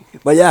 baby.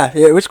 But yeah,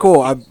 it was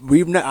cool. I've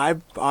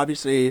never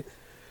seen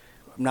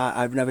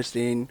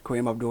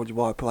Kareem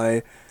Abdul-Jabbar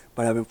play,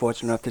 but I've been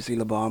fortunate enough to see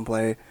LeBron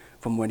play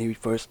from when he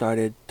first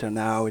started to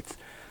now. It's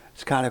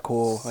kind of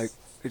cool. Like,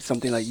 it's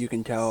something like you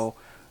can tell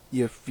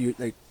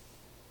like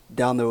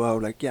down the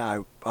road. Like,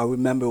 yeah, I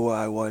remember where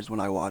I was when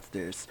I watched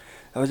this.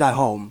 I was at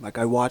home. Like,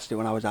 I watched it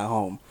when I was at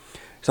home.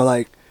 So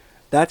like,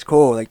 that's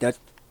cool. Like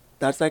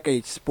that's like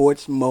a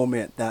sports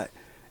moment that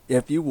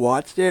if you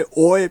watched it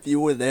or if you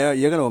were there,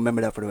 you're gonna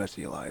remember that for the rest of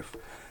your life.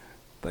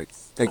 Like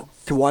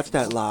to watch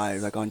that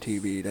live, like on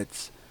TV,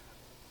 that's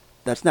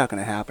not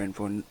gonna happen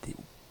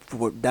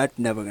that's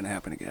never gonna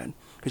happen again.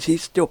 Because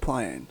he's still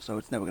playing, so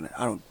it's never gonna.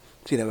 I don't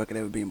see that record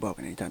ever being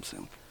broken anytime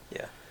soon.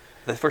 Yeah,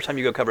 the first time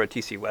you go cover a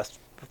TC West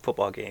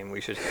football game, we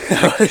should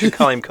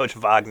call him Coach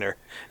Wagner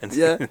and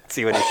Yeah.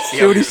 see what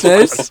he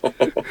says.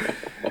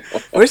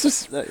 Where's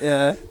this?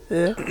 Yeah.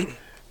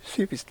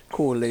 See if he's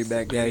cool, laid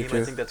back guy I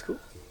too. think that's cool.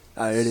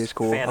 It is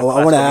cool. Fan I of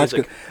want to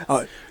classical ask him.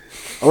 music.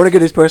 I want to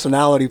get his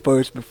personality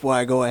first before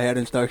I go ahead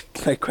and start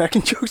like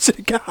cracking jokes at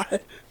the guy.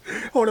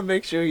 I want to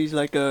make sure he's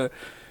like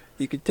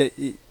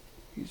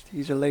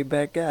he's a laid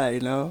back guy.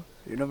 You know,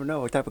 you never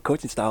know what type of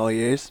coaching style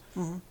he is.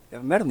 Mm-hmm.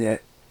 Haven't met him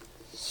yet.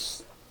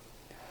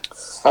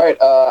 All right.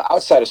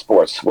 Outside of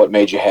sports, what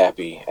made you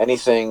happy?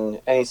 Anything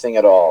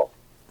at all?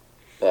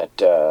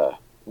 That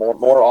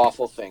more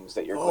awful things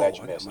that you're glad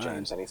you missed,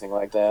 James? Anything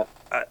like that?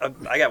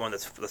 I got one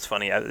that's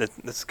funny. This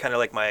is kind of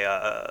like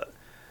my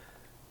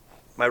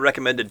my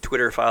recommended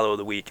Twitter follow of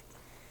the week,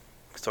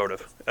 sort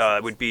of.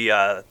 It would be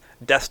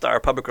Death Star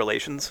Public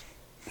Relations.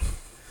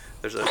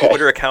 There's a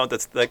Twitter account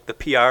that's like the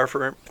PR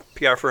firm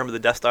of the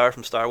Death Star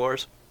from Star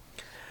Wars,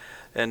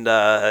 and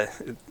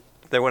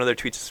one of their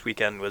tweets this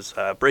weekend was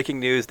breaking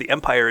news: the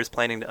Empire is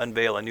planning to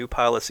unveil a new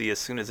policy as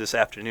soon as this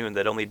afternoon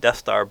that only Death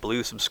Star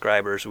Blue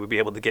subscribers will be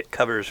able to get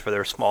covers for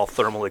their small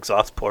thermal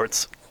exhaust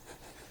ports.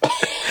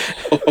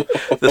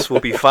 This will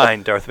be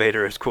fine, Darth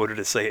Vader is quoted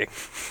as saying.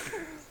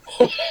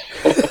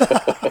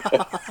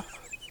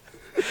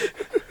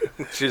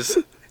 Which is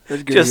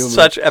just humor.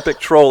 such epic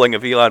trolling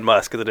of Elon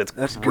Musk that it's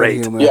That's great.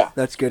 good humor. Yeah.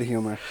 That's good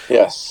humor.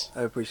 Yes.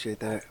 I appreciate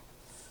that.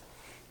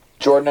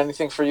 Jordan,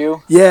 anything for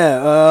you?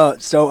 Yeah,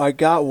 so I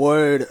got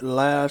word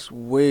last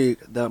week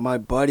that my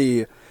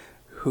buddy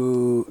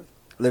who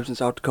lives in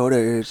South Dakota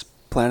is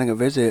planning a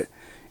visit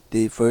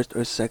the first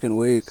or second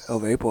week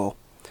of April.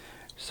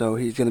 So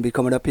he's going to be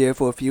coming up here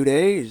for a few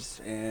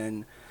days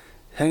and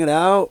hanging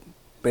out,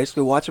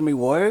 basically watching me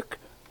work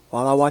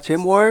while I watch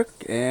him work.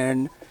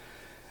 And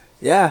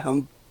yeah,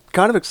 I'm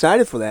kind of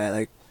excited for that.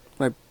 Like,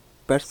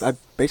 I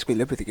basically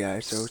live with the guy,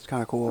 so it's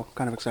kind of cool.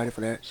 Kind of excited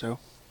for that. So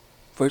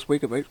first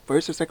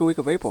or second week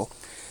of April,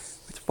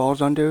 which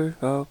falls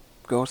under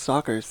girls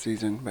soccer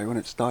season right when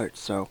it starts.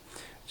 So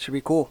it should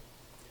be cool.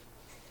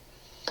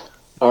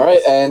 All right,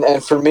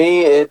 and for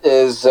me, it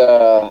is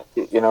of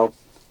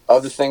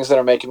the things that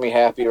are making me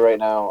happy right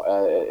now.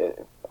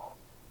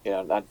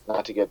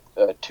 Not to get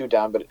too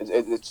down, but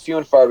it's few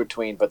and far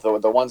between. But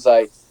the ones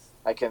I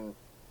can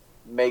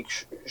make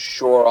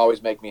sure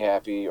always make me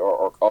happy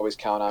or always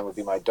count on would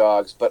be my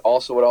dogs. But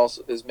also, what else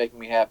is making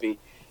me happy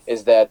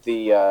is that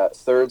the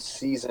third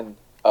season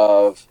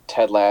of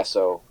Ted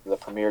Lasso, the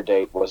premiere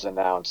date was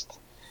announced,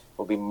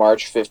 will be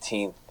March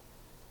 15th.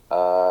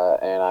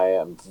 And I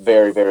am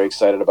very, very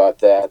excited about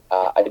that.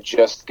 I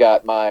just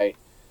got my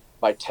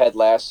Ted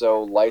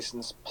Lasso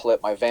license plate,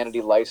 my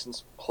vanity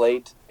license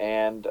plate,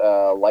 and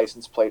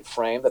license plate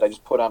frame that I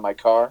just put on my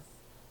car.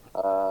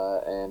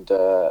 And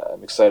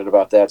I'm excited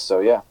about that. So,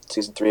 yeah,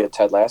 season 3 of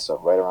Ted Lasso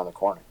right around the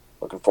corner.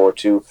 Looking forward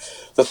to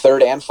the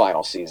third and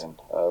final season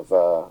of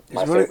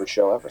my favorite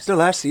show ever. It's the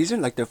last season?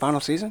 Like the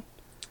final season?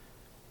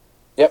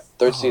 Yep,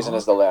 third season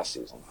is the last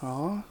season.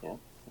 Oh. Yeah.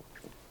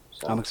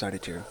 So. I'm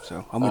excited too,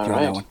 so I'm with you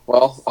on that one.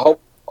 Well,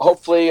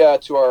 hopefully,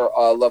 to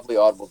our lovely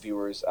Audible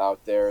viewers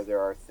out there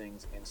are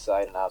things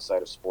inside and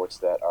outside of sports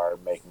that are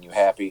making you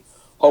happy.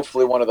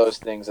 Hopefully, one of those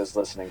things is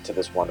listening to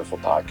this wonderful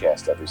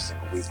podcast every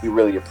single week. We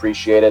really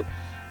appreciate it.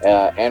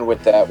 And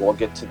with that, we'll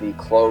get to the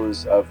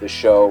close of the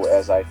show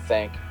as I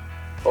thank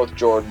both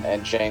Jordan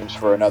and James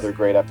for another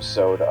great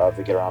episode of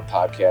the Get Around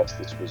podcast.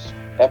 This was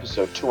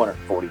episode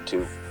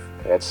 242.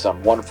 We had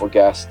some wonderful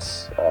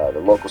guests.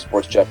 The Local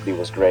Sports Jeopardy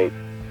was great.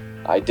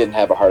 I didn't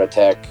have a heart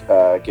attack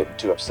getting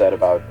too upset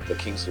about the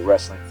Kingsley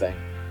wrestling thing.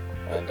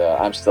 And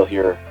I'm still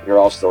here. You're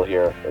all still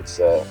here.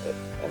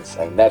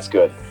 And that's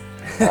good.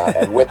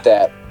 And with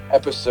that,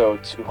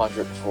 episode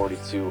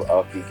 242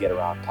 of the Get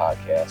Around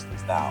podcast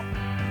is now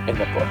in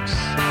the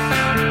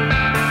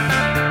books.